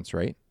elevated events,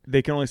 right?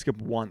 They can only skip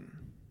one.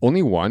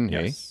 Only one,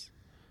 hey? Yes.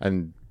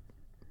 And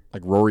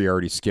like Rory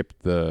already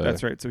skipped the.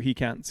 That's right. So he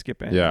can't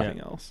skip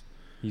anything else.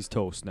 He's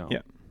toast now.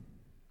 Yeah.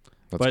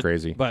 That's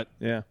crazy. But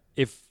Yeah.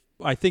 if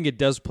I think it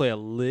does play a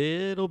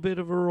little bit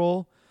of a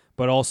role,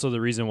 but also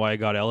the reason why it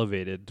got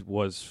elevated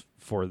was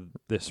for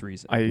this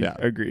reason. I Yeah.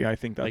 agree. I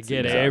think that's Like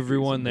get the exact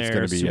everyone reason. It's there.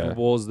 gonna be, Super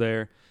Bowl's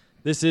there.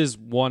 This is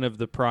one of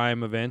the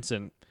prime events,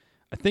 and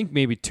I think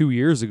maybe 2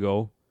 years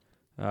ago,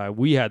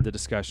 we had the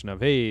discussion of,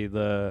 hey,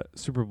 the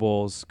Super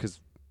Bowls, because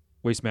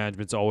Waste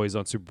Management's always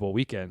on Super Bowl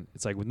weekend.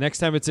 It's like, well, next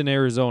time it's in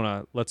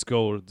Arizona, let's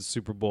go to the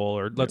Super Bowl,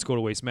 or let's go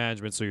to Waste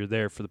Management so you're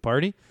there for the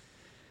party.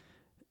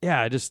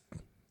 Yeah, I just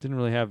didn't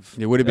really have.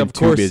 It would have been of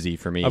too course- busy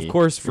for me. Of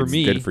course, for It's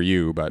me, good for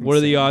you, but what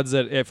are the odds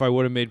that if I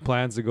would have made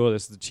plans to go to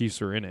this, the Chiefs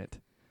were in it?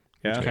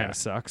 Yeah. Which kind of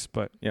sucks,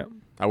 but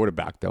I would have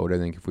backed out. I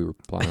think if we were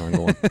planning on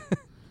going.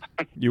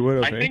 You would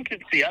have. I think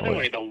it's the other Oh,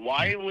 way though.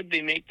 Why would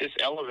they make this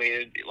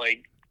elevated?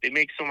 Like they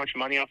make so much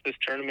money off this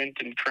tournament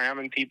and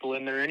cramming people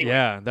in there anyway.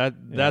 yeah,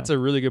 that's a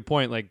really good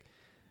point. Like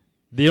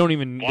they don't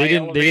even Why they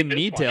elevate didn't this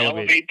need one? to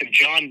elevate. the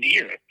John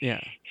Deere.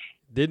 Yeah,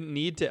 didn't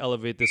need to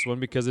elevate this one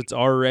because it's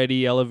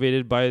already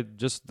elevated by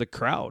just the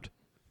crowd.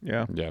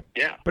 Yeah. Yeah.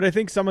 Yeah. But I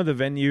think some of the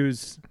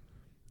venues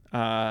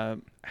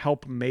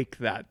help make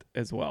that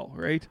as well,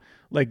 right?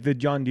 Like the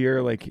John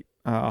Deere, like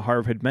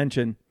Harv had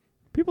mentioned,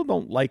 people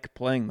don't like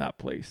playing that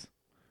place,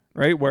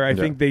 right? Where I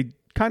think they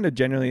kind of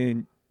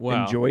generally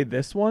Wow. enjoy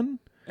this one.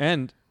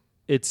 And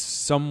it's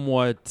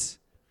somewhat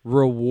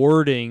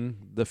rewarding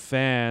the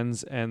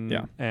fans and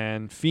Yeah.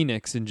 and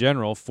Phoenix in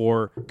general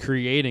for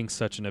creating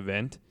such an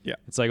event. Yeah.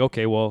 It's like,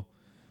 okay, well,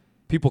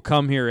 people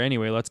come here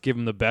anyway. Let's give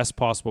them the best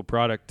possible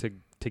product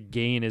to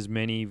gain as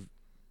many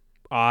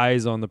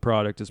eyes on the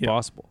product as Yeah.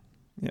 possible.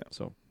 Yeah.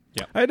 So,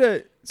 I had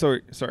a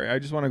sorry. I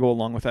just want to go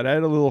along with that. I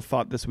had a little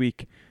thought this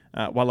week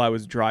while I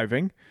was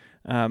driving.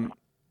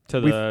 to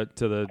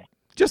the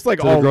Just like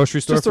to all the grocery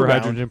store just for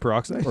around. hydrogen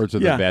peroxide. Or to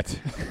Yeah. the vet.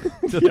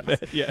 To the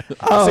vet, yeah.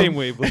 Same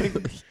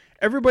wavelength.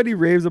 Everybody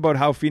raves about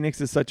how Phoenix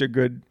is such a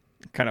good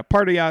kind of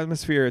party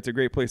atmosphere. It's a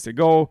great place to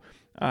go.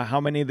 How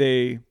many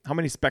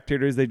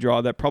spectators they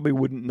draw that probably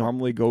wouldn't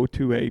normally go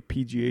to a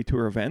PGA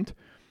Tour event.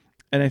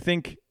 And I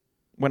think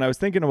when I was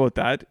thinking about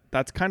that,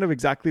 that's kind of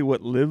exactly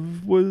what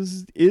Liv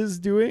is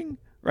doing,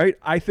 right?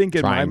 I think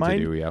in my Trying to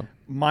mind, do, yeah.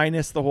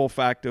 minus the whole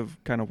fact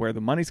of kind of where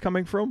the money's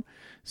coming from.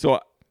 So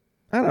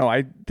I don't know.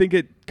 I think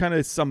it kind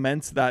of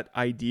cements that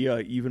idea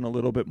even a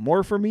little bit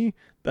more for me,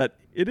 that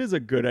it is a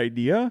good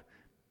idea.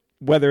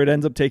 Whether it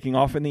ends up taking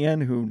off in the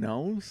end, who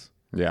knows?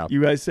 Yeah.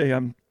 You guys say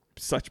I'm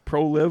such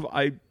pro Liv.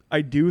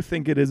 I do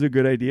think it is a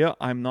good idea.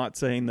 I'm not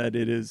saying that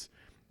it is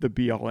the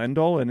be all end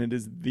all and it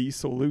is the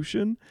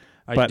solution.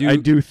 I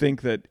do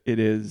think that it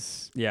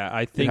is. Yeah,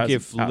 I think has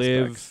if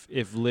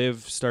aspects. Liv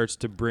starts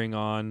to bring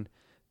on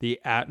the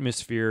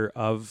atmosphere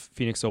of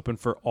Phoenix Open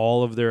for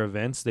all of their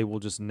events, they will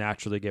just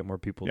naturally get more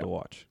people to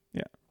watch.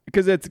 Yeah.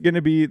 Because it's going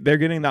to be, they're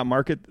getting that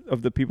market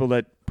of the people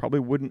that probably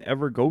wouldn't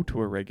ever go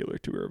to a regular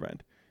tour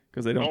event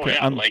because they don't Oh care.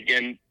 yeah, like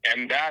and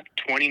that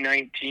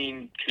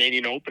 2019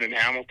 Canadian Open in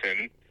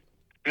Hamilton,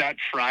 that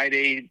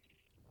Friday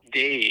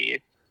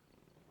day,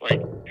 like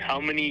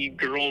how many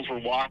girls were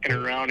walking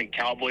around in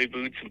cowboy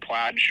boots and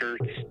plaid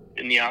shirts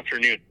in the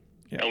afternoon?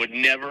 Yeah. That would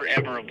never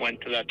ever have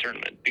went to that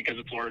tournament because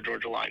it's Florida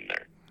Georgia Line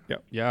there.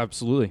 Yeah,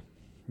 absolutely.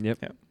 Yep.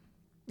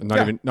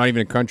 Yeah. Not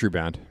even a country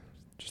band.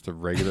 Just a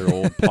regular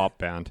old pop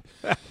band.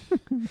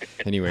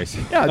 Anyways.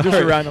 Yeah, just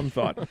a random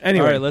thought.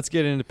 Anyway, All right, let's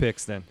get into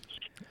picks then.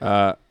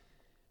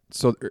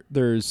 So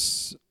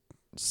there's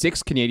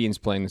 6 Canadians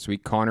playing this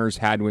week. Connors,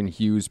 Hadwin,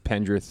 Hughes,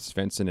 Pendrith,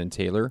 Svensson, and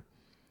Taylor.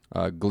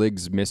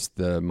 Gliggs missed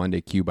the Monday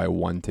queue by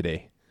 1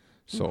 today.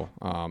 So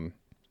I'm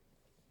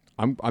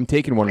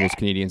taking one of those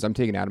Canadians. I'm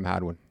taking Adam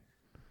Hadwin.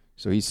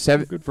 So he's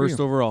First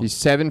overall. He's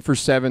 7 for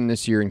 7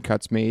 this year in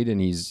cuts made,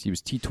 and he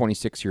was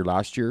T26 here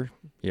last year.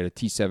 He had a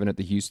T7 at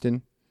the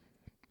Houston.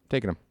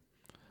 Taking him.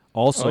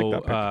 Also, I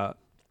like that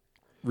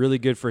really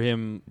good for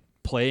him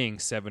playing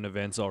 7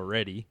 events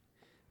already,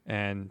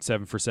 and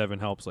 7 for 7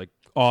 helps like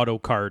auto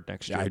card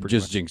next year. Yeah, I pretty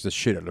just much. jinxed the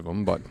shit out of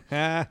him, but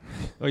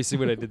Oh, you see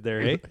what I did there,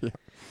 hey?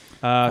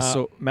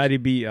 so Maddie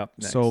B up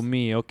next. So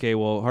me, okay.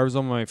 Well, Harv's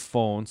on my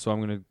phone, so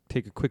I'm gonna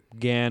take a quick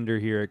gander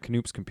here at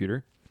Knoop's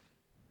computer.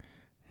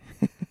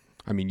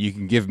 I mean, you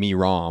can give me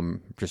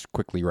Rom just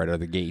quickly right out of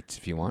the gates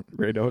if you want.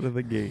 right out of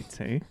the gates,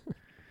 hey?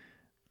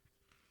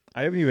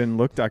 I haven't even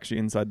looked actually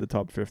inside the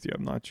top 50.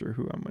 I'm not sure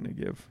who I'm going to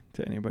give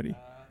to anybody.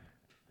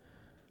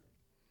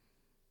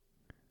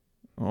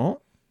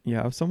 Oh, you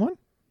have someone?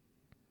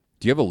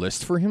 Do you have a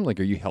list for him? Like,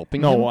 are you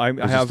helping him? No, Or I is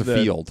this have the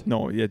field.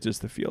 No, yeah,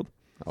 just the field.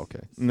 Okay.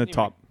 In the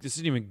top. This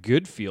isn't even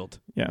good field.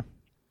 Yeah.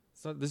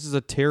 This is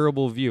a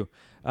terrible view.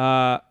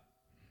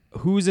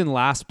 Who's in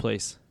last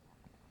place?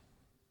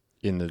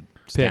 In the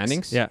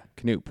standings? Yeah.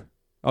 Knoop.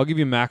 I'll give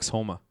you Max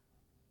Homa.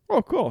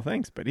 Oh, cool.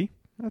 Thanks, buddy.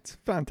 That's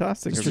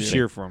fantastic. Just of to you.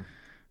 cheer for him.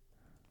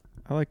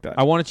 I like that.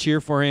 I want to cheer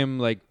for him,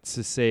 like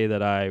to say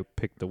that I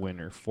picked the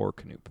winner for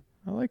Knoop.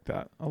 I like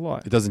that a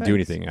lot. It doesn't do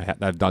Thanks. anything.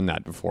 I've done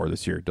that before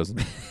this year. It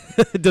doesn't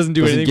It doesn't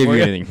do anything give for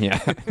you you. anything.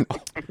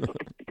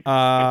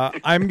 Yeah.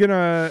 I'm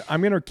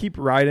gonna keep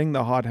riding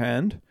the hot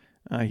hand.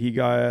 He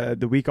got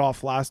the week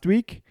off last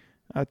week.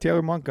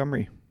 Taylor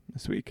Montgomery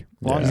this week.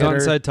 Long He's hitter. not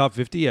inside top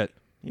 50 yet.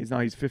 He's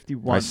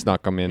 51. I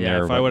snuck him in Yeah,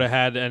 there. if I but- would have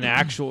had an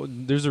actual,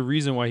 there's a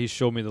reason why he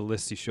showed me the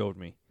list he showed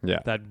me. Yeah.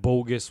 That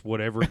bogus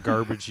whatever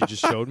garbage he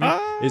just showed me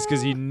is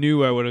because he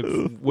knew I would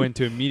have went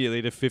to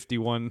immediately to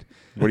 51.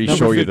 What do you Number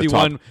show you the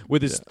 51 top?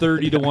 with his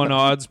 30 to 1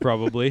 odds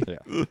probably. Yeah.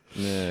 Nah,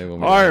 we'll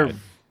make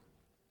Harv.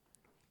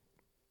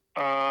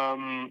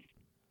 that.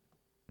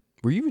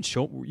 Were you even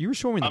you were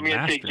showing me the I'm gonna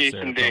Masters take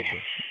Jason there, Day.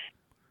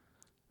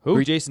 probably.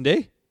 Who? Jason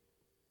Day?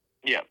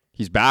 Yeah.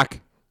 He's back.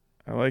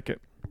 I like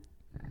it.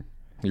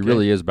 He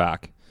really is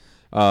back.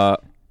 You're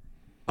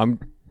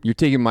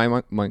taking my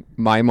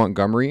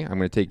Montgomery. I'm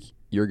going to take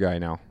your guy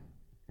now.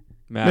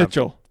 Mav.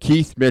 Mitchell.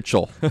 Keith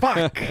Mitchell.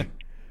 Fuck.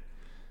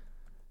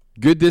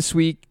 Good this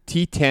week.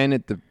 T10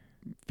 at the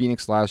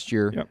Phoenix last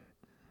year. Yep.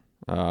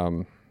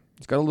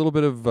 He's got a little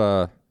bit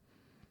of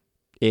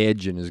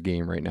edge in his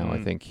game right now,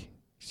 I think. He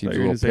seems a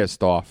little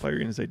pissed off. I thought you were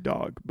gonna say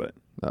dog, but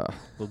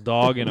Little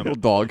dog in him. Little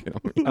dog in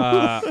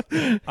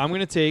him. I'm going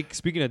to take,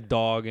 speaking of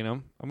dog in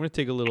him, I'm going to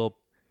take a little,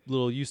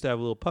 used to have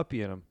a little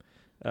puppy in him.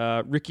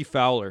 Ricky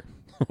Fowler.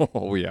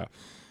 Oh, yeah.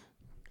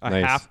 I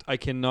Nice.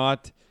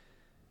 cannot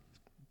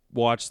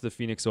watch the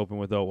Phoenix Open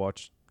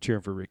without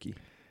cheering for Ricky.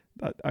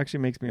 that actually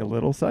makes me a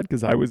little sad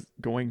because I was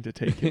going to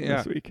take him Yeah.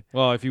 this week.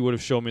 Well, if you would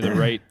have shown me the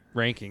right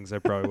rankings, I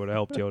probably would have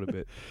helped you out a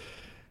bit.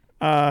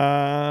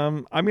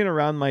 I'm gonna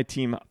round my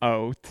team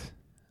out.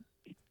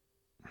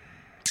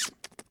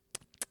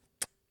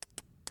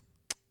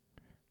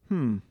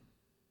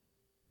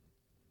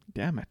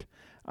 Damn it.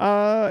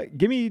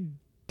 Give me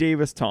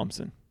Davis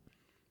Thompson.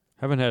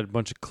 Haven't had a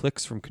bunch of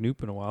clicks from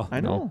Knoop in a while. I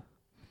know.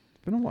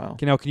 It's been a while.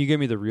 Can you get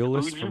me the real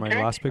list Who'd for you my pick?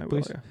 last I pick, will,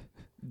 please? yeah.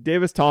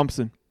 Davis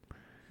Thompson.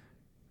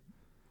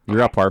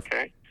 You're up, Harv.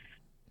 Okay.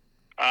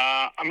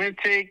 I'm going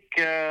to take,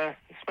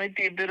 this might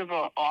be a bit of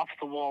a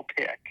off-the-wall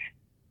pick.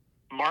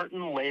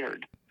 Martin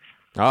Laird.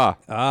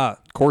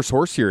 Course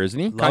horse here, isn't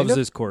he? Loves Kind of?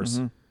 his course.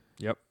 Mm-hmm.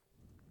 Yep.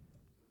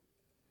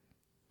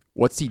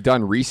 What's he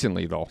done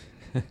recently, though?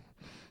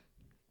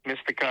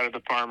 Missed the cut of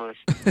the Farmers.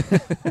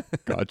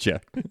 Gotcha.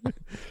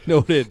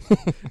 Noted.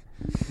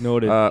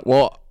 Noted.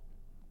 Well,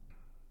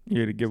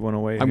 You got to give one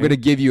away. I'm going to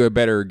give you a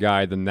better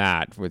guy than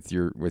that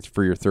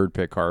for your third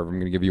pick, Harv. I'm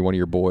going to give you one of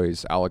your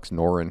boys, Alex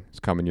Noren.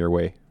 Is coming your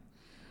way.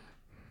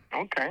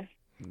 Okay.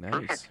 Nice.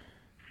 Perfect.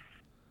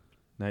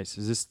 Nice.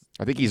 Is this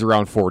I think he's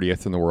around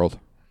 40th in the world.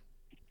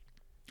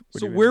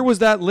 so? Where was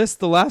that list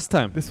the last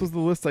time? This was the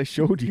list I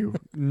showed you.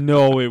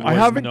 No, it was I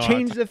haven't not.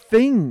 changed a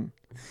thing,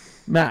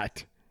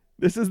 Matt.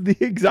 This is the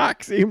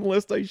exact same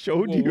list I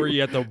showed Well, you. were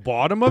you at the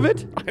bottom of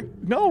it?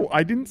 No,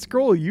 I didn't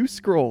scroll. You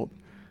scrolled.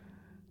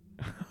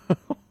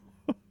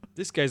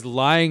 This guy's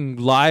lying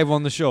live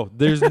on the show.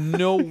 There's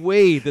no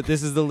way that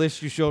this is the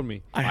list you showed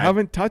me. I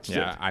haven't touched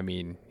Yeah, it. I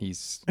mean,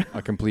 he's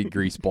a complete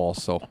greaseball,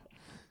 so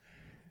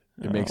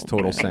it makes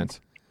total sense.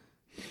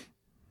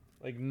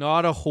 Like,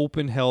 not a hope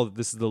in hell that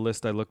this is the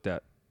list I looked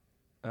at.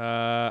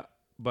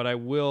 But I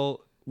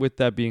will, with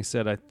that being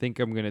said, I think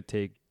I'm going to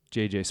take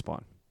JJ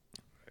Spawn.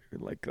 I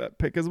like that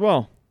pick as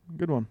well.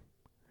 Good one.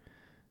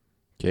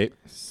 Okay.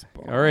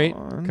 All right.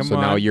 Spawn. Come So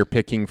on. now you're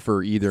picking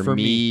for either For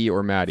me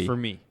or Maddie. For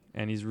me.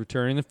 And he's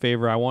returning the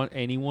favor. I want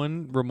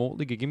anyone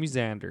remotely could give me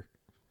Xander.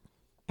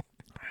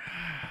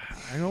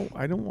 I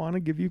don't want to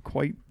give you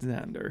quite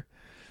Xander.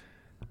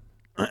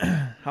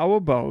 How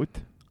about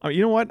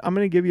you know what? I'm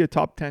going to give you a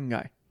top 10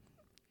 guy.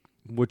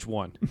 Which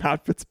one?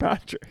 Matt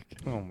Fitzpatrick.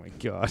 Oh, my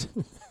God.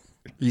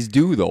 He's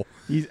due, though.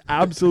 He's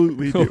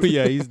absolutely Oh, due.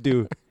 yeah, he's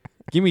due.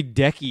 Give me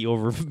Decky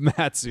over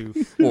Matsu.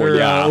 Oh, Or,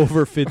 yeah.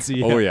 over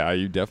Fitzy. Oh, yeah,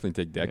 you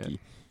definitely take Decky.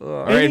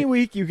 Any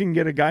week you can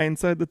get a guy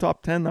inside the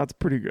top 10, that's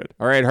pretty good.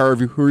 All right,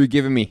 Harvey, who are you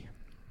giving me?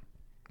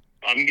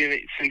 I'm going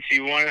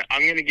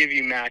to give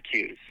you Matt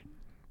Hughes.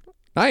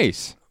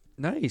 Nice.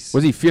 Nice.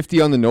 Was he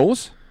 50 on the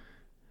nose?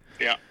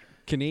 Yeah.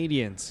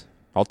 Canadians.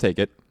 I'll take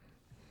it.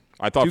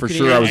 I thought Two for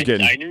sure I was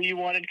Canadians. getting. I knew you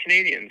wanted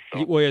Canadians.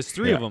 So. Well, he has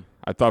three of them.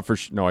 I thought for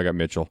no, I got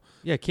Mitchell.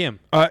 Yeah, Kim.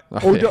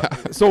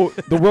 So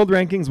the world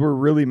rankings were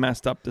really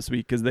messed up this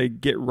week because they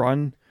get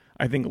run,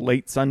 I think,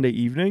 late Sunday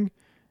evening,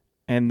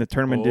 and the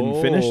tournament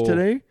didn't finish Oh.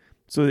 today.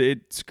 So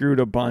it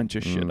screwed a bunch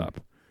of shit up.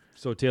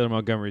 So Taylor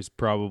Montgomery's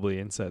probably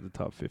inside the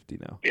top 50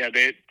 now. Yeah,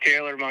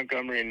 Taylor,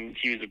 Montgomery, and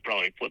Hughes would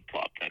probably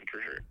flip-flop then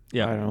for sure.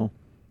 Yeah. I don't know.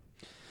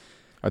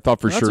 I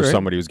thought for That's sure all right.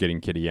 somebody was getting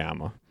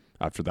Kitayama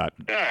after that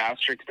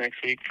Asterisk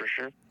next week for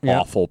sure. Yeah.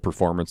 awful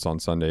performance on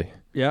Sunday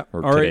Yeah.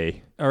 or All right.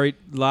 today. All right.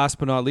 Last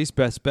but not least,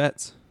 best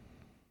bets.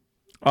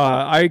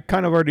 I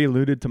kind of already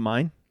alluded to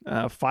mine.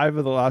 5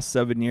 of the last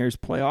 7 years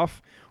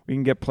playoff. We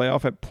can get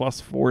playoff at plus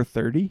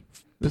 430.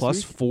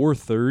 Plus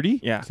 430?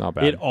 Yeah. It's not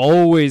bad. It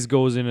always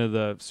goes into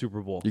the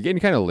Super Bowl. You're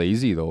getting kind of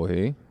lazy though,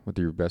 hey, with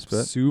your best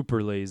bet.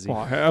 Super lazy.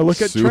 Well, I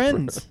look at Super.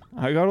 trends.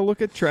 I got to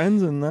look at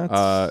trends, and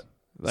that's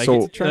Like, so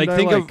it's a trend I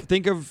think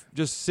like. of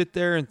just sit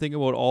there and think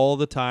about all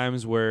the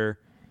times where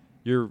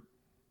you're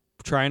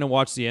trying to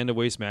watch the end of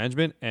Waste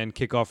Management and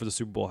kickoff for the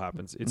Super Bowl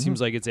happens. It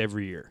seems like it's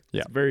every year.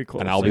 Yeah, very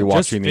close. And I'll be Like,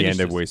 just watching the finish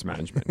end of this. Waste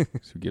Management.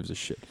 Who gives a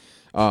shit?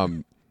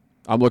 I'm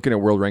looking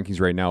at world rankings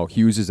right now.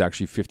 Hughes is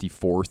actually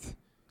 54th.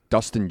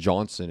 Dustin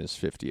Johnson is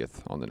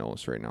 50th on the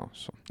nose right now.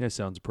 So That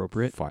sounds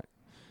appropriate. fine.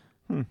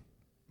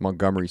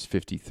 Montgomery's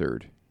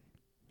 53rd.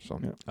 So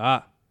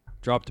Yeah.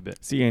 Dropped a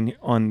bit. See, and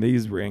on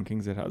these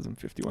rankings, it has him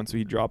 51, so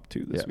he dropped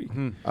 2 this week.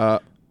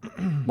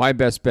 my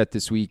best bet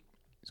this week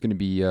is going to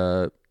be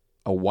a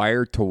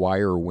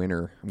wire-to-wire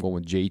winner. I'm going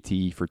with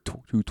JT for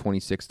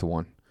 226 to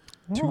 1.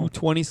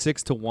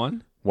 226 to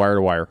 1.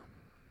 Wire-to-wire.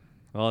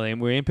 Well,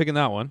 we ain't picking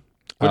that one.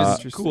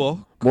 But it's cool.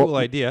 Well- Cool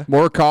idea.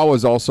 Morikawa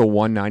is also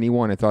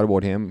 191. I thought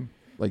about him.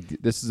 Like,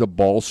 this is a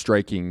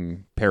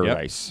ball-striking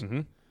paradise.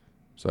 Mm-hmm.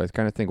 So I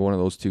kind of think one of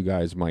those two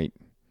guys might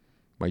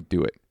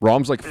do it.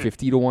 Rom's like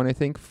 50 to 1, I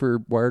think, for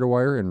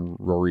wire-to-wire, and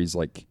Rory's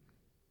like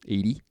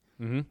 80,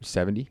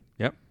 70.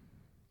 Yep.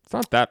 It's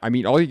not that. I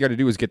mean, all you got to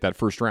do is get that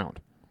first round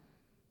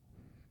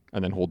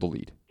and then hold the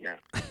lead. Yeah.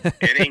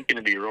 It ain't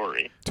going to be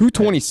Rory.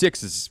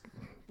 226 is...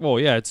 Well,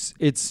 yeah,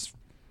 it's.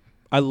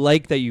 I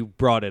like that you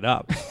brought it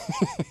up.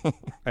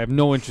 I have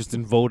no interest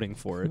in voting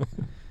for it.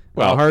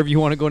 Well, Harv, you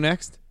want to go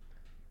next?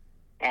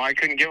 Well, I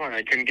couldn't get one.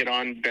 I couldn't get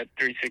on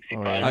Bet365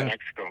 in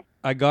Mexico.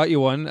 I got you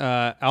one.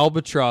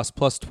 Albatross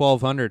plus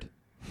 1,200.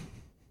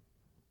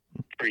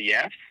 For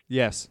yes?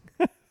 Yes.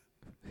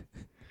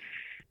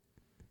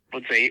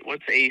 What's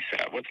ace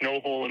at? What's no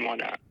hole in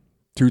one at?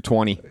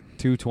 220.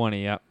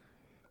 220. Yeah.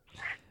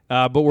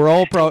 But we're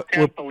all I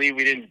can't believe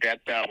we didn't bet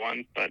that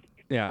one, but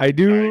yeah. I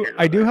do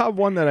have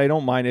one that I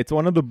don't mind. It's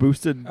one of the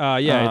boosted.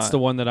 Yeah, it's the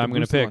one that I'm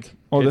going to boosted pick. ones.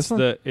 Oh, it's this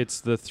one?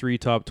 It's the 3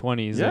 top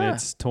 20s, Yeah. and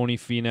it's Tony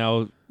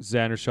Finau,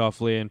 Xander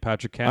Schauffele, and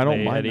Patrick I don't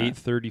Cantlay mind at that.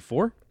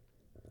 834.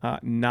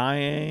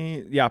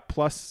 9. Yeah,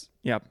 plus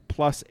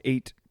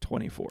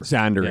 824.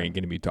 Xander Yeah. ain't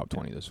going to be top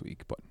 20 this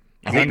week, but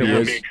I think Xander that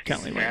was- makes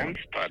can't leave sense,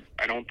 but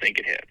I don't think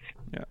it hits.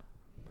 Yeah,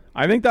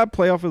 I think that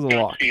playoff is a Gut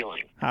lock.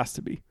 feeling. Has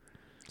to be.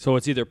 So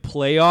it's either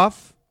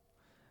playoff.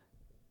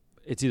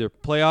 It's either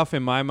playoff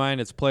in my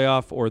mind. It's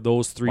playoff or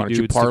those 3 Why don't you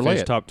dudes to parlay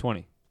finish it? top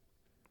 20.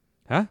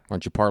 Huh? why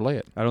don't you parlay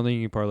it? I don't think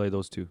you can parlay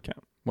those two.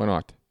 Why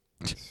not?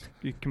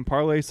 You can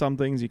parlay some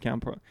things. You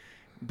can't.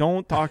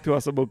 Don't talk to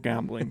us about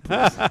gambling,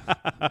 please.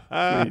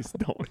 Please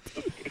don't.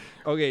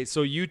 Okay,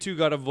 so you two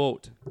got to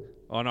vote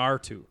on our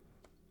two.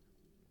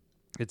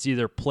 It's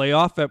either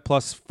playoff at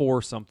plus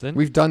 4 something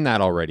We've done that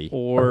already.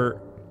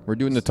 or We're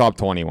doing the top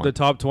 20 one. the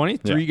top 20.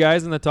 3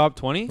 guys in the top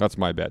 20. That's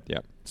my bet, yeah.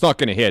 It's not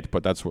going to hit,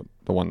 but that's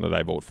the one that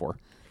I vote for.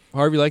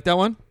 Harvey, like that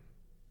one?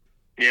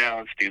 Yeah,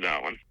 let's do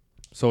that one.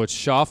 So it's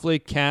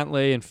Schauffele,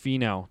 Cantlay, and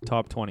Finau,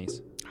 top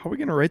 20s. How are we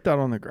gonna write that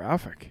on the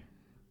graphic?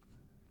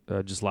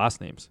 Just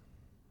last names.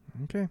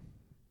 Okay.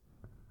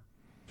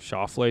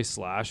 Schauffele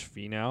 /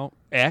 Finau,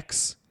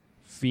 X,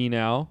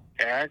 Finau,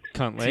 X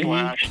Cantlay.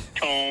 slash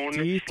tone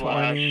T20.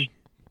 slash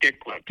dick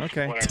lips.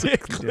 Okay. Whatever.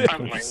 Dick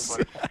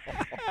Cunt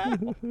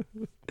language.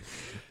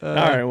 All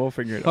right, we'll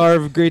figure it out.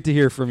 Harv, great to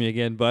hear from you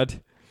again, bud.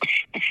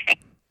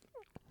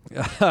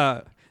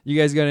 You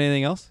guys got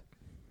anything else?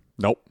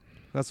 Nope.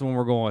 That's the one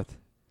we're going with.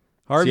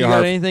 Harv, See you you, got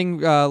Harv. anything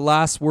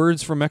last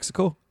words from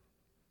Mexico?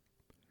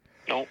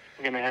 Nope.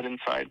 I'm going to head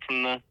inside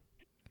from the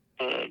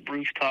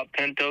rooftop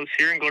penthouse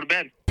here and go to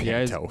bed. Yeah,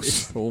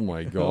 Penthouse. Oh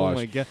my gosh. Oh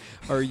my god.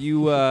 Are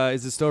you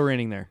is it still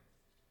raining there?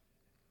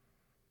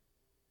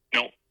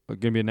 Nope. It's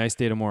gonna be a nice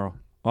day tomorrow.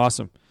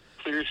 Awesome.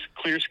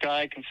 Clear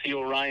sky, can see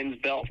Orion's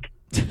belt.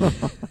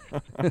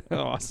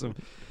 Awesome.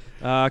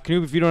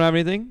 Knoop, if you don't have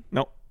anything,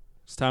 No.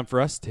 it's time for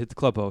us to hit the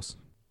clubhouse.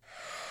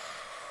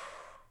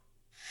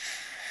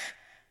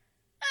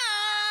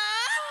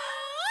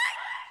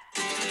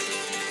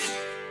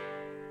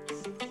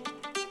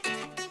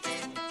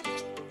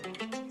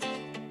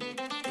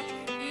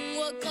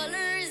 What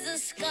color is the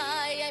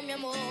sky? Ay, mi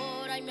amor,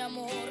 ay, mi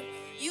amor.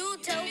 You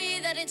tell me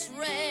that it's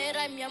red.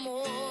 Ay, mi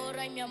amor,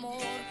 ay, mi amor.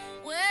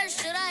 Where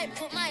should I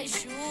put my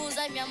shoes?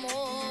 Ay, mi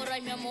amor, ay,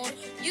 mi amor.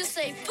 You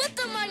say, put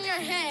them on your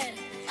head.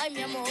 Ay,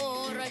 mi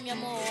amor, ay, mi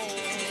amor.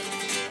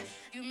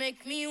 You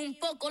make me un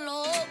poco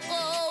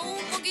loco,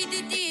 un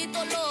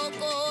poquitito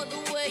loco.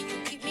 The way you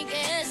keep me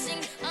guessing,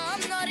 I'm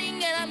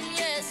nodding and I'm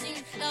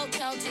yesing. Now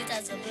count it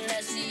as a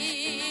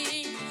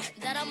blessing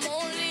that I'm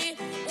only